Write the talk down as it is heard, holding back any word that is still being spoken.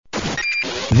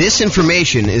This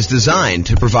information is designed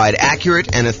to provide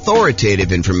accurate and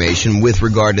authoritative information with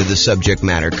regard to the subject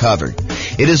matter covered.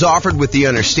 It is offered with the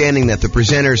understanding that the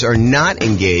presenters are not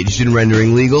engaged in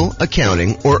rendering legal,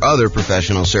 accounting, or other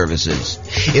professional services.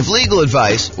 If legal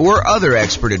advice or other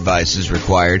expert advice is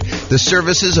required, the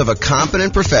services of a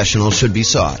competent professional should be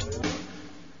sought.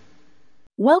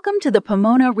 Welcome to the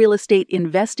Pomona Real Estate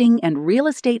Investing and Real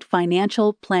Estate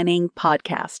Financial Planning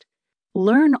Podcast.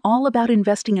 Learn all about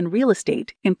investing in real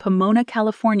estate in Pomona,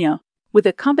 California, with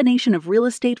a combination of real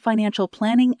estate financial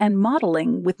planning and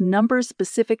modeling with numbers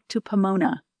specific to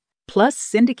Pomona, plus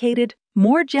syndicated,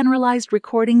 more generalized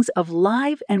recordings of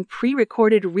live and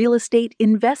pre-recorded real estate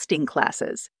investing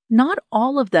classes, not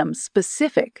all of them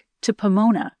specific to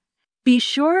Pomona. Be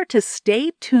sure to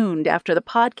stay tuned after the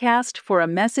podcast for a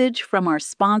message from our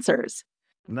sponsors.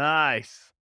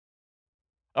 Nice.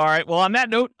 All right. Well, on that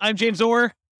note, I'm James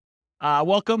Orr.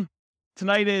 Welcome.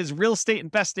 Tonight is Real Estate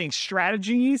Investing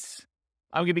Strategies.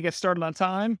 I'm going to get started on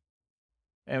time.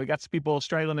 And we got some people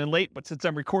straggling in late, but since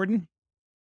I'm recording.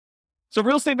 So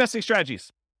Real Estate Investing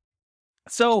Strategies.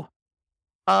 So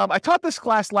I taught this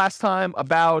class last time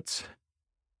about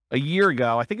a year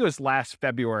ago. I think it was last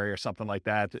February or something like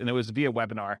that. And it was via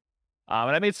webinar.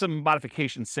 And I made some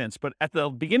modifications since. But at the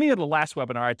beginning of the last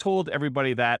webinar, I told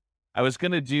everybody that I was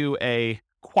going to do a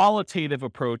qualitative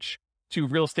approach to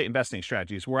real estate investing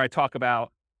strategies, where I talk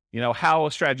about, how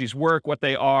strategies work, what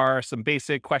they are, some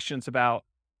basic questions about,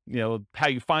 how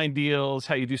you find deals,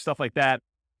 how you do stuff like that.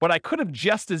 But I could have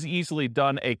just as easily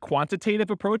done a quantitative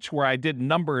approach where I did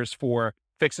numbers for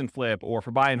fix and flip or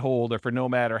for buy and hold or for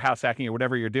nomad or house hacking or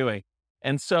whatever you're doing.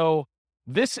 And so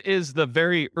this is the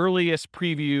very earliest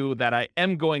preview that I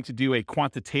am going to do a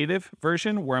quantitative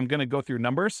version where I'm going to go through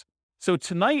numbers. So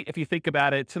tonight, if you think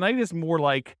about it, tonight is more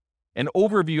like an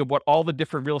overview of what all the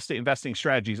different real estate investing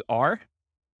strategies are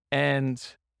and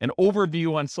an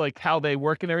overview on like how they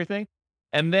work and everything.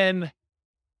 And then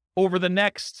over the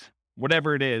next,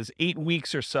 whatever it is, 8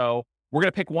 weeks or so, we're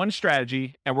going to pick one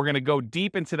strategy and we're going to go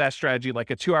deep into that strategy, like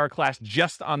a 2-hour class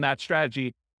just on that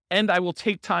strategy. And I will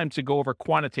take time to go over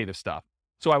quantitative stuff.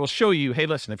 So I will show you, hey,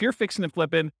 listen, if you're fixing and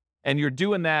flipping and you're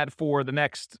doing that for the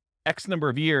next X number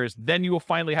of years, then you will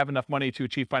finally have enough money to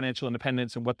achieve financial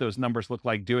independence and what those numbers look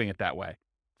like doing it that way.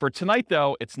 For tonight,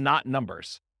 though, it's not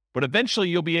numbers, but eventually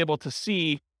you'll be able to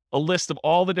see a list of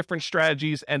all the different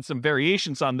strategies and some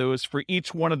variations on those for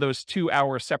each one of those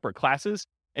 2-hour separate classes.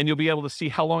 And you'll be able to see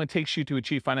how long it takes you to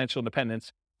achieve financial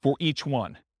independence for each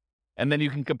one. And then you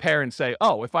can compare and say,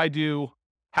 oh, if I do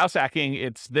house hacking,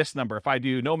 it's this number. If I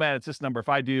do nomad, it's this number. If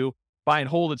I do buy and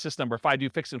hold, it's this number. If I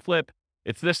do fix and flip,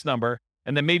 it's this number.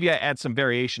 And then maybe I add some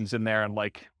variations in there and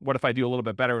like, what if I do a little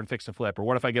bit better in fix and flip? Or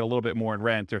what if I get a little bit more in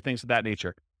rent or things of that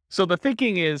nature? So the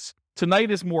thinking is tonight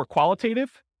is more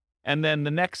qualitative. And then the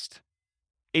next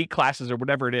 8 classes or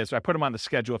whatever it is, so I put them on the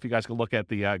schedule. If you guys can look at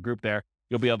the group there,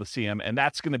 you'll be able to see them. And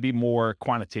that's going to be more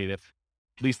quantitative.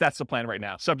 At least that's the plan right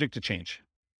now, subject to change.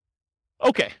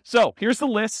 Okay, so here's the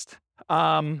list.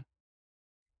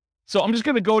 So I'm just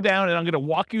going to go down and I'm going to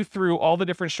walk you through all the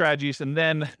different strategies. And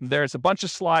then there's a bunch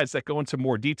of slides that go into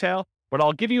more detail, but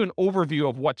I'll give you an overview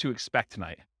of what to expect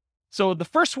tonight. So the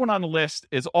first one on the list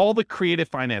is all the creative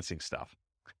financing stuff.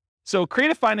 So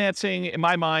creative financing, in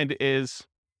my mind, is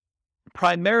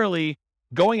primarily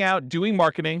going out, doing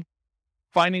marketing,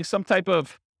 finding some type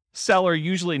of seller,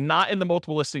 usually not in the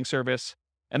multiple listing service,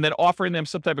 and then offering them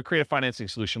some type of creative financing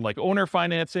solution like owner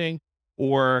financing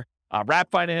or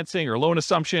wrap financing or loan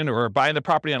assumption or buying the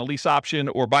property on a lease option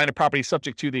or buying a property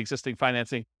subject to the existing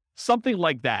financing, something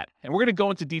like that. And we're going to go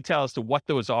into detail as to what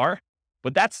those are,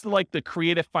 but that's like the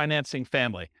creative financing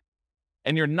family.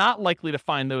 And you're not likely to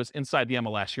find those inside the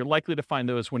MLS. You're likely to find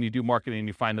those when you do marketing and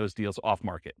you find those deals off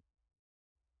market.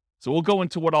 So we'll go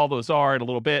into what all those are in a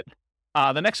little bit.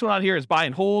 The next one on here is buy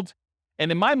and hold. And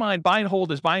in my mind, buy and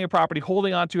hold is buying a property,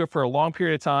 holding onto it for a long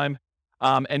period of time,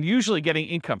 and usually getting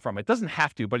income from it. It doesn't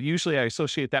have to, but usually I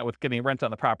associate that with getting rent on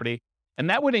the property. And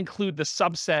that would include the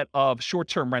subset of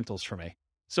short-term rentals for me.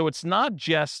 So it's not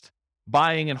just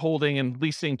buying and holding and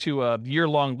leasing to a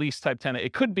year-long lease type tenant.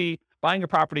 It could be buying a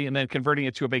property and then converting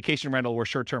it to a vacation rental or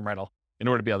short-term rental in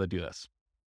order to be able to do this.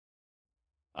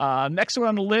 Next one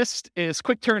on the list is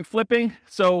quick turn flipping.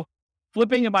 So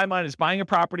flipping in my mind is buying a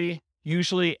property,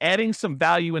 usually adding some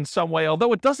value in some way,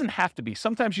 although it doesn't have to be.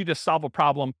 Sometimes you just solve a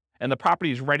problem and the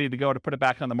property is ready to go to put it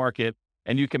back on the market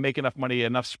and you can make enough money,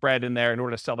 enough spread in there in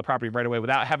order to sell the property right away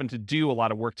without having to do a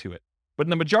lot of work to it. But in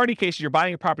the majority of cases, you're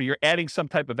buying a property, you're adding some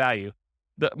type of value.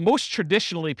 Most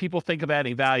traditionally, people think of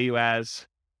adding value as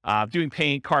doing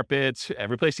paint, carpets,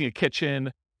 replacing a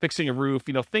kitchen, fixing a roof,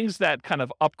 things that kind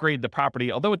of upgrade the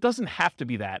property, although it doesn't have to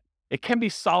be that. It can be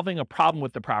solving a problem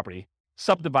with the property,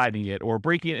 subdividing it or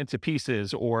breaking it into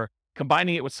pieces or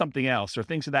combining it with something else or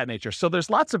things of that nature. So there's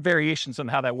lots of variations on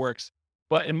how that works.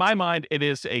 But in my mind, it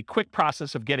is a quick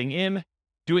process of getting in,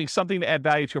 doing something to add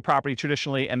value to a property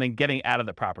traditionally, and then getting out of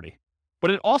the property.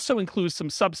 But it also includes some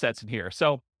subsets in here.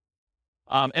 So,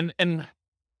 and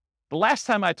the last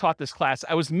time I taught this class,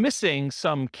 I was missing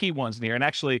some key ones in here. And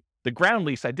actually, the ground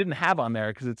lease I didn't have on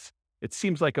there because it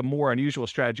seems like a more unusual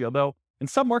strategy, although in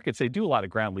some markets, they do a lot of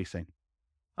ground leasing.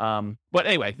 But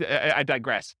anyway, I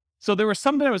digress. So there was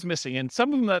some that I was missing, and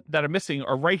some of them that are missing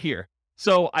are right here.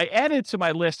 So I added to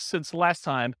my list since last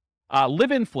time,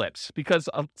 live-in flips, because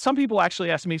some people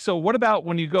actually ask me, so what about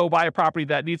when you go buy a property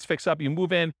that needs fix up, you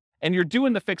move in, and you're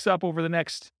doing the fix up over the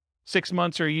next 6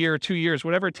 months or a year or 2 years,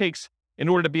 whatever it takes in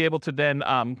order to be able to then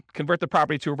convert the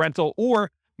property to a rental, or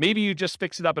maybe you just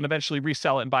fix it up and eventually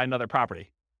resell it and buy another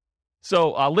property.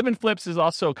 So live-in flips is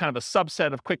also kind of a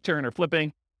subset of quick turn or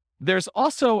flipping. There's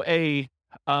also an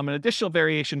additional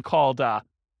variation called the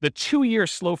 2-year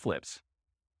slow flips.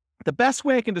 The best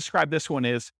way I can describe this one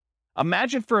is,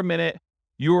 imagine for a minute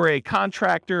you're a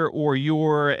contractor or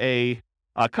you're a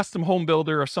custom home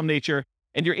builder of some nature,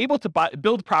 and you're able to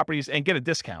build properties and get a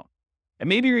discount. And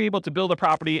maybe you're able to build a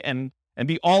property and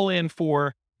be all in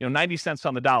for 90 cents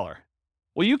on the dollar.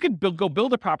 Well, you could go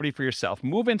build a property for yourself,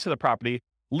 move into the property,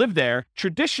 live there.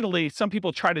 Traditionally, some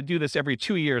people try to do this every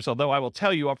 2 years, although I will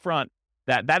tell you up front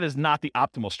that that is not the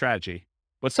optimal strategy.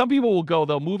 But some people will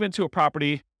they'll move into a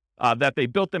property that they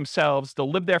built themselves.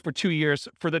 They'll live there for 2 years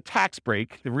for the tax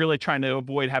break. They're really trying to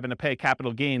avoid having to pay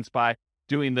capital gains by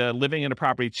doing the living in a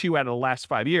property 2 out of the last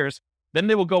 5 years. Then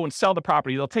they will go and sell the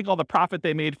property. They'll take all the profit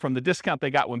they made from the discount they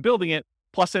got when building it,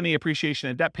 plus any appreciation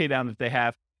and debt pay down that they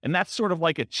have. And that's sort of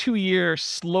like a 2-year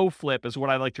slow flip is what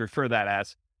I like to refer that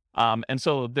as. And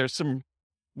so there's some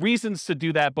reasons to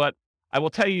do that, but I will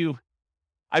tell you,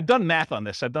 I've done math on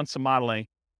this. I've done some modeling,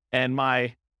 and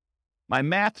my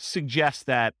math suggests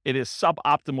that it is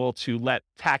suboptimal to let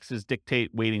taxes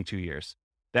dictate waiting 2 years.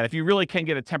 That if you really can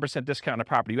get a 10% discount on a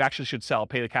property, you actually should sell,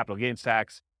 pay the capital gains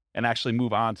tax, and actually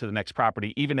move on to the next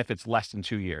property, even if it's less than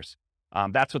 2 years.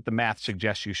 That's what the math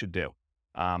suggests you should do.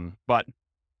 But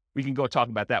we can go talk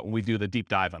about that when we do the deep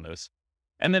dive on those.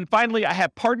 And then finally, I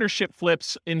have partnership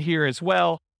flips in here as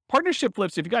well. Partnership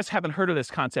flips, if you guys haven't heard of this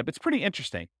concept, it's pretty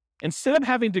interesting. Instead of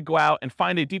having to go out and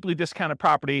find a deeply discounted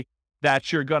property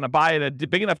that you're going to buy at a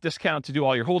big enough discount to do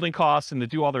all your holding costs and to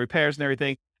do all the repairs and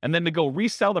everything, and then to go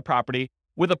resell the property,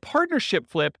 with a partnership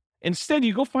flip, instead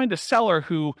you go find a seller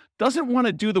who doesn't want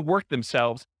to do the work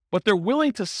themselves, but they're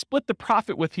willing to split the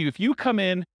profit with you if you come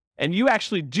in and you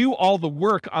actually do all the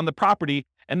work on the property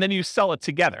and then you sell it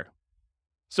together.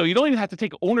 So you don't even have to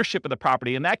take ownership of the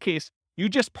property. In that case, you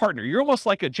just partner. You're almost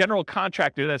like a general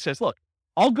contractor that says, look,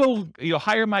 I'll go,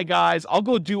 hire my guys. I'll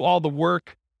go do all the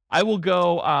work. I will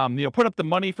go, put up the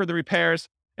money for the repairs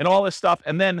and all this stuff.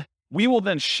 And then we will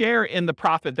then share in the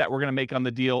profit that we're going to make on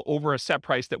the deal over a set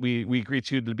price that we agreed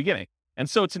to at the beginning. And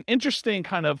so it's an interesting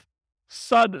kind of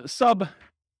sub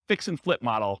fix and flip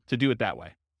model to do it that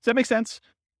way. Does that make sense?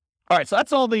 All right. So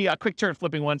that's all the quick turn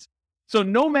flipping ones. So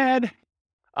Nomad,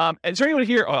 is there anyone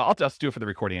here? Oh, I'll just do it for the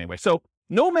recording anyway. So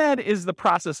Nomad is the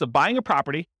process of buying a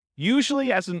property,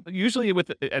 usually as an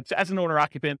owner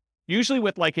occupant, usually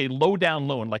with like a low down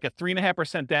loan, like a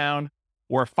 3.5% down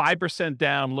or a 5%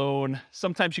 down loan.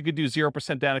 Sometimes you could do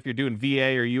 0% down if you're doing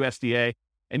VA or USDA.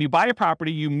 And you buy a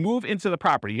property, you move into the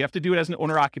property. You have to do it as an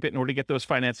owner occupant in order to get those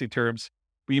financing terms.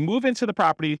 But you move into the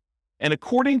property, and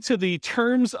according to the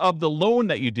terms of the loan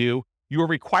that you do, you are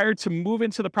required to move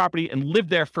into the property and live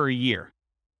there for a year.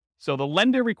 So the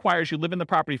lender requires you live in the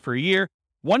property for a year.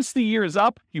 Once the year is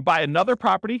up, you buy another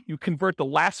property, you convert the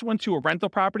last one to a rental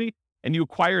property, and you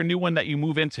acquire a new one that you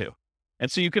move into.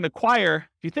 And so you can acquire,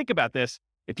 if you think about this,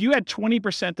 if you had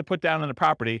 20% to put down on a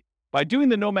property, by doing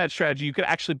the Nomad strategy, you could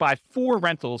actually buy 4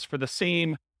 rentals for the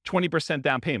same 20%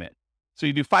 down payment. So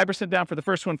you do 5% down for the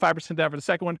first one, 5% down for the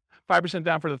second one, 5%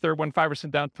 down for the third one,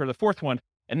 5% down for the fourth one.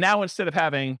 And now instead of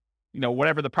having,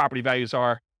 whatever the property values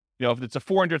are, if it's a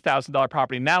 $400,000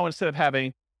 property, now instead of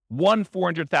having one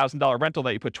 $400,000 rental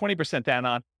that you put 20% down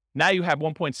on, now you have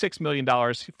 $1.6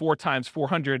 million, 4 times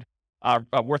 400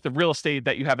 worth of real estate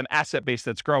that you have an asset base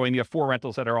that's growing. You have 4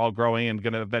 rentals that are all growing and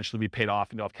going to eventually be paid off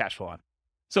and you'll have cash flow on.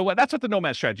 So that's what the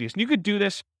Nomad strategy is. And you could do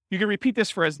this. You can repeat this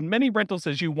for as many rentals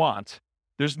as you want.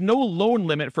 There's no loan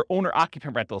limit for owner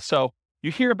occupant rentals. So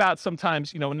you hear about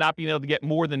sometimes, not being able to get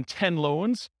more than 10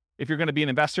 loans if you're going to be an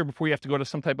investor before you have to go to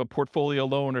some type of portfolio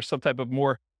loan or some type of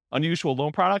more unusual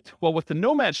loan product. Well, with the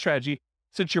Nomad strategy,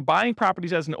 since you're buying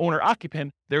properties as an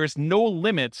owner-occupant, there is no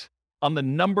limit on the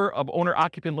number of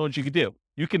owner-occupant loans you could do.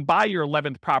 You can buy your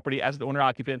 11th property as an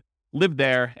owner-occupant, live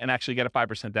there, and actually get a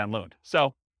 5% down loan.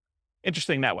 So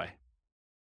interesting that way.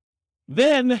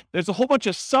 Then there's a whole bunch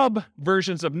of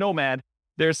sub-versions of Nomad.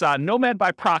 There's Nomad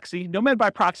by proxy. Nomad by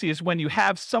proxy is when you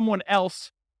have someone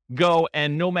else go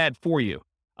and Nomad for you.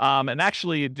 And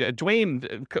actually,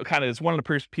 Dwayne kind of is one of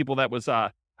the people that was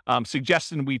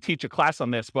suggesting we teach a class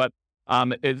on this. But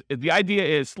the idea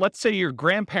is, let's say your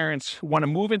grandparents want to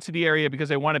move into the area because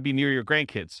they want to be near your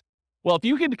grandkids. Well, if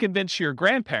you can convince your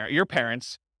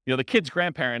parents, the kids'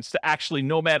 grandparents, to actually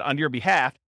Nomad on your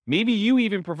behalf, maybe you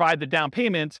even provide the down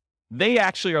payment. They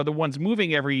actually are the ones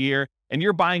moving every year, and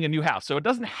you're buying a new house. So it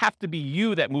doesn't have to be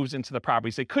you that moves into the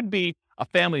properties. It could be a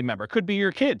family member. It could be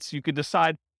your kids. You could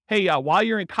decide, hey, while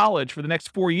you're in college for the next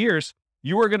 4 years,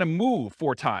 you are going to move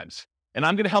 4 times. And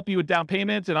I'm going to help you with down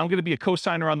payment, and I'm going to be a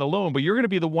co-signer on the loan, but you're going to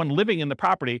be the one living in the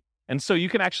property. And so you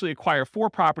can actually acquire 4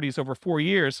 properties over 4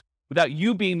 years without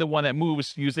you being the one that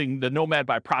moves using the Nomad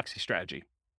by proxy strategy.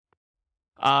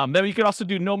 Then you can also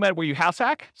do Nomad where you house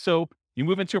hack. So you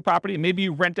move into a property, and maybe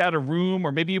you rent out a room,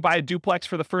 or maybe you buy a duplex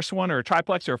for the first one, or a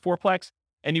triplex, or a fourplex,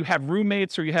 and you have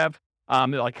roommates, or you have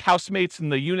like housemates in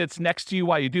the units next to you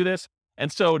while you do this. And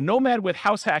so Nomad with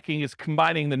house hacking is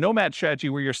combining the Nomad strategy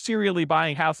where you're serially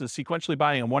buying houses, sequentially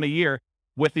buying them 1 a year,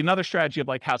 with another strategy of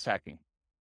like house hacking.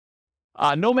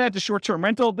 Nomad to short-term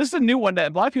rental. This is a new one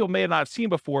that a lot of people may not have seen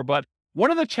before, but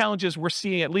one of the challenges we're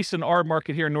seeing, at least in our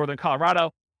market here in Northern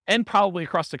Colorado, and probably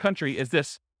across the country, is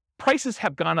this: prices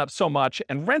have gone up so much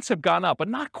and rents have gone up, but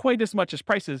not quite as much as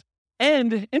prices.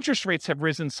 And interest rates have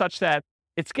risen such that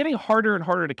it's getting harder and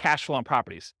harder to cash flow on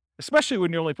properties, especially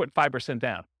when you're only putting 5%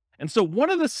 down. And so one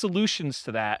of the solutions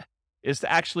to that is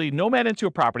to actually Nomad into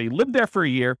a property, live there for a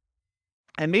year,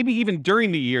 and maybe even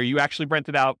during the year, you actually rent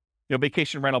it out,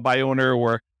 vacation rental by owner,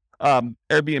 or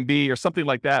Airbnb or something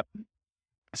like that.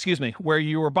 Where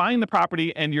you are buying the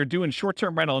property and you're doing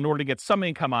short-term rental in order to get some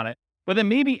income on it. But then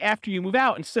maybe after you move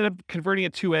out, instead of converting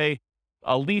it to a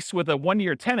lease with a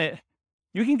 1-year tenant,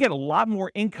 you can get a lot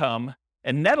more income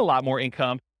and net a lot more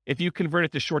income if you convert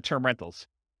it to short-term rentals.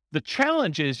 The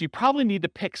challenge is you probably need to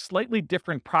pick slightly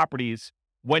different properties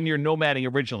when you're nomading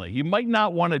originally. You might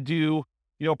not want to do,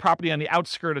 a property on the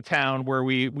outskirt of town where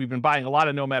we've been buying a lot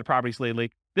of nomad properties lately.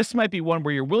 This might be one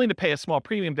where you're willing to pay a small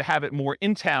premium to have it more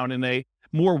in town in a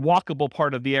more walkable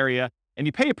part of the area. And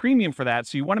you pay a premium for that.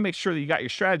 So you want to make sure that you got your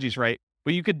strategies right,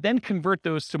 but you could then convert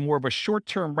those to more of a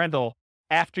short-term rental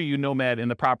after you nomad in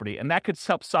the property. And that could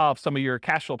help solve some of your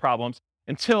cash flow problems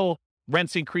until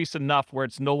rents increase enough where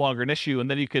it's no longer an issue. And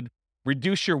then you could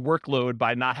reduce your workload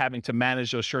by not having to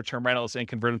manage those short-term rentals and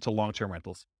convert them to long-term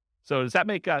rentals. So does that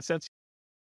make sense?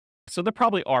 So there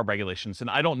probably are regulations, and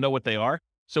I don't know what they are.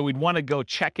 So we'd want to go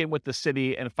check in with the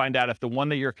city and find out if the one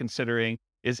that you're considering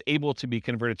is able to be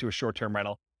converted to a short-term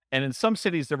rental. And in some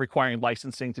cities, they're requiring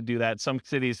licensing to do that. Some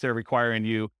cities, they're requiring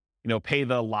you, pay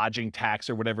the lodging tax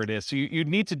or whatever it is. So you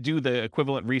need to do the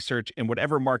equivalent research in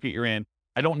whatever market you're in.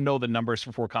 I don't know the numbers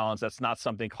for Fort Collins. That's not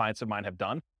something clients of mine have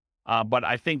done. But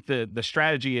I think the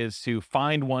strategy is to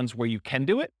find ones where you can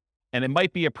do it. And it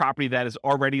might be a property that is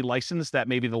already licensed, that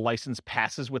maybe the license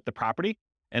passes with the property.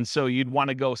 And so you'd want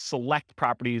to go select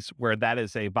properties where that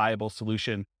is a viable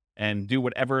solution and do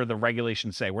whatever the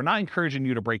regulations say. We're not encouraging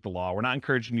you to break the law. We're not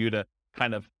encouraging you to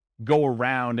kind of go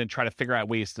around and try to figure out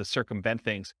ways to circumvent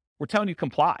things. We're telling you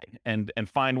comply and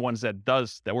find ones that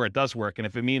where it does work. And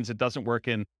if it means it doesn't work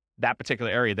in that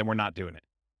particular area, then we're not doing it.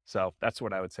 So that's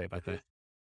what I would say about that.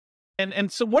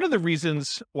 And so one of the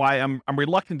reasons why I'm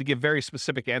reluctant to give very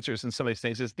specific answers in some of these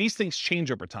things is these things change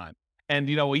over time. And,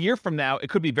 a year from now, it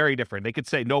could be very different. They could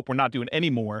say, nope, we're not doing any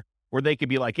more. Or they could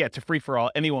be like, yeah, it's a free for all.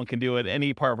 Anyone can do it.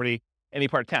 Any property, any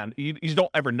part of town. You just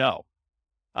don't ever know.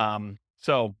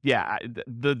 So yeah,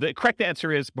 the correct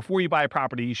answer is before you buy a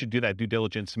property, you should do that due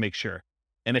diligence to make sure.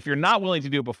 And if you're not willing to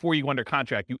do it before you go under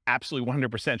contract, you absolutely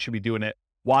 100% should be doing it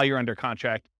while you're under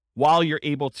contract, while you're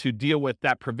able to deal with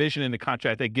that provision in the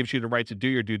contract that gives you the right to do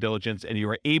your due diligence, and you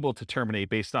are able to terminate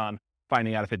based on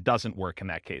finding out if it doesn't work in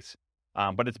that case.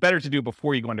 But it's better to do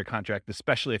before you go under contract,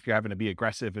 especially if you're having to be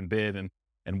aggressive and bid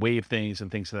and waive things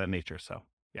and things of that nature. So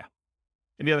yeah.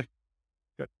 Any other?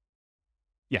 Good.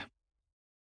 Yeah.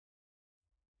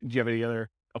 Do you have any other?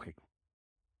 Okay. All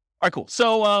right, cool.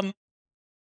 So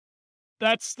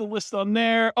that's the list on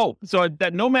there. Oh, so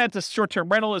that Nomad to short-term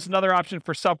rental is another option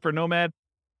for Nomad.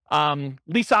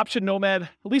 Lease option Nomad.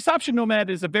 Lease option Nomad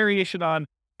is a variation on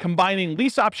combining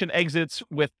lease option exits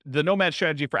with the Nomad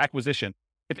strategy for acquisition.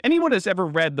 If anyone has ever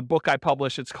read the book I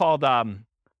published, it's called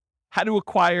how to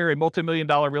acquire a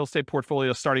multi-million-dollar real estate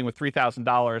portfolio starting with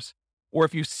 $3,000, or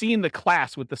if you've seen the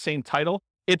class with the same title,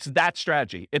 it's that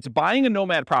strategy. It's buying a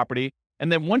nomad property,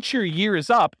 and then once your year is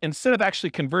up, instead of actually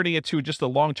converting it to just a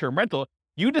long-term rental,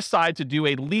 you decide to do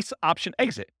a lease option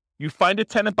exit. You find a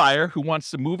tenant buyer who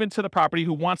wants to move into the property,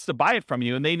 who wants to buy it from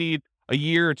you, and they need a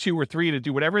year or 2 or 3 to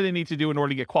do whatever they need to do in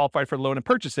order to get qualified for the loan and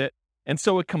purchase it. And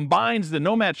so it combines the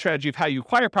nomad strategy of how you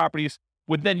acquire properties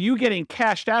with then you getting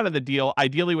cashed out of the deal,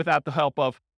 ideally without the help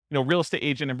of, real estate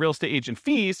agent and real estate agent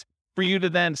fees, for you to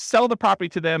then sell the property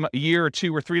to them a year or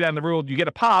 2 or 3 down the road. You get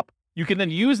a pop. You can then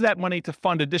use that money to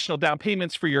fund additional down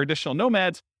payments for your additional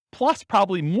nomads, plus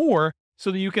probably more,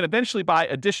 so that you can eventually buy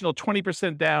additional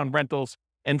 20% down rentals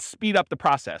and speed up the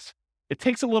process. It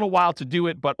takes a little while to do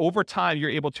it, but over time, you're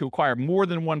able to acquire more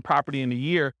than one property in a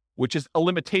year, which is a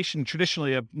limitation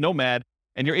traditionally of nomad.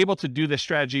 And you're able to do this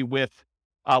strategy with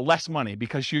less money,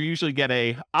 because you usually get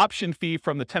a option fee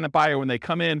from the tenant buyer when they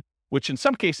come in, which in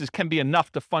some cases can be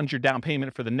enough to fund your down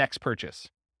payment for the next purchase.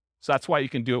 So that's why you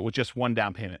can do it with just one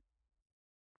down payment.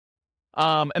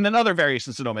 And then other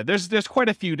variations of nomad. There's quite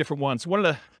a few different ones. One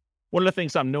of the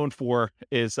things I'm known for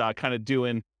is kind of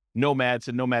doing nomads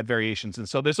and nomad variations. And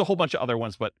so there's a whole bunch of other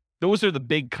ones, but those are the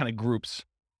big kind of groups.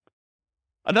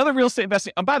 Another real estate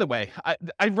investing. By the way,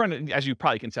 I run, as you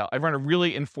probably can tell, I run a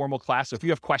really informal class. So if you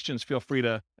have questions, feel free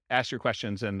to ask your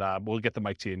questions, and we'll get the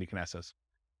mic to you and you can ask us.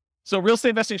 So real estate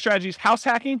investing strategies, house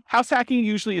hacking. House hacking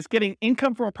usually is getting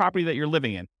income from a property that you're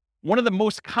living in. One of the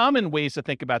most common ways to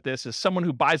think about this is someone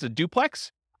who buys a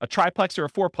duplex, a triplex, or a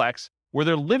fourplex, where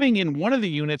they're living in one of the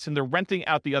units and they're renting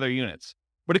out the other units.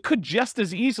 But it could just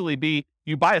as easily be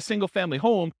you buy a single family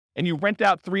home and you rent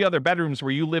out 3 other bedrooms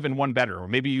where you live in one bedroom, or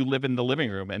maybe you live in the living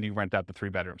room and you rent out the 3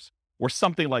 bedrooms, or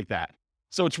something like that.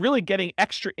 So it's really getting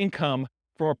extra income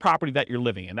from a property that you're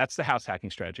living in. That's the house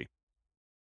hacking strategy.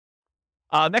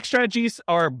 Next strategies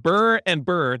are BRRRR and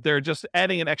BRRRR. They're just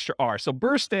adding an extra R. So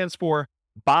BRRRR stands for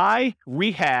buy,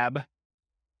 rehab,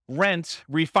 rent,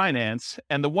 refinance.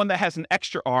 And the one that has an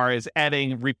extra R is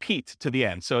adding repeat to the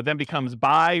end. So it then becomes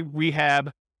buy,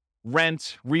 rehab,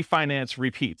 rent, refinance,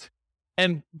 repeat.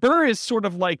 And BRRRR is sort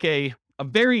of like a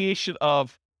variation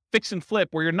of fix and flip,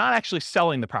 where you're not actually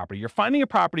selling the property. You're finding a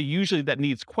property usually that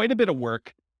needs quite a bit of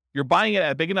work. You're buying it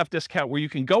at a big enough discount where you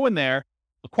can go in there,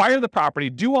 acquire the property,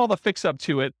 do all the fix up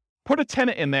to it, put a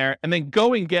tenant in there, and then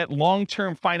go and get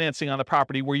long-term financing on the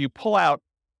property, where you pull out,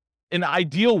 in an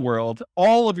ideal world,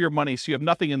 all of your money so you have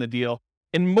nothing in the deal.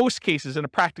 In most cases, in a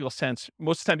practical sense,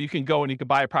 most of the time you can go and you can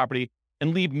buy a property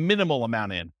and leave minimal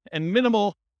amount in. And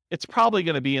minimal, it's probably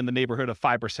going to be in the neighborhood of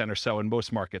 5% or so in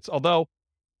most markets. Although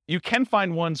you can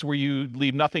find ones where you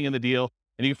leave nothing in the deal,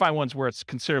 and you can find ones where it's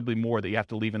considerably more that you have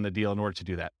to leave in the deal in order to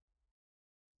do that.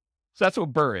 So that's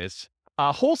what BRRRR is.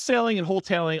 Wholesaling and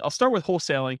wholetailing. I'll start with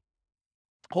wholesaling.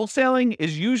 Wholesaling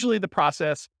is usually the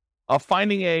process of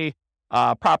finding a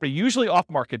property, usually off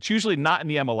market. It's usually not in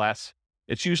the MLS.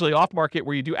 It's usually off market,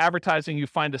 where you do advertising, you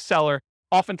find a seller,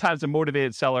 oftentimes a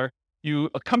motivated seller.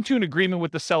 You come to an agreement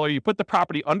with the seller, you put the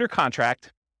property under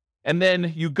contract, and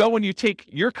then you go and you take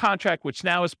your contract, which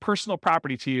now is personal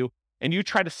property to you, and you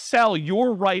try to sell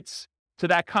your rights to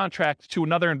that contract to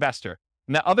another investor.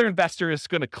 And that other investor is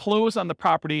going to close on the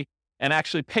property and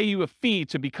actually pay you a fee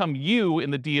to become you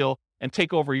in the deal and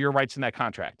take over your rights in that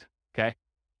contract. Okay.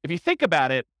 If you think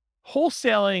about it,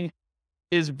 wholesaling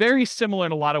is very similar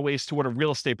in a lot of ways to what a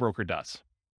real estate broker does.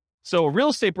 So a real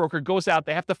estate broker goes out,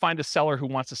 they have to find a seller who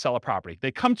wants to sell a property.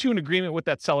 They come to an agreement with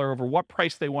that seller over what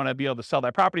price they want to be able to sell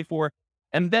that property for.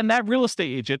 And then that real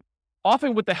estate agent,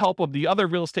 often with the help of the other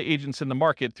real estate agents in the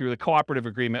market through the cooperative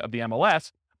agreement of the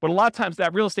MLS, but a lot of times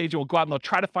that real estate agent will go out and they'll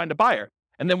try to find a buyer.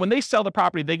 And then when they sell the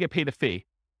property, they get paid a fee.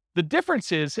 The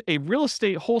difference is a real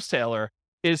estate wholesaler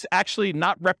is actually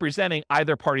not representing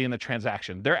either party in the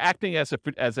transaction. They're acting as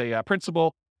a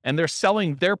principal, and they're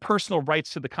selling their personal rights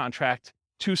to the contract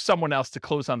to someone else to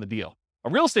close on the deal. A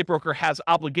real estate broker has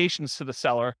obligations to the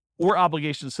seller or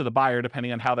obligations to the buyer,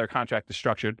 depending on how their contract is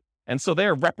structured. And so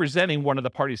they're representing one of the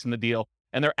parties in the deal,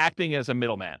 and they're acting as a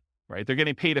middleman, right? They're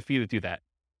getting paid a fee to do that.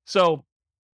 So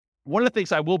one of the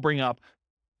things I will bring up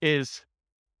is,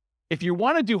 if you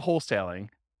want to do wholesaling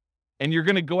and you're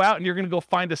going to go out and you're going to go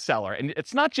find a seller, and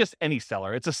it's not just any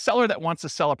seller, it's a seller that wants to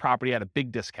sell a property at a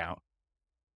big discount.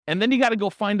 And then you got to go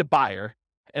find a buyer,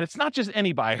 and it's not just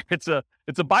any buyer. It's a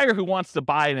buyer who wants to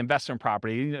buy an investment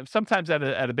property, you know, sometimes at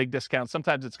a big discount.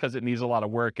 Sometimes it's because it needs a lot of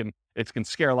work and it can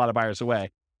scare a lot of buyers away.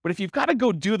 But if you've got to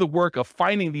go do the work of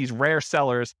finding these rare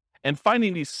sellers and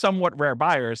finding these somewhat rare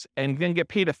buyers and then get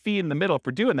paid a fee in the middle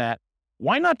for doing that,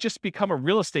 why not just become a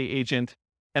real estate agent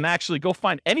and actually go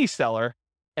find any seller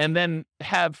and then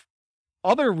have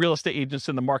other real estate agents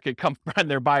in the market come find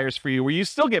their buyers for you, where you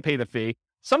still get paid a fee.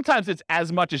 Sometimes it's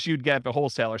as much as you'd get at a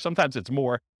wholesaler. Sometimes it's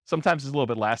more. Sometimes it's a little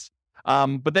bit less.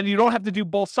 But then you don't have to do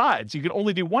both sides. You can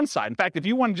only do one side. In fact, if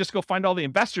you want to just go find all the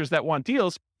investors that want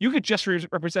deals, you could just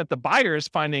represent the buyers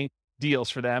finding deals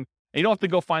for them. And you don't have to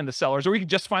go find the sellers, or you can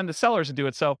just find the sellers and do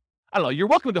it. So I don't know. You're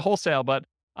welcome to wholesale, but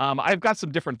I've got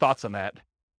some different thoughts on that.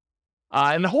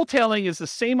 And the wholetailing is the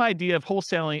same idea of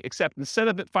wholesaling, except instead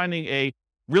of it finding a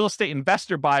real estate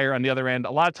investor buyer on the other end,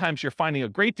 a lot of times you're finding a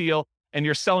great deal and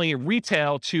you're selling it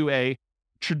retail to a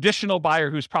traditional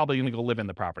buyer who's probably going to go live in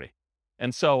the property.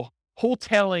 And so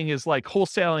wholetailing is like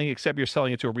wholesaling, except you're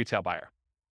selling it to a retail buyer.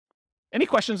 Any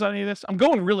questions on any of this? I'm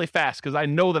going really fast because I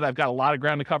know that I've got a lot of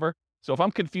ground to cover. So if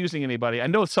I'm confusing anybody, I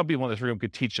know some people in this room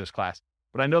could teach this class,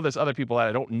 but I know there's other people that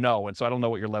I don't know. And so I don't know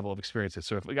what your level of experience is.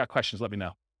 So if we got questions, let me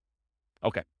know.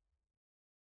 Okay.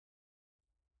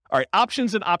 All right.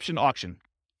 Options and option auction.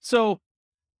 So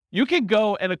you can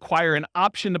go and acquire an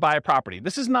option to buy a property.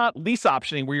 This is not lease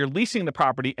optioning where you're leasing the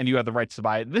property and you have the rights to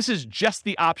buy it. This is just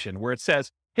the option where it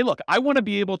says, hey, look, I want to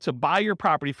be able to buy your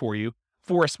property for you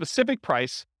for a specific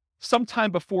price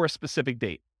sometime before a specific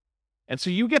date. And so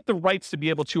you get the rights to be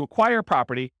able to acquire a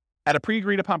property at a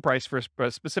pre-agreed upon price for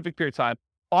a specific period of time,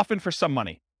 often for some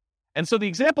money. And so the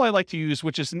example I like to use,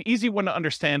 which is an easy one to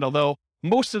understand, although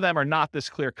most of them are not this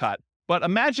clear cut, but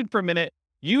imagine for a minute,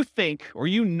 you think, or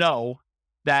you know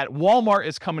that Walmart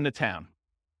is coming to town,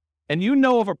 and you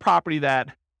know of a property that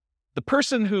the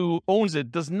person who owns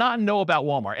it does not know about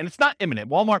Walmart, and it's not imminent.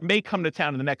 Walmart may come to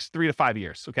town in the next 3 to 5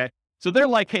 years, okay? So they're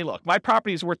like, hey, look, my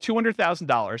property is worth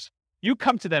 $200,000. You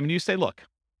come to them and you say, look,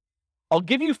 I'll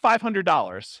give you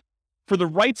 $500 for the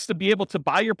rights to be able to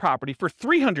buy your property for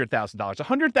 $300,000,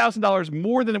 $100,000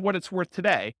 more than what it's worth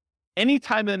today,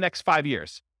 anytime in the next 5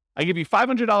 years. I give you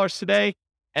 $500 today,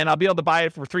 and I'll be able to buy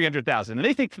it for $300,000. And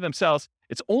they think to themselves,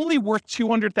 it's only worth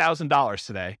 $200,000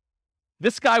 today.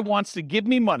 This guy wants to give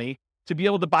me money to be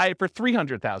able to buy it for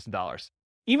 $300,000.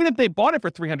 Even if they bought it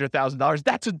for $300,000,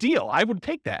 that's a deal. I would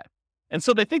take that. And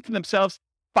so they think to themselves,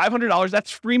 $500,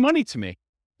 that's free money to me.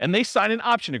 And they sign an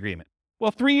option agreement.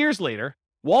 Well, 3 years later,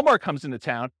 Walmart comes into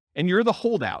town and you're the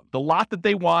holdout. The lot that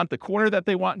they want, the corner that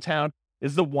they want in town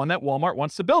is the one that Walmart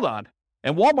wants to build on.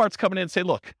 And Walmart's coming in and say,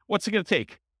 look, what's it going to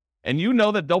take? And you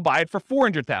know that they'll buy it for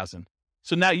 $400,000.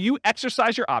 So now you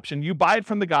exercise your option. You buy it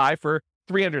from the guy for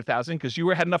 $300,000 because you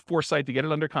had enough foresight to get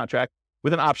it under contract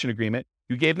with an option agreement.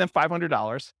 You gave them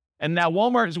 $500. And now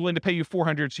Walmart is willing to pay you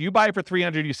 $400. So you buy it for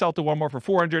 $300, you sell it to Walmart for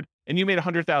 $400, and you made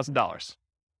 $100,000.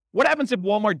 What happens if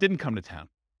Walmart didn't come to town?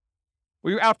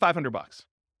 Well, you're out $500.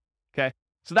 Okay.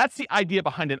 So that's the idea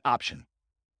behind an option.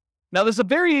 Now there's a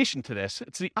variation to this.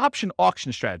 It's the option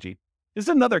auction strategy. This is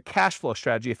another cash flow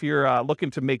strategy if you're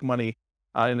looking to make money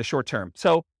in the short term.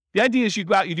 So the idea is you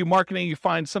go out, you do marketing, you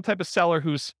find some type of seller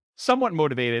who's somewhat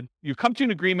motivated. You come to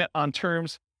an agreement on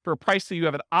terms for a price that you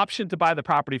have an option to buy the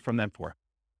property from them for.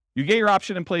 You get your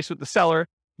option in place with the seller.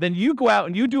 Then you go out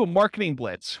and you do a marketing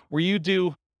blitz where you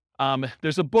do,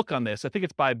 there's a book on this. I think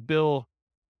it's by Bill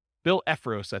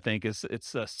Efros, I think. It's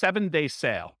a 7-day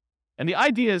sale. And the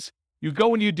idea is you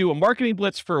go and you do a marketing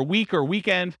blitz for a week or a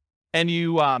weekend, and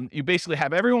you basically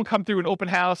have everyone come through an open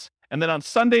house. And then on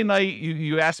Sunday night,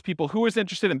 you ask people who is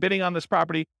interested in bidding on this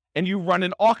property, and you run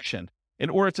an auction in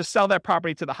order to sell that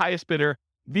property to the highest bidder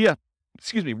via,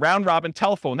 round robin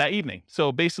telephone that evening.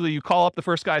 So basically you call up the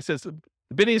first guy, says, the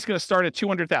bidding is going to start at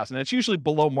 $200,000. And it's usually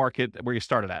below market where you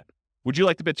started at. Would you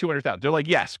like to bid $200,000? They're like,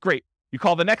 yes, great. You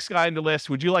call the next guy in the list.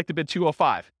 Would you like to bid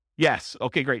 $205,000? Yes.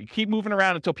 Okay, great. You keep moving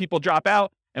around until people drop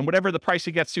out, and whatever the price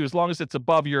it gets to, as long as it's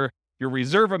above your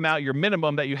reserve amount, your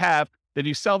minimum that you have, then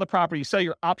you sell the property, you sell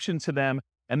your option to them,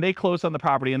 and they close on the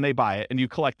property and they buy it, and you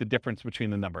collect the difference between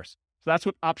the numbers. So that's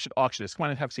what option auction is. Come on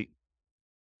and have a seat.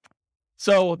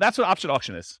 So that's what option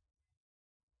auction is.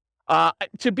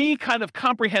 To be kind of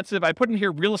comprehensive, I put in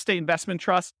here real estate investment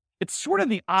trust. It's sort of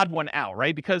the odd one out,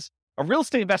 right? Because a real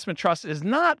estate investment trust is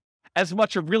not as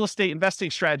much a real estate investing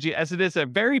strategy as it is a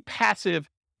very passive,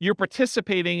 you're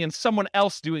participating in someone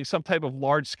else doing some type of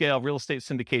large scale real estate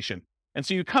syndication. And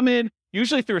so you come in,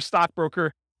 usually through a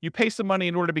stockbroker, you pay some money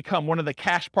in order to become one of the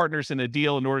cash partners in a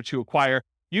deal in order to acquire,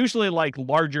 usually like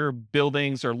larger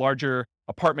buildings or larger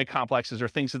apartment complexes or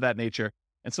things of that nature.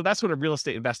 And so that's what a real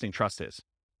estate investing trust is.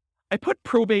 I put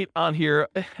probate on here.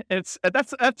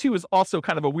 That too is also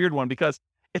kind of a weird one because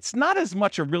it's not as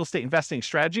much a real estate investing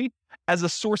strategy as a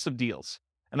source of deals.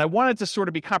 And I wanted to sort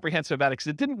of be comprehensive about it because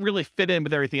it didn't really fit in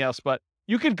with everything else. But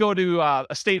you could go to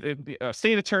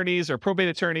state attorneys or probate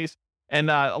attorneys, and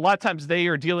a lot of times they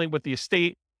are dealing with the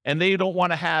estate and they don't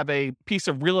want to have a piece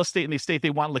of real estate in the estate. They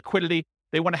want liquidity.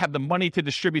 they want to have the money to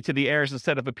distribute to the heirs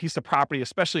instead of a piece of property,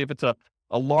 especially if it's a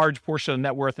large portion of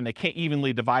net worth and they can't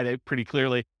evenly divide it pretty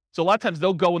clearly. So a lot of times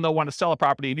they'll go and they'll want to sell a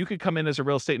property, and you could come in as a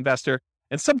real estate investor.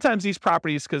 And sometimes these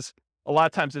properties, because a lot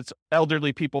of times it's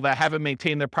elderly people that haven't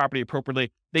maintained their property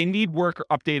appropriately, they need work or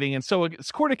updating. And so a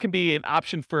sort of can be an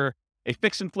option for a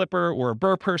fix and flipper or a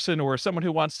BRRRR person or someone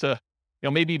who wants to,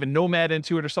 maybe even nomad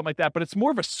into it or something like that. But it's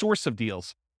more of a source of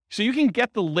deals. So you can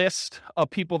get the list of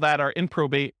people that are in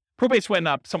probate. Probate's when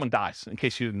someone dies, in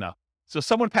case you didn't know. So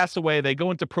someone passed away, they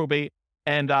go into probate,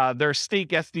 and their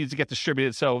estate needs to get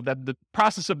distributed. So that the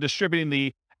process of distributing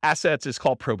the assets is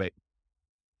called probate.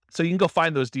 So you can go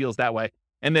find those deals that way.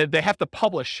 And then they have to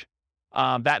publish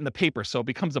that in the paper. So it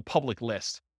becomes a public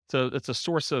list. So it's a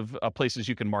source of places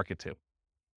you can market to.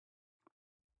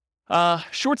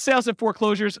 Short sales and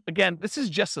foreclosures. Again, this is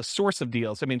just a source of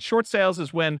deals. I mean, short sales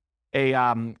is when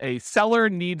a seller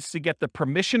needs to get the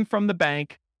permission from the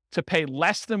bank to pay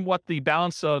less than what the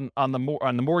balance on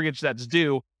the mortgage that's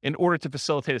due in order to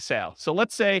facilitate a sale. So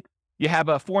let's say you have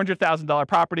a $400,000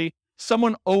 property.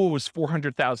 Someone owes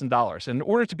 $400,000. And in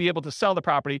order to be able to sell the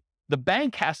property, the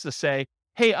bank has to say,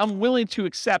 hey, I'm willing to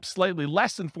accept slightly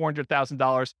less than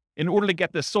 $400,000 in order to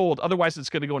get this sold. Otherwise, it's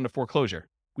going to go into foreclosure.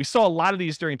 We saw a lot of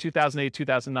these during 2008,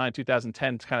 2009,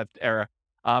 2010 kind of era.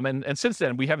 And since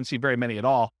then, we haven't seen very many at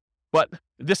all. But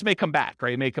this may come back,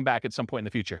 right? It may come back at some point in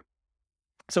the future.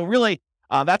 So really,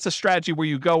 that's a strategy where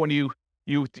you go and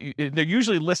they're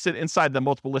usually listed inside the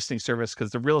multiple listing service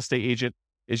because the real estate agent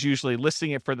is usually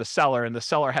listing it for the seller, and the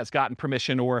seller has gotten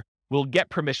permission or will get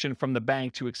permission from the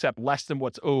bank to accept less than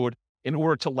what's owed in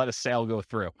order to let a sale go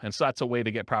through. And so that's a way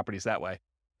to get properties that way.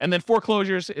 And then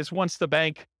foreclosures is once the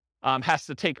bank has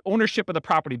to take ownership of the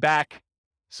property back.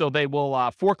 So they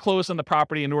will foreclose on the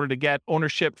property in order to get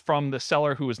ownership from the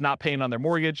seller who is not paying on their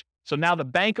mortgage. So now the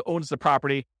bank owns the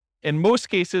property. In most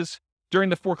cases, during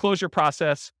the foreclosure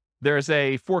process, there's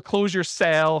a foreclosure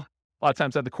sale, a lot of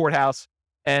times at the courthouse,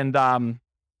 and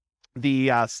the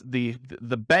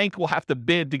bank will have to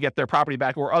bid to get their property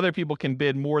back, or other people can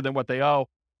bid more than what they owe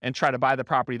and try to buy the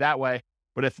property that way.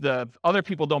 But if the other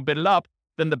people don't bid it up,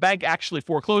 then the bank actually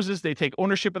forecloses. They take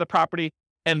ownership of the property,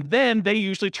 and then they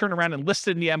usually turn around and list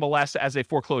it in the MLS as a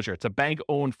foreclosure. It's a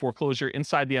bank-owned foreclosure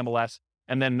inside the MLS,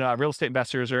 and then real estate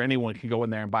investors or anyone can go in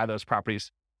there and buy those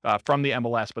properties from the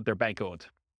MLS, but they're bank-owned.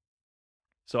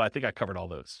 So I think I covered all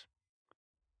those.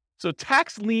 So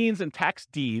tax liens and tax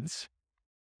deeds.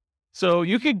 So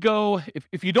you could go,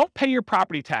 if you don't pay your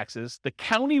property taxes, the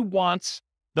county wants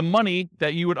the money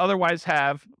that you would otherwise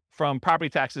have from property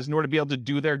taxes in order to be able to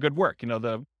do their good work,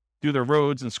 do their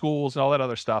roads and schools and all that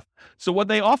other stuff. So what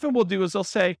they often will do is they'll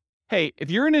say, hey,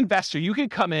 if you're an investor, you can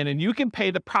come in and you can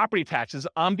pay the property taxes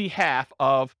on behalf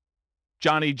of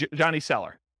Johnny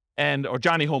Seller or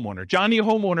Johnny Homeowner. Johnny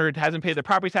Homeowner hasn't paid the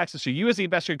property taxes, so you as the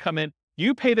investor come in,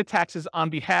 you pay the taxes on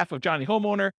behalf of Johnny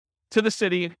Homeowner to the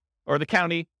city or the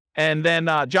county, and then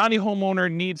Johnny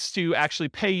Homeowner needs to actually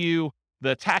pay you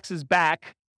the taxes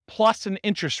back plus an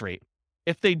interest rate.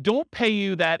 If they don't pay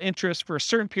you that interest for a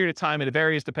certain period of time, and it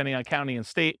varies depending on county and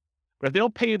state, but if they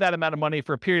don't pay you that amount of money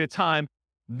for a period of time,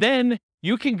 then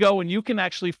you can go and you can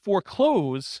actually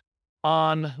foreclose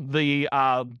on the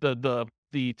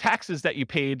taxes that you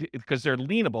paid because they're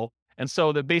lienable. And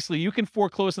so that basically you can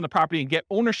foreclose on the property and get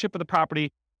ownership of the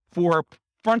property for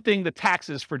fronting the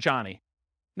taxes for Johnny.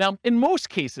 Now, in most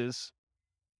cases,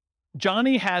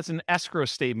 Johnny has an escrow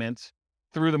statement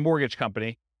through the mortgage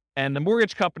company, and the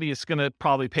mortgage company is going to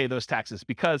probably pay those taxes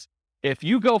because if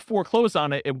you go foreclose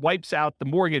on it, it wipes out the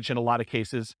mortgage in a lot of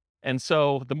cases. And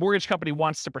so the mortgage company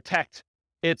wants to protect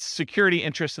its security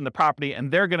interest in the property,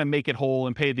 and they're going to make it whole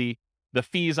and pay the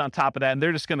fees on top of that. And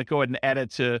they're just going to go ahead and add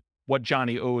it to what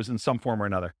Johnny owes in some form or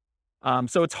another.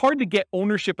 So it's hard to get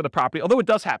ownership of the property, although it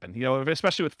does happen,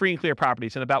 especially with free and clear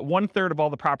properties. And about 1/3 of all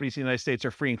the properties in the United States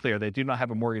are free and clear. They do not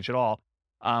have a mortgage at all.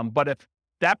 But if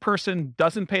that person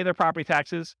doesn't pay their property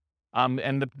taxes,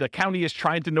 and the county is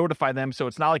trying to notify them, so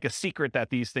it's not like a secret that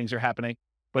these things are happening.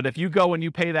 But if you go and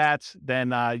you pay that, then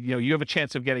you have a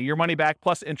chance of getting your money back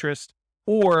plus interest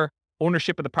or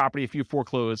ownership of the property if you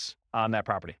foreclose on that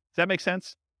property. Does that make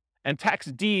sense? And tax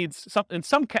deeds, in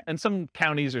some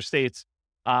counties or states,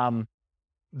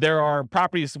 there are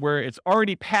properties where it's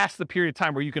already past the period of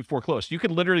time where you can foreclose. You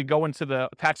can literally go into the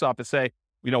tax office, say,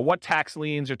 what tax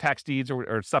liens or tax deeds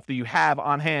or stuff that you have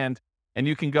on hand, and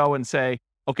you can go and say,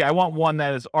 okay, I want one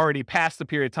that is already past the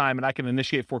period of time, and I can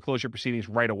initiate foreclosure proceedings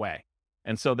right away.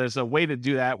 And so there's a way to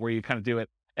do that where you kind of do it.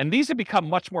 And these have become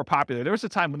much more popular. There was a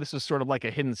time when this was sort of like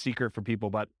a hidden secret for people,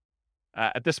 but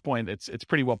at this point, it's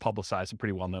pretty well publicized and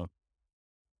pretty well known.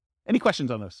 Any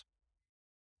questions on this?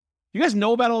 You guys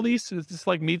know about all these? Is this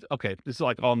like me? Okay, this is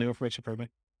like all new information for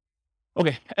everybody.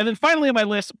 Okay, and then finally on my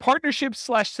list,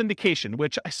 partnership/syndication,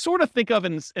 which I sort of think of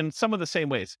in some of the same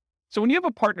ways. So when you have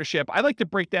a partnership, I like to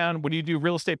break down when you do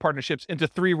real estate partnerships into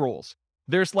 3 roles.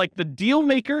 There's like the deal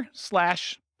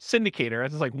maker/syndicator.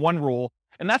 That's like one role,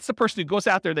 and that's the person who goes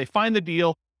out there, they find the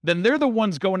deal, then they're the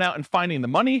ones going out and finding the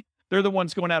money. They're the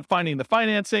ones going out finding the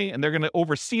financing, and they're going to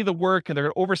oversee the work, and they're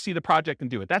going to oversee the project and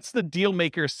do it. That's the deal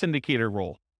maker syndicator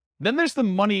role. Then there's the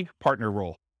money partner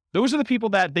role. Those are the people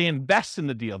that they invest in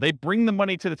the deal. They bring the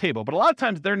money to the table, but a lot of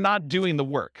times they're not doing the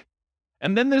work.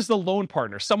 And then there's the loan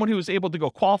partner, someone who is able to go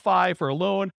qualify for a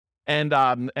loan and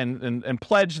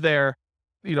pledge their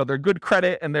good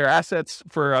credit and their assets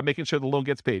for making sure the loan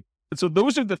gets paid. And so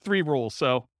those are the 3 roles.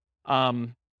 So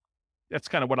that's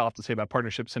kind of what I'll have to say about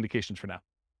partnership syndications for now.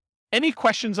 Any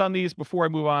questions on these before I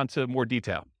move on to more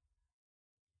detail?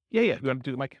 Yeah. You want to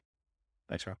do the mic?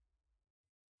 Thanks, Rob.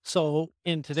 So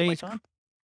in today's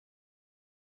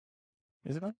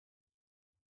Is it on?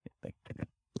 Yeah,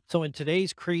 So in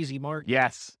today's crazy market,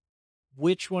 yes.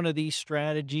 which one of these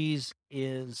strategies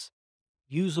is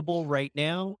usable right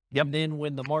now? Yep. And then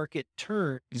when the market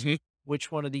turns,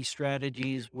 which one of these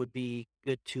strategies would be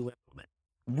good to implement?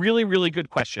 Really, really good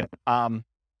question.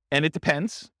 And it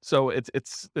depends. So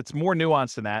it's more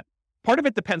nuanced than that. Part of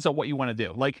it depends on what you want to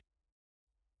do. Like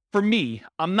for me,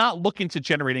 I'm not looking to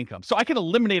generate income. So I can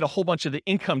eliminate a whole bunch of the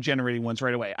income generating ones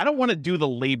right away. I don't want to do the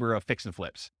labor of fix and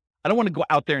flips. I don't want to go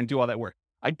out there and do all that work.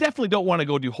 I definitely don't want to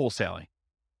go do wholesaling,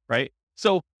 right?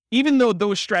 So even though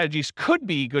those strategies could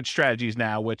be good strategies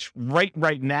now, which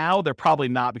right now, they're probably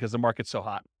not because the market's so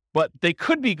hot, but they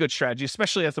could be good strategies,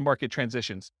 especially as the market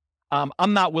transitions.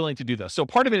 I'm not willing to do those. So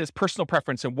part of it is personal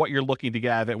preference and what you're looking to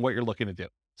get out of it and what you're looking to do.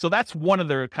 So that's one of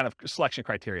their kind of selection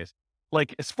criteria.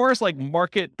 Like as far as like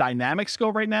market dynamics go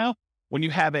right now, when you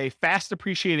have a fast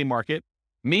appreciating market,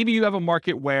 maybe you have a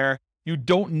market where you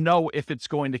don't know if it's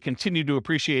going to continue to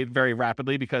appreciate very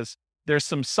rapidly because there's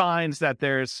some signs that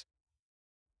there's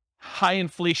high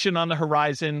inflation on the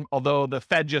horizon, although the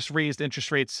Fed just raised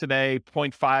interest rates today,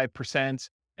 0.5%.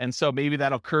 And so maybe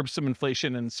that'll curb some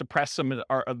inflation and suppress some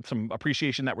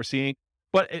appreciation that we're seeing.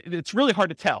 But it's really hard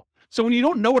to tell. So when you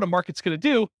don't know what a market's going to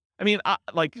do, I mean,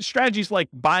 like strategies like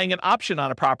buying an option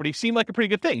on a property seem like a pretty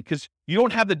good thing because you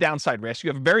don't have the downside risk.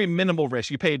 You have very minimal risk.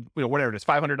 You paid, whatever it is,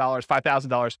 $500,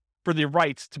 $5,000 for the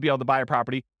rights to be able to buy a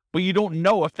property, but you don't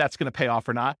know if that's going to pay off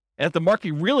or not. And if the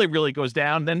market really, really goes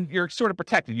down, then you're sort of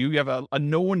protected. You have a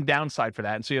known downside for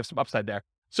that. And so you have some upside there.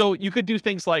 So you could do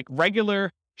things like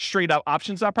regular straight up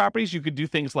options on properties. You could do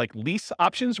things like lease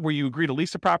options where you agree to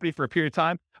lease a property for a period of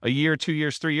time, a year, 2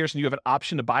 years, 3 years, and you have an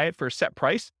option to buy it for a set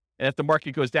price. And if the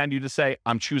market goes down, you just say,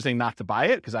 I'm choosing not to buy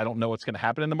it because I don't know what's going to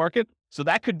happen in the market. So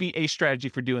that could be a strategy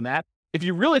for doing that. If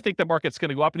you really think the market's going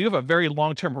to go up and you have a very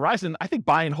long-term horizon, I think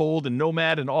buy and hold and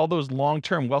nomad and all those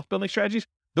long-term wealth building strategies,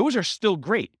 those are still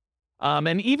great.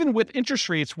 And even with interest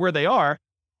rates where they are,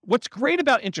 what's great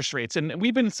about interest rates, and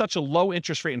we've been in such a low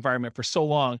interest rate environment for so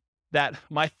long that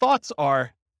my thoughts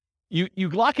are you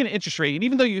lock in an interest rate, and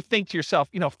even though you think to yourself,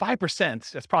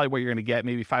 5%, that's probably what you're going to get,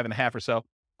 maybe 5.5 or so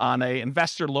on a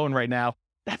investor loan right now,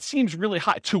 that seems really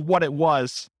high to what it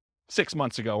was 6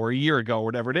 months ago or a year ago or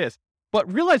whatever it is.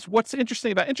 But realize what's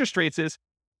interesting about interest rates is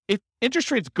if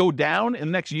interest rates go down in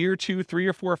the next year, 2, 3,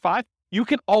 or 4, or 5, you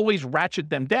can always ratchet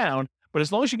them down. But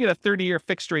as long as you get a 30-year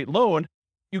fixed rate loan,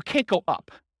 you can't go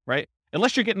up, right?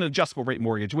 Unless you're getting an adjustable rate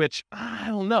mortgage, which I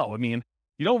don't know. I mean,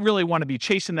 you don't really want to be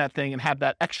chasing that thing and have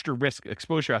that extra risk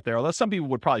exposure out there. Although some people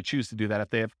would probably choose to do that if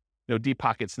they have deep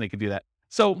pockets and they could do that.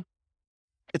 So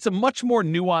it's a much more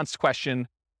nuanced question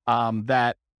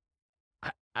that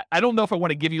I don't know if I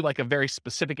want to give you like a very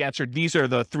specific answer. These are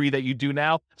the 3 that you do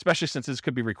now, especially since this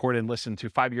could be recorded and listened to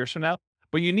 5 years from now.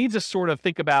 But you need to sort of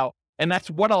think about, and that's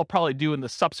what I'll probably do in the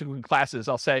subsequent classes.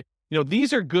 I'll say,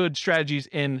 these are good strategies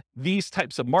in these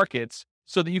types of markets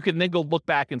so that you can then go look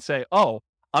back and say, oh,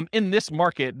 I'm in this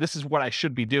market. This is what I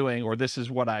should be doing, or this is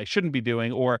what I shouldn't be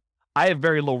doing, or I have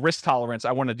very low risk tolerance.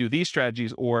 I want to do these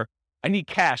strategies, or I need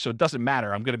cash, so it doesn't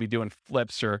matter. I'm going to be doing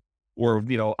flips or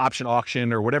option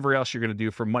auction or whatever else you're going to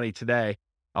do for money today,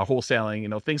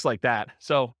 wholesaling, things like that.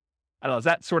 So I don't know, is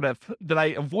that sort of, did I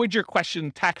avoid your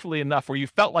question tactfully enough where you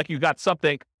felt like you got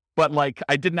something, but like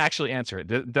I didn't actually answer it?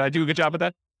 Did I do a good job of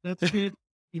that? That's good.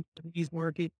 He's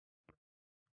working.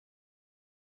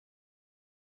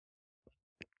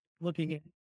 Looking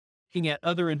at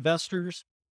other investors,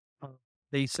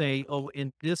 they say, oh,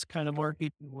 in this kind of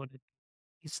market, you want to,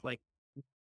 it's like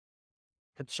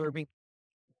conserving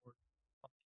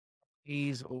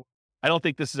fees. I don't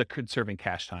think this is a conserving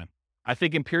cash time. I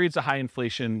think in periods of high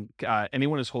inflation,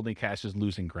 anyone who's holding cash is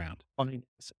losing ground.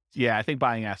 Yeah, I think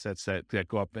buying assets that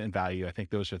go up in value, I think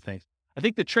those are things. I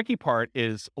think the tricky part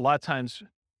is a lot of times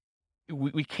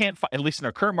we can't, at least in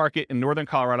our current market in Northern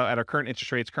Colorado, at our current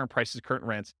interest rates, current prices, current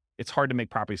rents, it's hard to make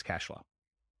properties cash flow.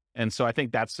 And so I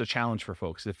think that's the challenge for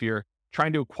folks. If you're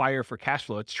trying to acquire for cash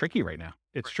flow, it's tricky right now.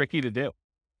 It's tricky to do.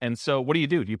 And so what do?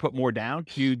 Do you put more down?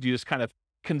 Do you just kind of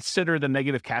consider the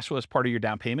negative cash flow as part of your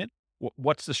down payment?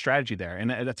 What's the strategy there? And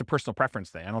that's a personal preference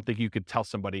thing. I don't think you could tell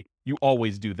somebody you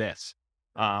always do this.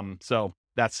 So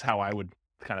that's how I would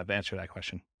kind of answer that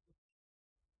question.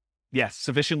 Yes,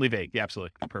 sufficiently vague. Yeah,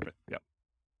 absolutely. Perfect. Yep.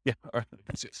 Yeah. All right.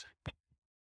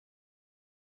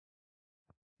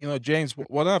 You know, James,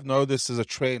 what I've noticed is a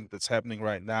trend that's happening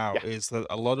right now is that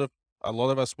a lot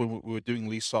of us, when we were doing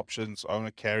lease options,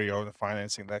 owner carry, owner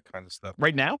financing, that kind of stuff.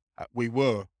 Right now?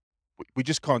 We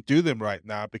just can't do them right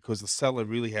now because the seller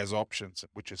really has options,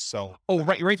 which is sell. Oh,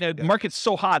 right now, the market's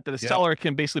so hot that a seller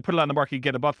can basically put it on the market and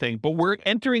get above thing. But we're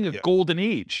entering a golden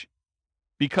age,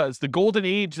 because the golden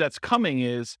age that's coming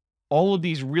is all of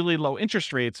these really low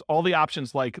interest rates, all the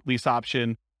options like lease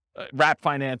option, wrap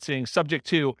financing, subject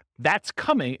to, that's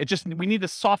coming. We need a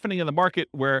softening of the market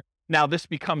where now this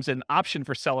becomes an option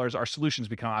for sellers. Our solutions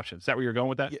become options. Is that where you're going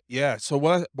with that? Yeah. So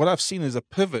what I've seen is a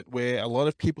pivot where a lot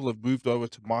of people have moved over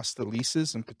to master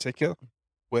leases in particular,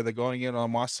 where they're going in on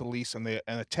a master lease and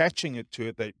attaching it to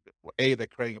it. They're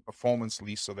creating a performance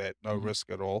lease so that no risk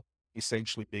at all,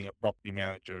 essentially being a property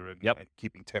manager and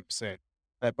keeping 10%.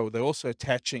 But they're also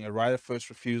attaching a right of first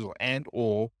refusal and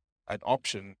or an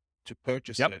option to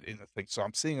purchase it in the thing. So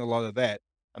I'm seeing a lot of that.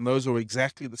 And those are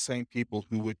exactly the same people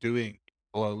who were doing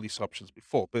a lot of lease options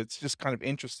before. But it's just kind of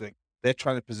interesting. They're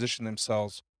trying to position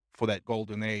themselves for that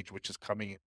golden age, which is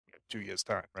coming in 2 years'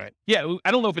 time, right? Yeah,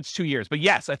 I don't know if it's 2 years, but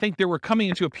yes, I think we're coming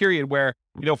into a period where,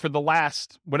 for the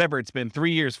last, whatever it's been,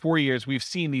 3 years, 4 years, we've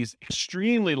seen these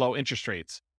extremely low interest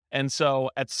rates. And so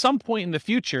at some point in the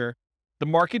future, the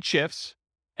market shifts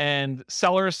and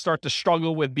sellers start to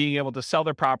struggle with being able to sell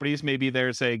their properties. Maybe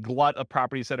there's a glut of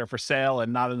properties that are for sale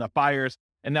and not enough buyers.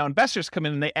 And now investors come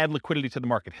in and they add liquidity to the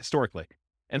market historically.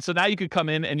 And so now you could come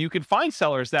in and you can find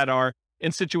sellers that are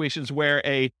in situations where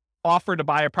a offer to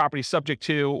buy a property subject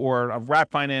to, or a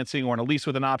wrap financing, or a lease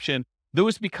with an option,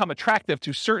 those become attractive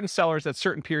to certain sellers at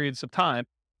certain periods of time.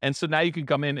 And so now you can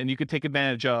come in and you can take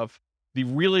advantage of the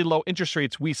really low interest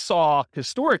rates we saw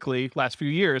historically last few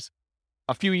years,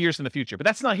 a few years in the future. But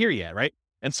that's not here yet, right?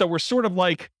 And so we're sort of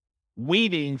like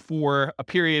waiting for a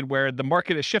period where the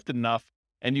market has shifted enough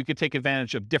and you can take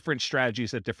advantage of different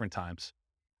strategies at different times.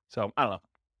 So I don't know.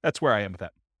 That's where I am with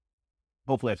that.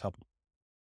 Hopefully that's helpful.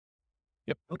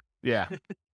 Yep. Okay. Yeah.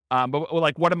 But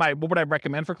like, what would I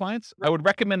recommend for clients? I would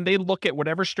recommend they look at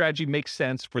whatever strategy makes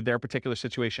sense for their particular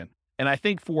situation. And I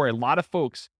think for a lot of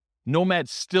folks, Nomad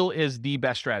still is the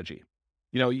best strategy.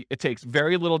 It takes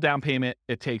very little down payment.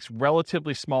 It takes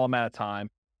relatively small amount of time.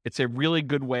 It's a really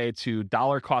good way to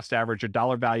dollar cost average or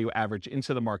dollar value average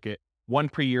into the market, one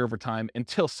per year over time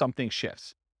until something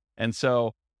shifts. And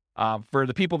so for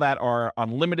the people that are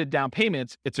on limited down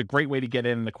payments, it's a great way to get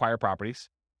in and acquire properties.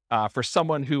 For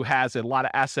someone who has a lot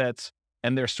of assets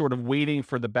and they're sort of waiting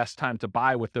for the best time to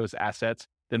buy with those assets,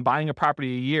 then buying a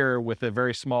property a year with a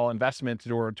very small investment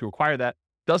in order to acquire that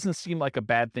doesn't seem like a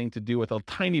bad thing to do with a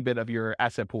tiny bit of your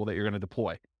asset pool that you're going to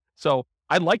deploy. So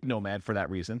I like Nomad for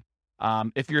that reason.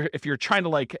 If you're trying to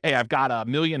like, hey, I've got $1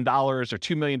 million or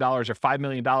 $2 million or $5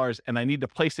 million and I need to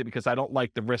place it because I don't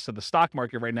like the risks of the stock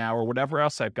market right now or whatever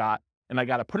else I've got, and I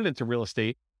got to put it into real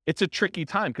estate, it's a tricky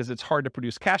time because it's hard to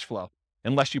produce cash flow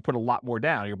unless you put a lot more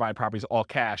down. You're buying properties all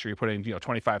cash, or you're putting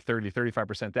 25, 30,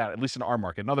 35% down, at least in our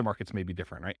market. In other markets may be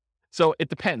different, right? So it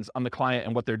depends on the client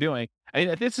and what they're doing.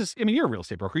 You're a real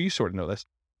estate broker. You sort of know this.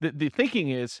 The thinking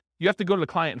is you have to go to the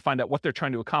client and find out what they're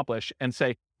trying to accomplish and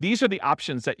say, these are the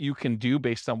options that you can do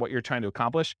based on what you're trying to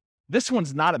accomplish. This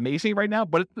one's not amazing right now,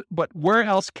 but where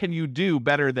else can you do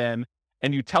better than,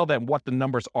 and you tell them what the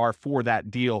numbers are for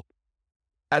that deal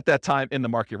at that time in the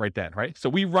market right then, right? So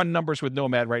we run numbers with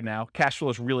Nomad right now. Cash flow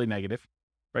is really negative,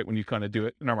 right? When you kind of do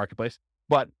it in our marketplace,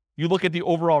 but you look at the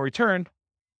overall return.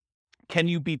 Can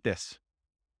you beat this?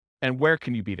 And where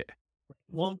can you beat it?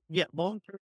 Long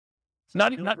term.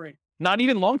 Not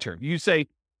even long term. You say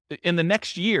in the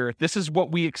next year, this is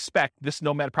what we expect this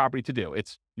Nomad property to do.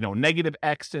 It's, negative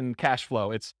X in cash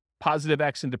flow. It's positive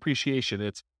X in depreciation.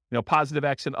 It's, positive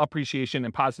X in appreciation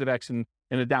and positive X in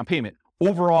a down payment.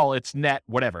 Overall, it's net,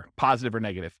 whatever, positive or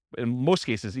negative. In most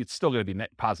cases, it's still going to be net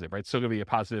positive, right? It's still going to be a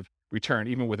positive return,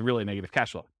 even with really negative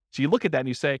cash flow. So you look at that and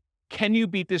you say, can you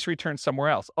beat this return somewhere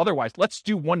else? Otherwise, let's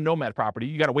do one Nomad property.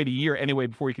 You got to wait a year anyway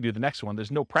before you can do the next one.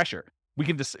 There's no pressure. We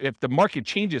can just, if the market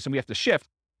changes and we have to shift,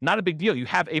 not a big deal. You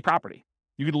have a property.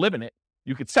 You could live in it.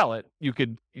 You could sell it. You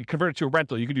convert it to a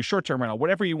rental. You could do short-term rental,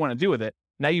 whatever you want to do with it.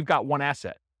 Now you've got one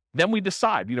asset. Then we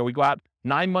decide, we go out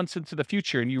 9 months into the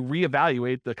future and you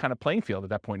reevaluate the kind of playing field at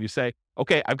that point. You say,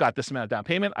 okay, I've got this amount of down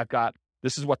payment.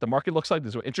 This is what the market looks like.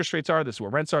 This is what interest rates are. This is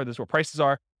what rents are. This is what prices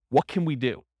are. What can we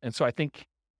do? And so I think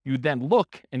you then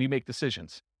look and you make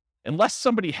decisions. Unless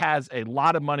somebody has a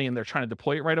lot of money and they're trying to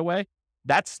deploy it right away,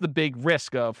 that's the big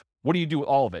risk of what do you do with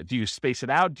all of it? Do you space it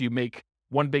out? Do you make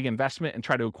one big investment and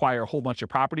try to acquire a whole bunch of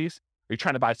properties? Are you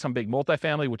trying to buy some big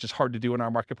multifamily, which is hard to do in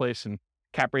our marketplace and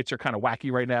cap rates are kind of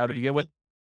wacky right now to begin with?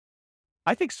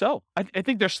 I think so. I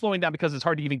think they're slowing down because it's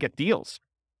hard to even get deals.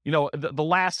 The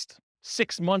last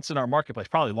 6 months in our marketplace,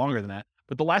 probably longer than that,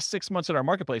 but the last 6 months in our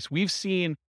marketplace, we've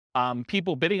seen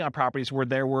people bidding on properties where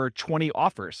there were 20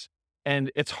 offers.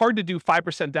 And it's hard to do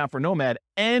 5% down for Nomad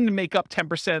and make up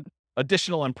 10%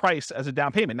 additional in price as a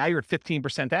down payment. Now you're at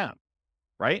 15% down,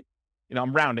 right?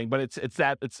 I'm rounding, but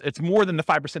it's more than the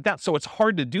 5% down. So it's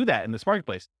hard to do that in this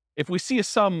marketplace. If we see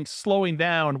some slowing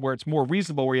down where it's more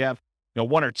reasonable, where you have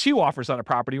 1 or 2 offers on a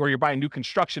property, or you're buying new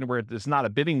construction where there's not a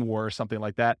bidding war or something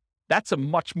like that, that's a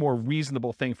much more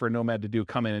reasonable thing for a Nomad to do,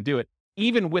 come in and do it,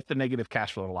 even with the negative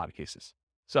cash flow in a lot of cases.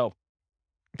 So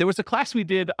there was a class we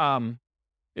did,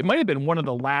 it might have been one of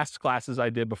the last classes I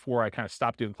did before I kind of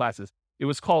stopped doing classes. It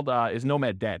was called, Is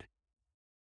Nomad Dead?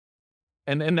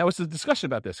 And that was a discussion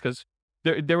about this, because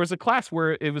there was a class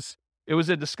where it was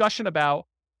a discussion about,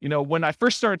 when I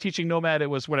first started teaching Nomad, it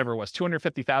was whatever it was,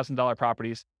 $250,000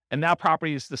 properties. And now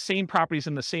the same properties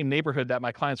in the same neighborhood that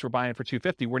my clients were buying for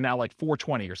 $250 were now like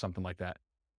 $420 or something like that.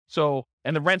 So,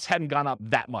 and the rents hadn't gone up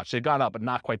that much. They'd gone up, but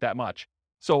not quite that much.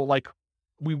 So like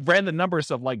we ran the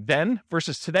numbers of like then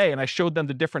versus today. And I showed them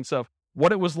the difference of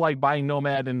what it was like buying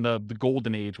Nomad in the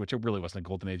golden age, which it really wasn't a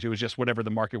golden age. It was just whatever the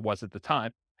market was at the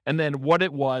time. And then what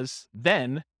it was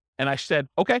then. And I said,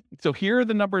 okay, so here are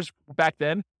the numbers back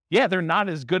then. Yeah, they're not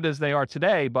as good as they are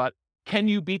today, but can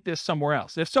you beat this somewhere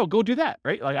else? If so, go do that,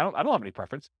 right? Like I don't have any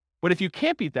preference. But if you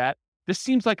can't beat that, this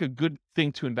seems like a good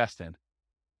thing to invest in.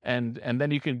 And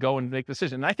then you can go and make the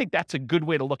decision. And I think that's a good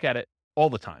way to look at it all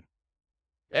the time.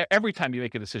 Every time you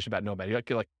make a decision about Nomad,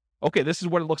 you're like, okay, this is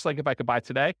what it looks like if I could buy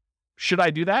today. Should I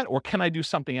do that? Or can I do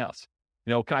something else?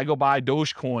 Can I go buy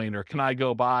Dogecoin, or can I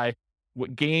go buy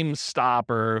GameStop,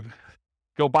 or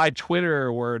go buy Twitter,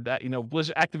 or that,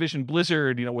 Activision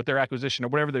Blizzard, with their acquisition or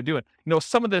whatever they're doing,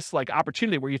 some of this like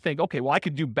opportunity where you think, okay, well, I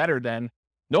could do better than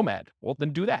Nomad. Well, then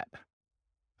do that.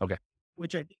 Okay.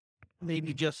 Which I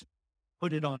maybe just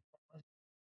put it on.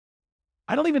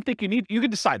 I don't even think you can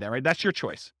decide that, right? That's your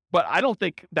choice. But I don't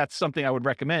think that's something I would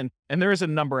recommend. And there is a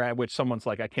number at which someone's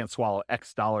like, I can't swallow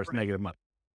X dollars negative money.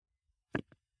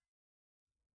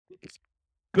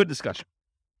 Good discussion.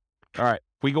 All right.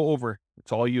 We go over.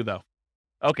 It's all you though.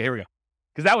 Okay, here we go.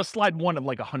 Because that was slide 1 of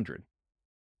like 100.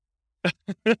 All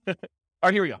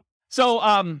right, here we go. So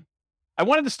I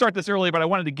wanted to start this earlier, but I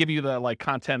wanted to give you the like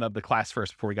content of the class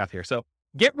first before we got here. So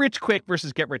get rich quick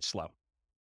versus get rich slow.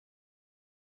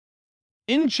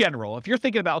 In general, if you're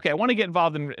thinking about, okay, I want to get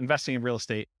involved in investing in real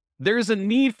estate, there's a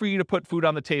need for you to put food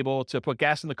on the table, to put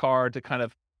gas in the car, to kind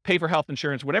of pay for health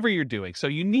insurance, whatever you're doing. So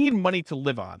you need money to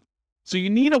live on. So you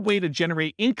need a way to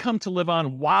generate income to live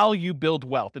on while you build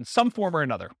wealth in some form or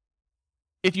another.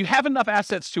 If you have enough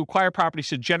assets to acquire properties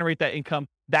to generate that income,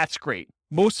 that's great.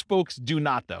 Most folks do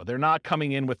not, though. They're not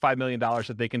coming in with $5 million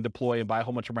that they can deploy and buy a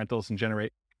whole bunch of rentals and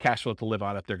generate cash flow to live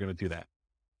on if they're going to do that.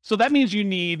 So that means you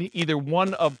need either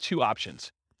one of 2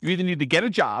 options. You either need to get a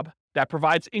job that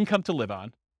provides income to live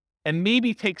on, and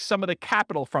maybe take some of the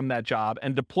capital from that job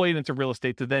and deploy it into real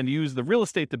estate to then use the real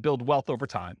estate to build wealth over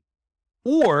time.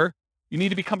 Or you need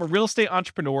to become a real estate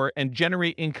entrepreneur and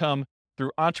generate income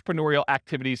through entrepreneurial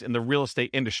activities in the real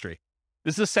estate industry.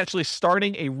 This is essentially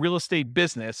starting a real estate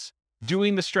business,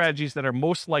 doing the strategies that are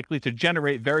most likely to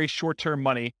generate very short-term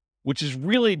money, which is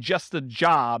really just a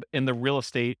job in the real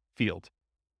estate field.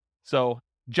 So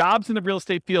jobs in the real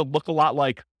estate field look a lot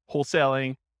like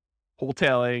wholesaling,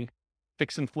 wholetailing,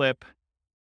 fix and flip,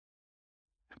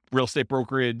 real estate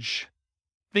brokerage,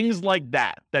 things like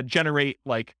that generate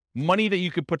like money that you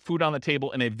could put food on the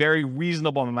table in a very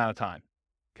reasonable amount of time.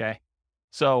 Okay.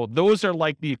 So those are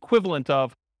like the equivalent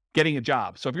of getting a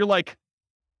job. So if you're like,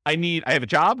 I have a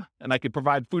job and I could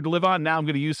provide food to live on. Now I'm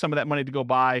going to use some of that money to go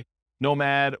buy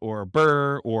Nomad or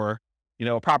Burr or,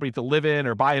 a property to live in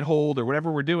or buy and hold or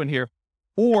whatever we're doing here.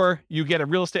 Or you get a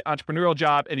real estate entrepreneurial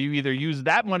job and you either use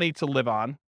that money to live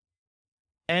on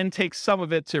and take some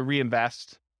of it to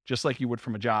reinvest, just like you would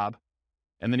from a job,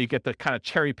 And then you get to kind of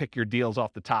cherry pick your deals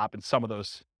off the top in some of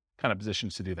those kind of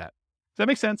positions to do that. Does that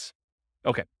make sense?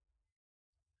 Okay.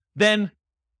 Then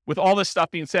with all this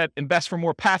stuff being said, invest for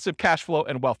more passive cash flow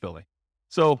and wealth building.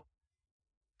 So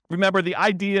remember, the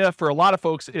idea for a lot of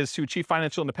folks is to achieve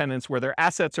financial independence where their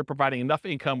assets are providing enough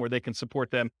income where they can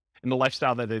support them in the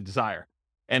lifestyle that they desire.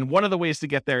 And one of the ways to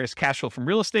get there is cash flow from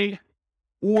real estate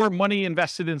or money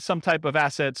invested in some type of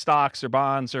asset, stocks or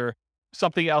bonds or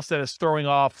something else that is throwing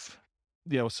off,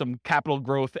 some capital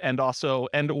growth and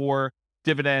or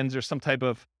dividends or some type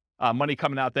of money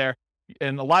coming out there.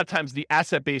 And a lot of times the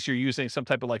asset base, you're using some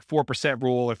type of like 4%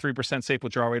 rule or 3% safe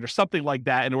withdrawal rate or something like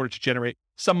that in order to generate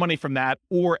some money from that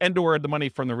or the money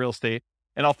from the real estate.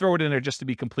 And I'll throw it in there just to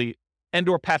be complete,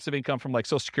 or passive income from like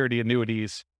Social Security,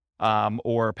 annuities,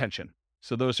 or pension.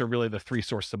 So those are really the three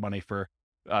sources of money for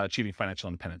achieving financial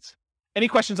independence. Any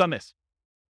questions on this?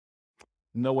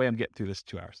 No way I'm getting through this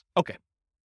 2 hours. Okay.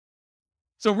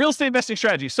 So real estate investing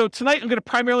strategy. So tonight I'm going to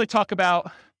primarily talk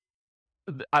about,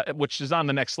 which is on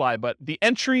the next slide, but the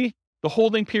entry, the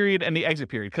holding period, and the exit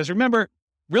period. Because remember,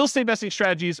 real estate investing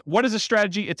strategies, what is a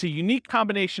strategy? It's a unique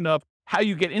combination of how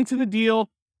you get into the deal,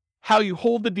 how you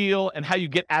hold the deal, and how you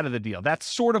get out of the deal. That's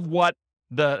sort of what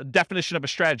the definition of a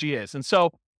strategy is. And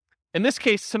so in this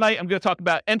case, tonight, I'm going to talk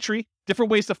about entry,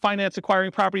 different ways to finance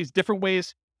acquiring properties, different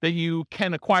ways that you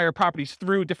can acquire properties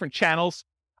through different channels.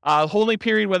 Holding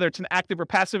period, whether it's an active or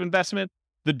passive investment,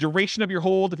 the duration of your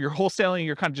hold, if you're wholesaling,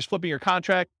 you're kind of just flipping your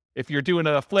contract. If you're doing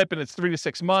a flip and it's 3 to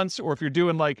 6 months, or if you're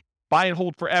doing like buy and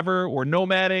hold forever or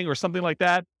nomading or something like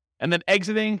that. And then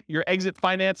exiting, your exit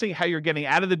financing, how you're getting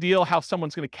out of the deal, how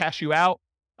someone's going to cash you out,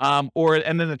 and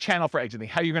then the channel for exiting,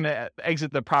 how you're going to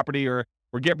exit the property or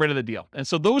get rid of the deal. And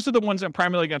so those are the ones I'm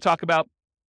primarily going to talk about.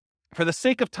 For the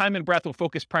sake of time and breath, we'll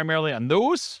focus primarily on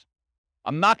those.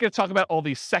 I'm not going to talk about all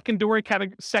these secondary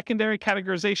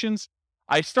categorizations.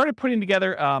 I started putting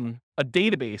together a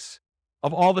database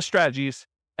of all the strategies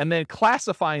and then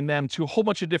classifying them to a whole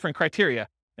bunch of different criteria.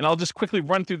 And I'll just quickly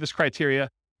run through this criteria,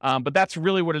 but that's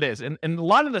really what it is. And a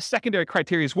lot of the secondary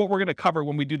criteria is what we're going to cover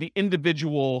when we do the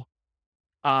individual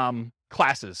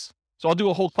classes. So I'll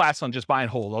do a whole class on just buy and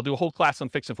hold. I'll do a whole class on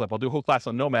fix and flip. I'll do a whole class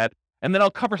on nomad. And then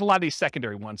I'll cover a lot of these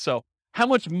secondary ones. So how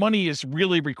much money is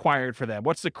really required for them?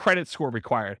 What's the credit score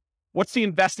required? What's the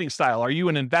investing style? Are you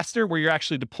an investor where you're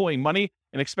actually deploying money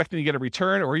and expecting to get a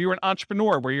return? Or are you an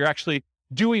entrepreneur where you're actually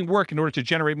doing work in order to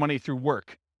generate money through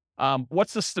work?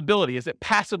 What's the stability? Is it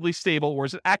passively stable or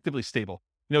is it actively stable?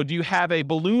 Do you have a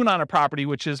balloon on a property,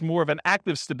 which is more of an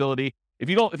active stability? If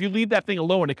you leave that thing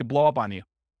alone, it could blow up on you.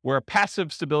 Where a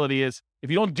passive stability is, if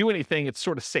you don't do anything, it's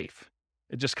sort of safe.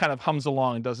 It just kind of hums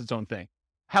along and does its own thing.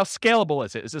 How scalable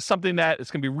is it? Is this something that is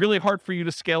going to be really hard for you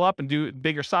to scale up and do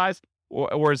bigger size?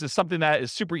 Or is this something that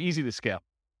is super easy to scale?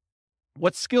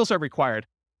 What skills are required?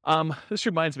 This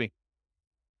reminds me,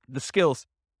 the skills.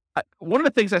 One of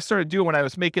the things I started doing when I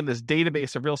was making this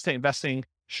database of real estate investing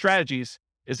strategies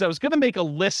is I was going to make a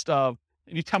list of,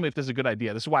 and you tell me if this is a good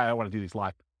idea. This is why I want to do these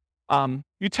live.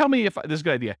 You tell me if this is a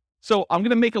good idea. So I'm going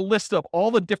to make a list of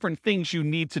all the different things you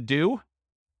need to do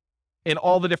in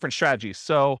all the different strategies.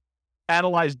 So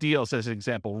analyze deals as an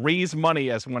example, raise money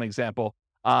as one example,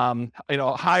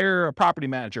 hire a property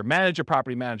manager, manage a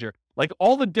property manager, like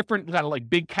all the different kind of like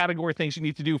big category things you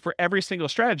need to do for every single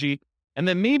strategy. And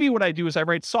then maybe what I do is I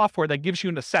write software that gives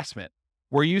you an assessment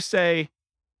where you say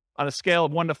on a scale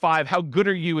of 1 to 5, how good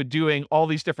are you at doing all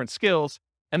these different skills?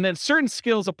 And then certain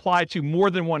skills apply to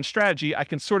more than one strategy. I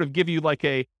can sort of give you like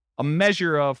a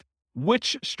measure of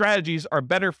which strategies are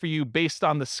better for you based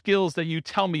on the skills that you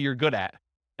tell me you're good at.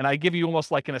 And I give you almost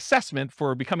like an assessment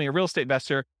for becoming a real estate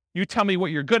investor. You tell me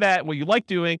what you're good at, what you like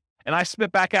doing, and I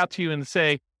spit back out to you and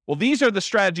say, well, these are the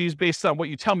strategies based on what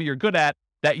you tell me you're good at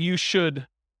that you should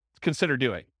consider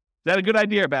doing. Is that a good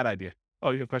idea or a bad idea?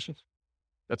 Oh, you have questions?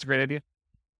 That's a great idea.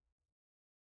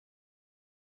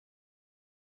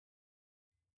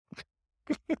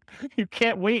 You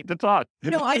can't wait to talk.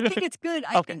 No, I think it's good.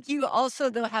 I Okay. think you also,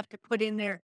 though, have to put in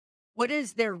there, what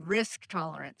is their risk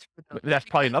tolerance for those? That's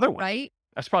probably another one. Right?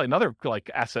 That's probably another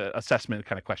like asset assessment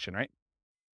kind of question, right?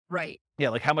 Right. Yeah,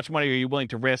 like how much money are you willing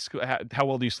to risk? How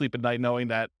well do you sleep at night knowing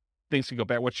that things can go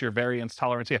bad? What's your variance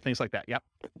tolerance? Yeah, things like that. Yeah.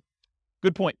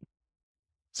 Good point.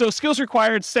 So skills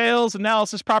required, sales,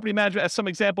 analysis, property management as some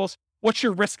examples. What's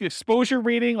your risk exposure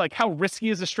rating? Like how risky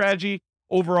is the strategy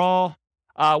overall?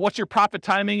 What's your profit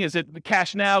timing? Is it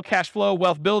cash now, cash flow,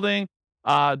 wealth building?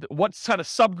 What kind of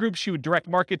subgroups you would direct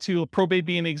market to? Probate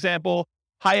being an example,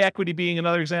 high equity being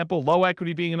another example, low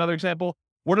equity being another example.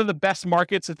 What are the best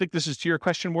markets? I think this is to your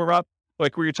question more up,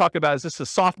 like where you're talking about, is this a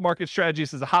soft market strategy?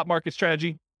 Is this a hot market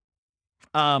strategy?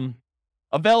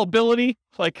 Availability,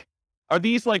 like, are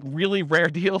these like really rare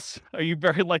deals? Are you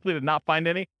very likely to not find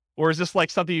any? Or is this like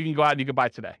something you can go out and you can buy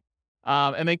today?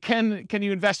 And then can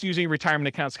you invest using retirement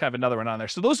accounts? Kind of another one on there.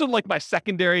 So those are like my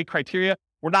secondary criteria.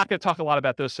 We're not going to talk a lot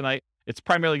about those tonight. It's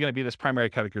primarily going to be this primary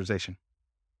categorization.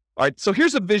 All right, so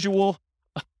here's a visual.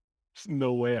 There's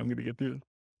no way I'm going to get through this.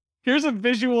 Here's a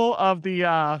visual of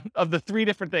the three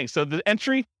different things. So the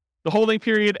entry, the holding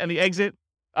period, and the exit.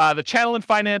 The channel and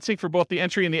financing for both the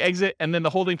entry and the exit, and then the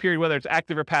holding period, whether it's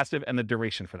active or passive, and the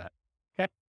duration for that. Okay,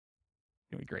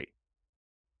 gonna be great.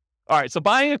 All right, so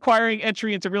buying, acquiring,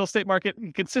 entry into real estate market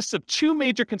consists of two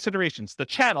major considerations: the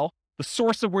channel, the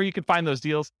source of where you can find those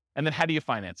deals, and then how do you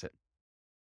finance it?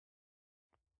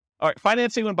 All right,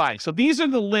 financing when buying. So these are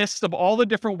the lists of all the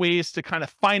different ways to kind of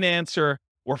finance or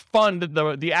fund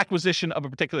the acquisition of a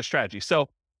particular strategy. So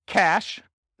cash,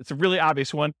 it's a really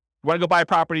obvious one. You want to go buy a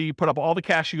property, you put up all the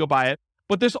cash, you go buy it.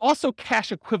 But there's also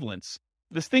cash equivalents.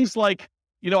 There's things like,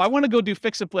 I want to go do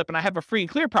fix and flip and I have a free and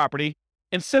clear property.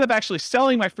 Instead of actually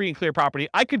selling my free and clear property,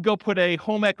 I could go put a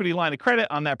home equity line of credit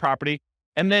on that property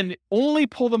and then only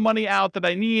pull the money out that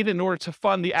I need in order to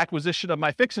fund the acquisition of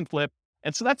my fix and flip.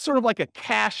 And so that's sort of like a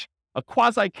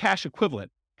quasi-cash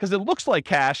equivalent, because it looks like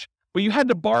cash, but you had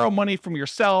to borrow money from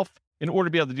yourself in order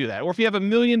to be able to do that. Or if you have $1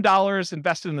 million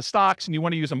invested in the stocks and you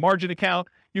want to use a margin account,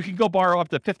 you can go borrow up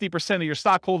to 50% of your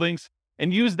stock holdings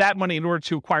and use that money in order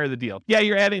to acquire the deal. Yeah,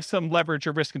 you're adding some leverage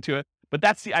or risk into it, but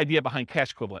that's the idea behind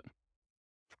cash equivalent.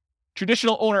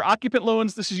 Traditional owner-occupant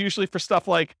loans, this is usually for stuff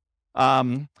like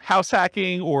house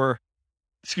hacking or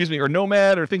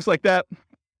Nomad or things like that.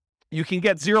 You can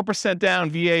get 0% down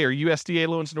VA or USDA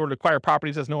loans in order to acquire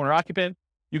properties as an owner-occupant.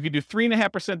 You can do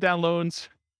 3.5% down loans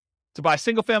to buy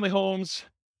single-family homes,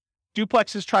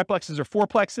 duplexes, triplexes, or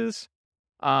fourplexes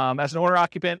as an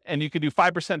owner-occupant, and you can do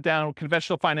 5% down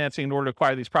conventional financing in order to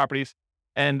acquire these properties.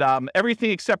 And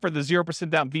everything except for the 0%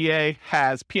 down VA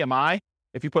has PMI.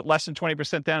 If you put less than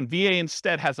 20% down, VA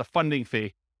instead has a funding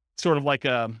fee, sort of like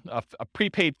a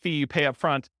prepaid fee you pay up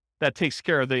front that takes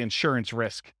care of the insurance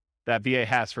risk that VA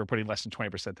has for putting less than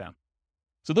 20% down.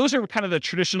 So those are kind of the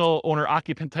traditional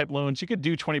owner-occupant type loans. You could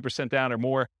do 20% down or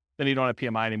more, then you don't have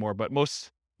PMI anymore, but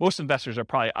most investors are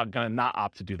probably going to not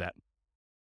opt to do that.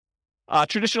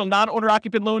 Traditional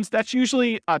non-owner-occupant loans, that's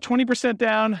usually 20%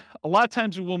 down. A lot of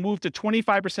times we will move to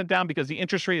 25% down because the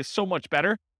interest rate is so much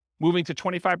better, moving to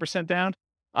 25% down.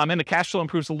 And the cash flow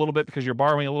improves a little bit because you're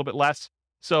borrowing a little bit less.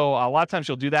 So a lot of times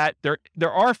you'll do that.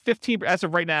 There are 15, as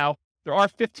of right now, there are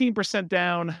 15%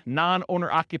 down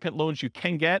non-owner-occupant loans you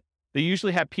can get. They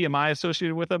usually have PMI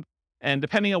associated with them. And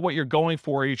depending on what you're going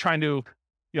for, you're trying to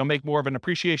make more of an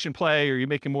appreciation play or you're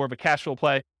making more of a cash flow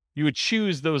play, you would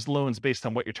choose those loans based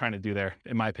on what you're trying to do there,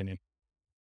 in my opinion.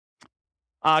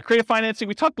 Creative financing,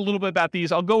 we talked a little bit about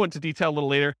these. I'll go into detail a little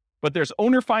later, but there's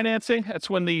owner financing. That's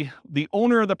when the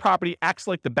owner of the property acts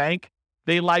like the bank.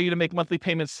 They allow you to make monthly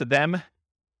payments to them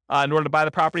in order to buy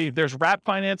the property. There's wrap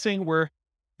financing, where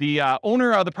the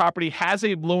owner of the property has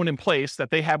a loan in place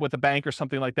that they have with a bank or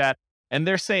something like that. And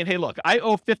they're saying, hey, look, I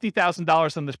owe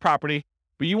 $50,000 on this property,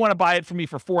 but you want to buy it from me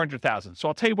for $400,000. So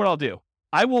I'll tell you what I'll do.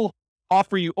 I will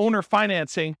offer you owner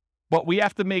financing, but we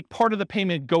have to make part of the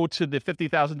payment go to the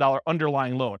 $50,000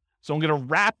 underlying loan. So I'm going to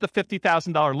wrap the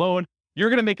 $50,000 loan. You're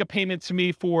going to make a payment to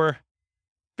me for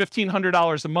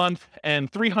 $1,500 a month,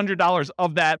 and $300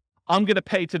 of that I'm going to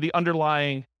pay to the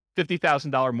underlying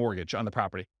 $50,000 mortgage on the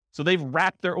property. So they've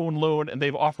wrapped their own loan and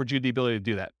they've offered you the ability to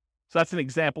do that. So that's an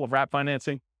example of wrap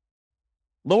financing.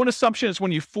 Loan assumption is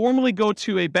when you formally go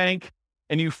to a bank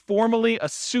and you formally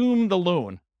assume the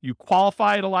loan. You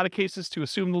qualify in a lot of cases to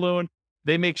assume the loan.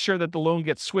 They make sure that the loan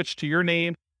gets switched to your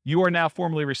name. You are now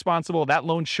formally responsible. That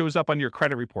loan shows up on your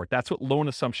credit report. That's what loan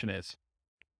assumption is.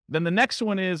 Then the next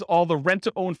one is all the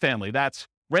rent-to-own family. That's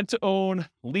rent-to-own,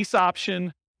 lease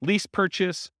option, lease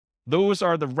purchase. Those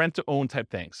are the rent-to-own type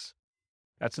things.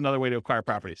 That's another way to acquire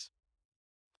properties.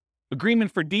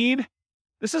 Agreement for deed.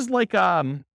 This is like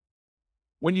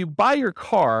when you buy your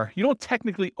car, you don't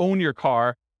technically own your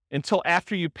car until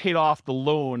after you paid off the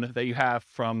loan that you have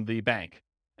from the bank.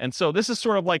 And so this is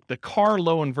sort of like the car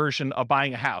loan version of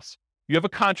buying a house. You have a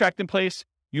contract in place,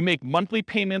 you make monthly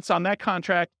payments on that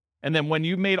contract, and then when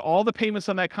you made all the payments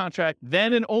on that contract,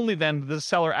 then and only then the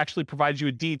seller actually provides you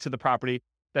a deed to the property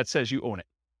that says you own it.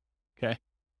 Okay.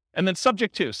 And then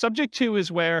subject to. Subject to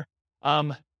is where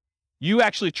you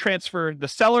actually transfer, the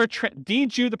seller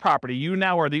deeds you the property. You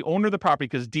now are the owner of the property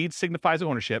because deed signifies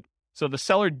ownership. So the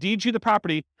seller deeds you the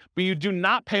property, but you do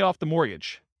not pay off the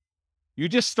mortgage. You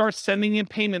just start sending in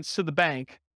payments to the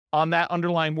bank on that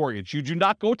underlying mortgage. You do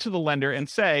not go to the lender and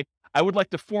say, I would like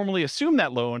to formally assume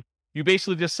that loan. You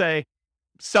basically just say,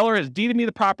 seller has deeded me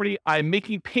the property. I'm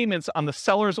making payments on the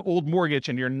seller's old mortgage,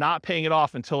 and you're not paying it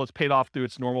off until it's paid off through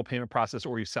its normal payment process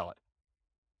or you sell it.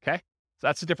 Okay? So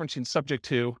that's the difference between subject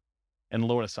to and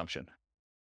loan assumption.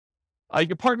 You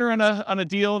can partner on a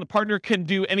deal. The partner can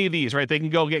do any of these, right? They can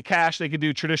go get cash. They can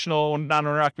do traditional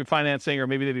non-owner-occupied financing, or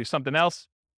maybe they do something else.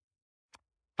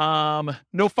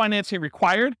 No financing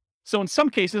required. So in some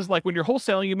cases, like when you're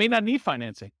wholesaling, you may not need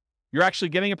financing. You're actually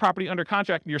getting a property under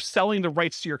contract and you're selling the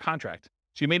rights to your contract.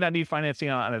 So you may not need financing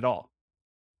on it at all.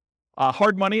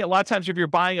 Hard money. A lot of times if you're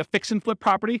buying a fix and flip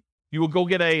property, you will go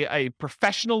get a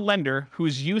professional lender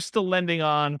who's used to lending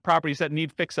on properties that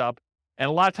need fix up. And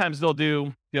a lot of times they'll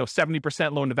do,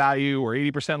 70% loan to value or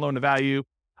 80% loan to value,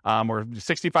 or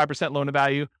 65% loan to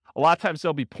value. A lot of times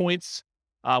there'll be points.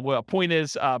 Well, a point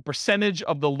is a percentage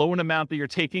of the loan amount that you're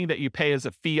taking that you pay as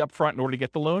a fee up front in order to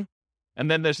get the loan. And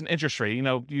then there's an interest rate,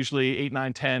 usually 8,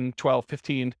 9, 10, 12,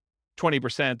 15,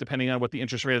 20%, depending on what the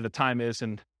interest rate at the time is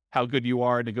and how good you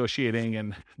are negotiating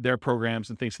and their programs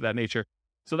and things of that nature.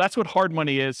 So that's what hard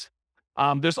money is.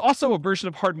 There's also a version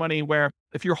of hard money where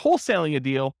if you're wholesaling a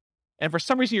deal and for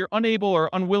some reason you're unable or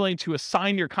unwilling to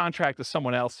assign your contract to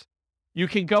someone else, you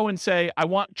can go and say, I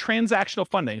want transactional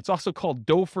funding. It's also called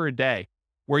dough for a day,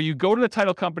 where you go to the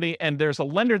title company and there's a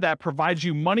lender that provides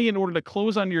you money in order to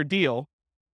close on your deal.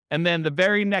 And then the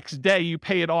very next day you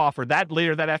pay it off, or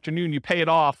later that afternoon, you pay it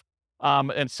off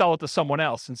and sell it to someone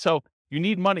else. And so you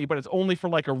need money, but it's only for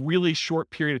like a really short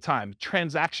period of time.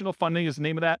 Transactional funding is the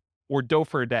name of that, or dough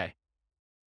for a day.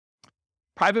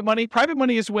 Private money. Private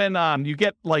money is when you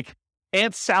get like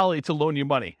Aunt Sally to loan you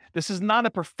money. This is not a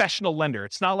professional lender.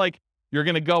 It's not like you're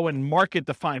going to go and market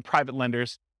to find private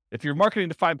lenders. If you're marketing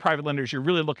to find private lenders, you're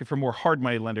really looking for more hard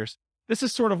money lenders. This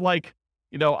is sort of like,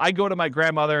 I go to my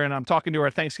grandmother and I'm talking to her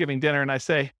at Thanksgiving dinner and I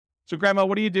say, so Grandma,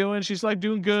 what are you doing? She's like,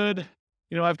 doing good.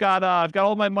 I've got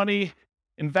all my money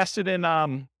invested in,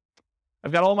 CDs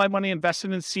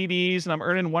and I'm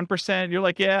earning 1%. You're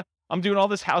like, yeah, I'm doing all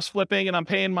this house flipping and I'm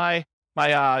paying my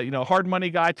hard money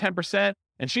guy 10%.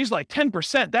 And she's like,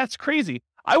 10%? That's crazy.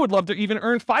 I would love to even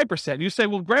earn 5%. You say,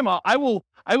 well, Grandma, I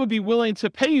would be willing to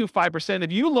pay you 5%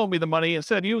 if you loan me the money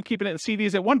instead of you keeping it in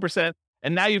CDs at 1%.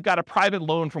 And now you've got a private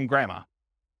loan from Grandma.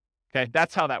 Okay,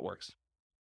 that's how that works.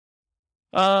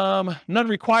 None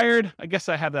required. I guess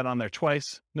I have that on there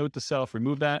twice. Note to self,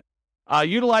 remove that.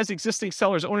 Utilize existing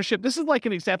seller's ownership. This is like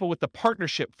an example with the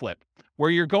partnership flip,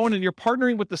 where you're going and you're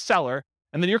partnering with the seller,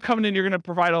 and then you're coming in, you're going to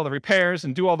provide all the repairs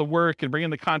and do all the work and bring in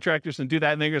the contractors and do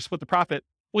that, and then you're going to split the profit.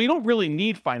 Well, you don't really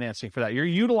need financing for that. You're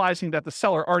utilizing that the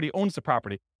seller already owns the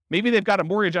property. Maybe they've got a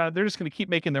mortgage on it. They're just going to keep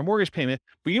making their mortgage payment,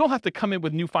 but you don't have to come in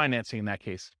with new financing in that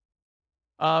case.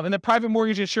 And then private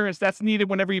mortgage insurance, that's needed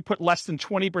whenever you put less than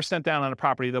 20% down on a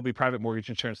property. There'll be private mortgage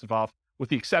insurance involved, with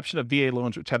the exception of VA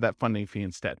loans, which have that funding fee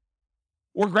instead.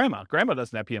 Or Grandma. Grandma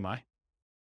doesn't have PMI.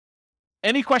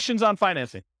 Any questions on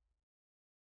financing?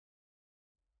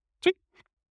 Sweet.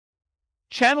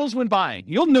 Channels when buying.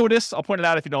 You'll notice, I'll point it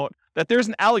out if you don't, that there's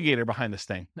an alligator behind this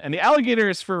thing. And the alligator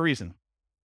is for a reason.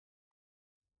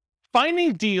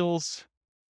 Finding deals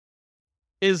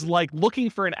is like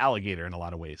looking for an alligator in a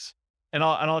lot of ways. And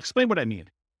I'll explain what I mean.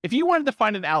 If you wanted to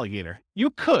find an alligator, you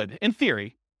could, in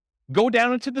theory, go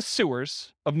down into the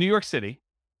sewers of New York City,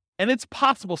 and it's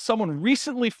possible someone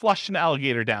recently flushed an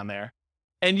alligator down there,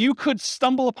 and you could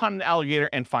stumble upon an alligator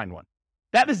and find one.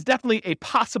 That is definitely a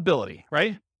possibility,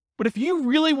 right? But if you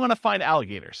really want to find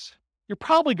alligators, you're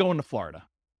probably going to Florida.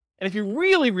 And if you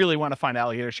really, really want to find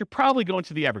alligators, you're probably going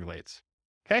to the Everglades,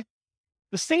 okay?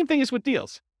 The same thing is with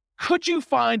deals. Could you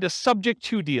find a subject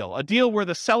to deal, a deal where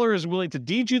the seller is willing to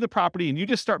deed you the property and you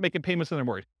just start making payments on their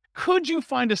mortgage? Could you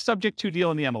find a subject to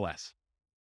deal in the MLS?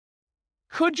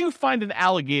 Could you find an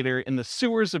alligator in the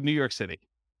sewers of New York City?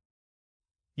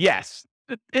 Yes,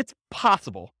 it's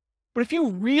possible. But if you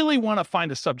really want to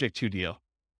find a subject to deal,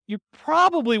 you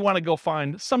probably want to go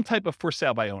find some type of for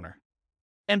sale by owner.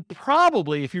 And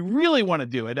probably, if you really want to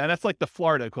do it, and that's like the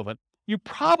Florida equivalent, you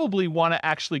probably want to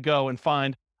actually go and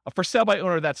find a for sale by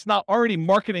owner that's not already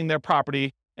marketing their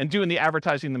property and doing the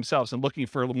advertising themselves and looking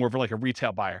for a little more of like a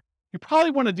retail buyer. You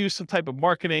probably want to do some type of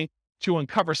marketing to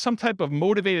uncover some type of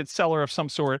motivated seller of some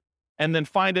sort, and then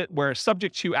find it where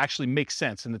subject to actually makes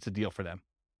sense and it's a deal for them.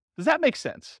 Does that make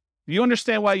sense? Do you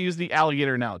understand why I use the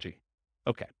alligator analogy?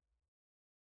 Okay.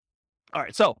 All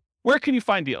right, so where can you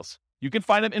find deals? You can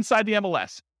find them inside the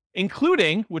MLS,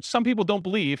 including, which some people don't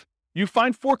believe, you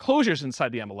find foreclosures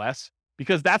inside the MLS,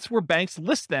 because that's where banks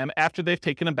list them after they've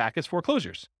taken them back as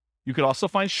foreclosures. You could also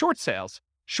find short sales.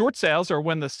 Short sales are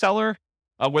when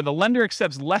where the lender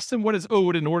accepts less than what is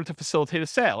owed in order to facilitate a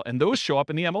sale, and those show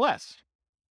up in the MLS.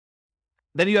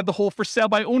 Then you have the whole for sale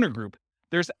by owner group.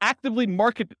 there's actively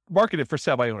marketed for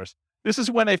sale by owners. This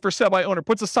is when a for sale by owner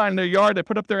puts a sign in their yard, they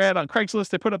put up their ad on Craigslist,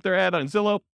 they put up their ad on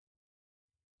Zillow,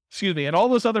 and all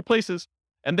those other places,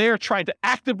 and they are trying to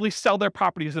actively sell their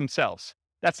properties themselves.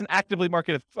 That's an actively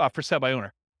marketed for sale by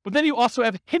owner. But then you also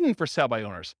have hidden for sale by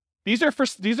owners. These are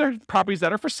properties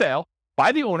that are for sale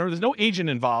by the owner. There's no agent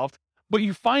involved, but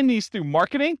you find these through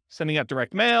marketing, sending out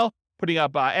direct mail, putting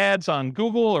up ads on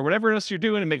Google or whatever else you're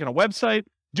doing, and making a website,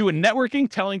 doing networking,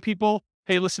 telling people,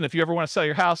 hey, listen, if you ever want to sell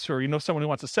your house or you know someone who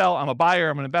wants to sell, I'm a buyer,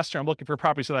 I'm an investor, I'm looking for a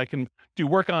property so that I can do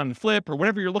work on and flip or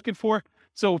whatever you're looking for.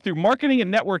 So through marketing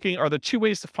and networking are the two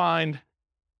ways to find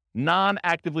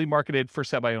non-actively marketed for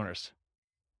sale by owners.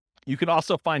 You can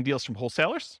also find deals from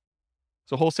wholesalers.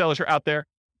 So wholesalers are out there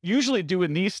usually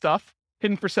doing these stuff,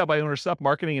 hidden for sale by owner stuff,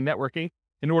 marketing and networking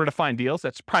in order to find deals.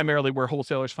 That's primarily where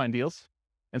wholesalers find deals.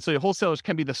 And so the wholesalers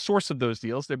can be the source of those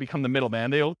deals. They become the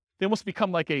middleman. They almost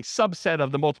become like a subset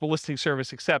of the multiple listing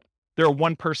service, except they're a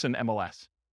one-person MLS.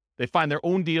 They find their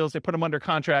own deals, they put them under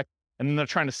contract, and then they're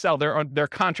trying to sell their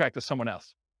contract to someone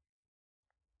else.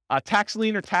 Tax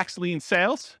lien or tax lien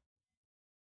sales.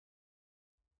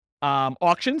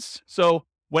 Auctions. So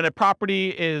when a property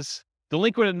is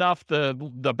delinquent enough,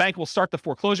 the bank will start the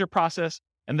foreclosure process,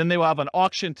 and then they will have an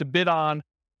auction to bid on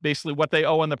basically what they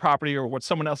owe on the property or what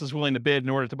someone else is willing to bid in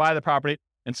order to buy the property.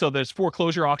 And so there's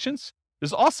foreclosure auctions.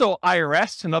 There's also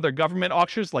IRS and other government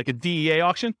auctions, like a DEA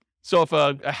auction. So if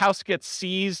a house gets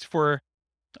seized for,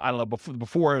 I don't know,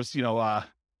 before it was,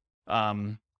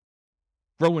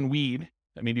 growing weed,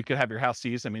 I mean, you could have your house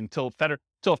seized. I mean, until it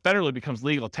federally becomes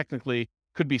legal, technically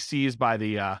could be seized by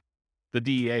the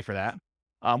DEA for that.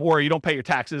 Or you don't pay your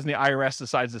taxes and the IRS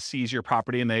decides to seize your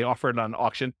property and they offer it on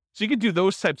auction. So you could do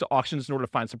those types of auctions in order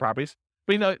to find some properties.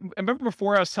 But, I remember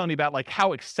before I was telling you about like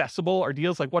how accessible are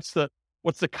deals, like what's the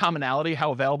commonality,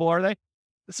 how available are they?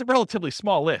 It's a relatively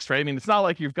small list, right? I mean, it's not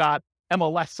like you've got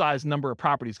MLS size number of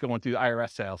properties going through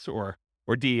IRS sales or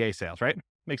DEA sales, right?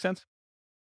 Makes sense?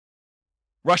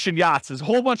 Russian yachts. There's a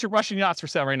whole bunch of Russian yachts for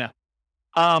sale right now.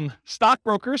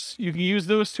 Stockbrokers, you can use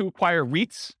those to acquire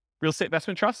REITs, real estate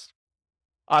investment trusts.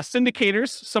 Syndicators,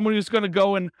 someone who's going to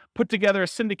go and put together a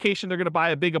syndication. They're going to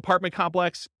buy a big apartment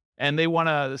complex and they want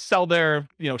to sell their,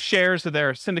 shares of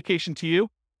their syndication to you.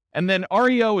 And then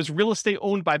REO is real estate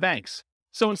owned by banks.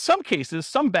 So in some cases,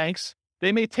 some banks,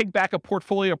 they may take back a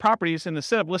portfolio of properties and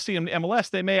instead of listing them in MLS,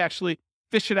 they may actually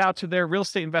fish it out to their real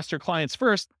estate investor clients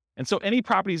first. And so any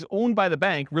properties owned by the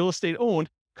bank, real estate owned,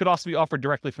 could also be offered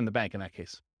directly from the bank in that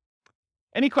case.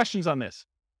 Any questions on this?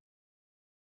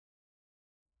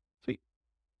 Sweet.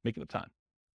 Making up time.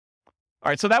 All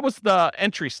right, so that was the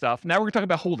entry stuff. Now we're going to talk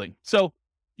about holding. So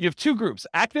you have two groups,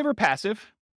 active or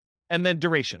passive, and then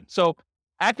duration. So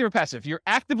active or passive, you're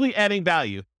actively adding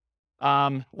value,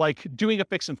 like doing a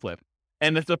fix and flip.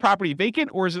 And is the property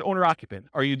vacant or is it owner occupant?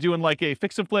 Are you doing like a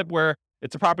fix and flip where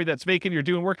it's a property that's vacant, you're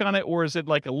doing work on it, or is it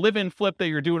like a live-in flip that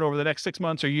you're doing over the next 6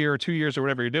 months or year or 2 years or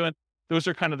whatever you're doing? Those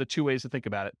are kind of the two ways to think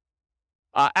about it.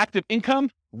 Active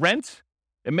income, rent.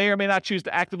 It may or may not choose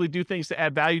to actively do things to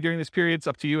add value during this period. It's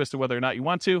up to you as to whether or not you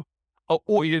want to.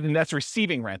 And that's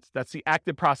receiving rent. That's the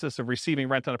active process of receiving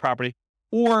rent on a property.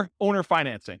 Or owner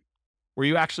financing, where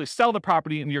you actually sell the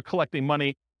property and you're collecting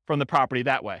money from the property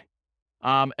that way.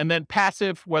 And then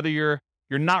passive, whether you're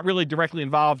not really directly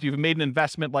involved, you've made an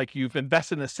investment, like you've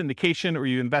invested in a syndication or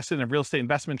you invested in a real estate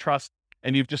investment trust,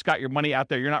 and you've just got your money out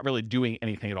there. You're not really doing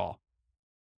anything at all.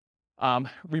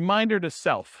 Reminder to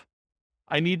self,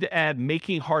 I need to add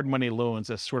making hard money loans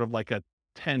as sort of like a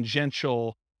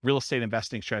tangential real estate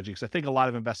investing strategy, because I think a lot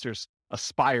of investors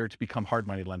aspire to become hard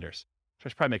money lenders. So I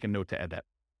should probably make a note to add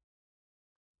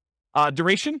that.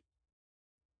 Duration.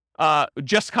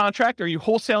 Just contract. Are you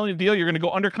wholesaling a deal? You're going to go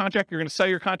under contract. You're going to sell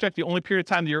your contract. The only period of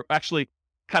time that you're actually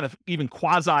kind of even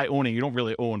quasi owning, you don't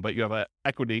really own, but you have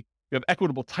equity. You have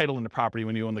equitable title in the property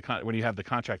when you own when you have the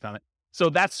contract on it. So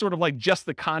that's sort of like just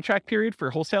the contract period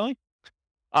for wholesaling.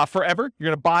 Forever. You're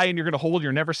going to buy and you're going to hold.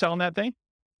 You're never selling that thing.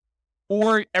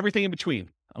 Or everything in between.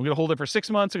 I'm going to hold it for 6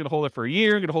 months. I'm going to hold it for a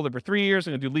year. I'm going to hold it for 3 years.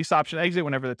 I'm going to do lease option exit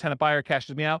whenever the tenant buyer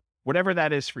cashes me out. Whatever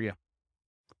that is for you.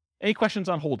 Any questions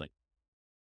on holding?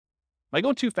 Am I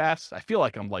going too fast? I feel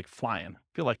like I'm like flying.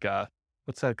 I feel like,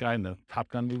 what's that guy in the Top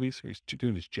Gun movies where he's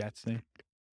doing his jets thing?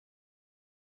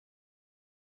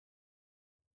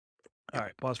 All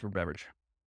right, pause for beverage.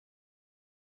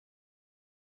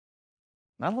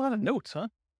 Not a lot of notes, huh?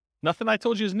 Nothing I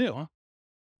told you is new, huh?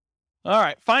 All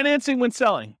right, financing when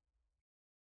selling.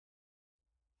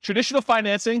 Traditional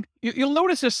financing, you'll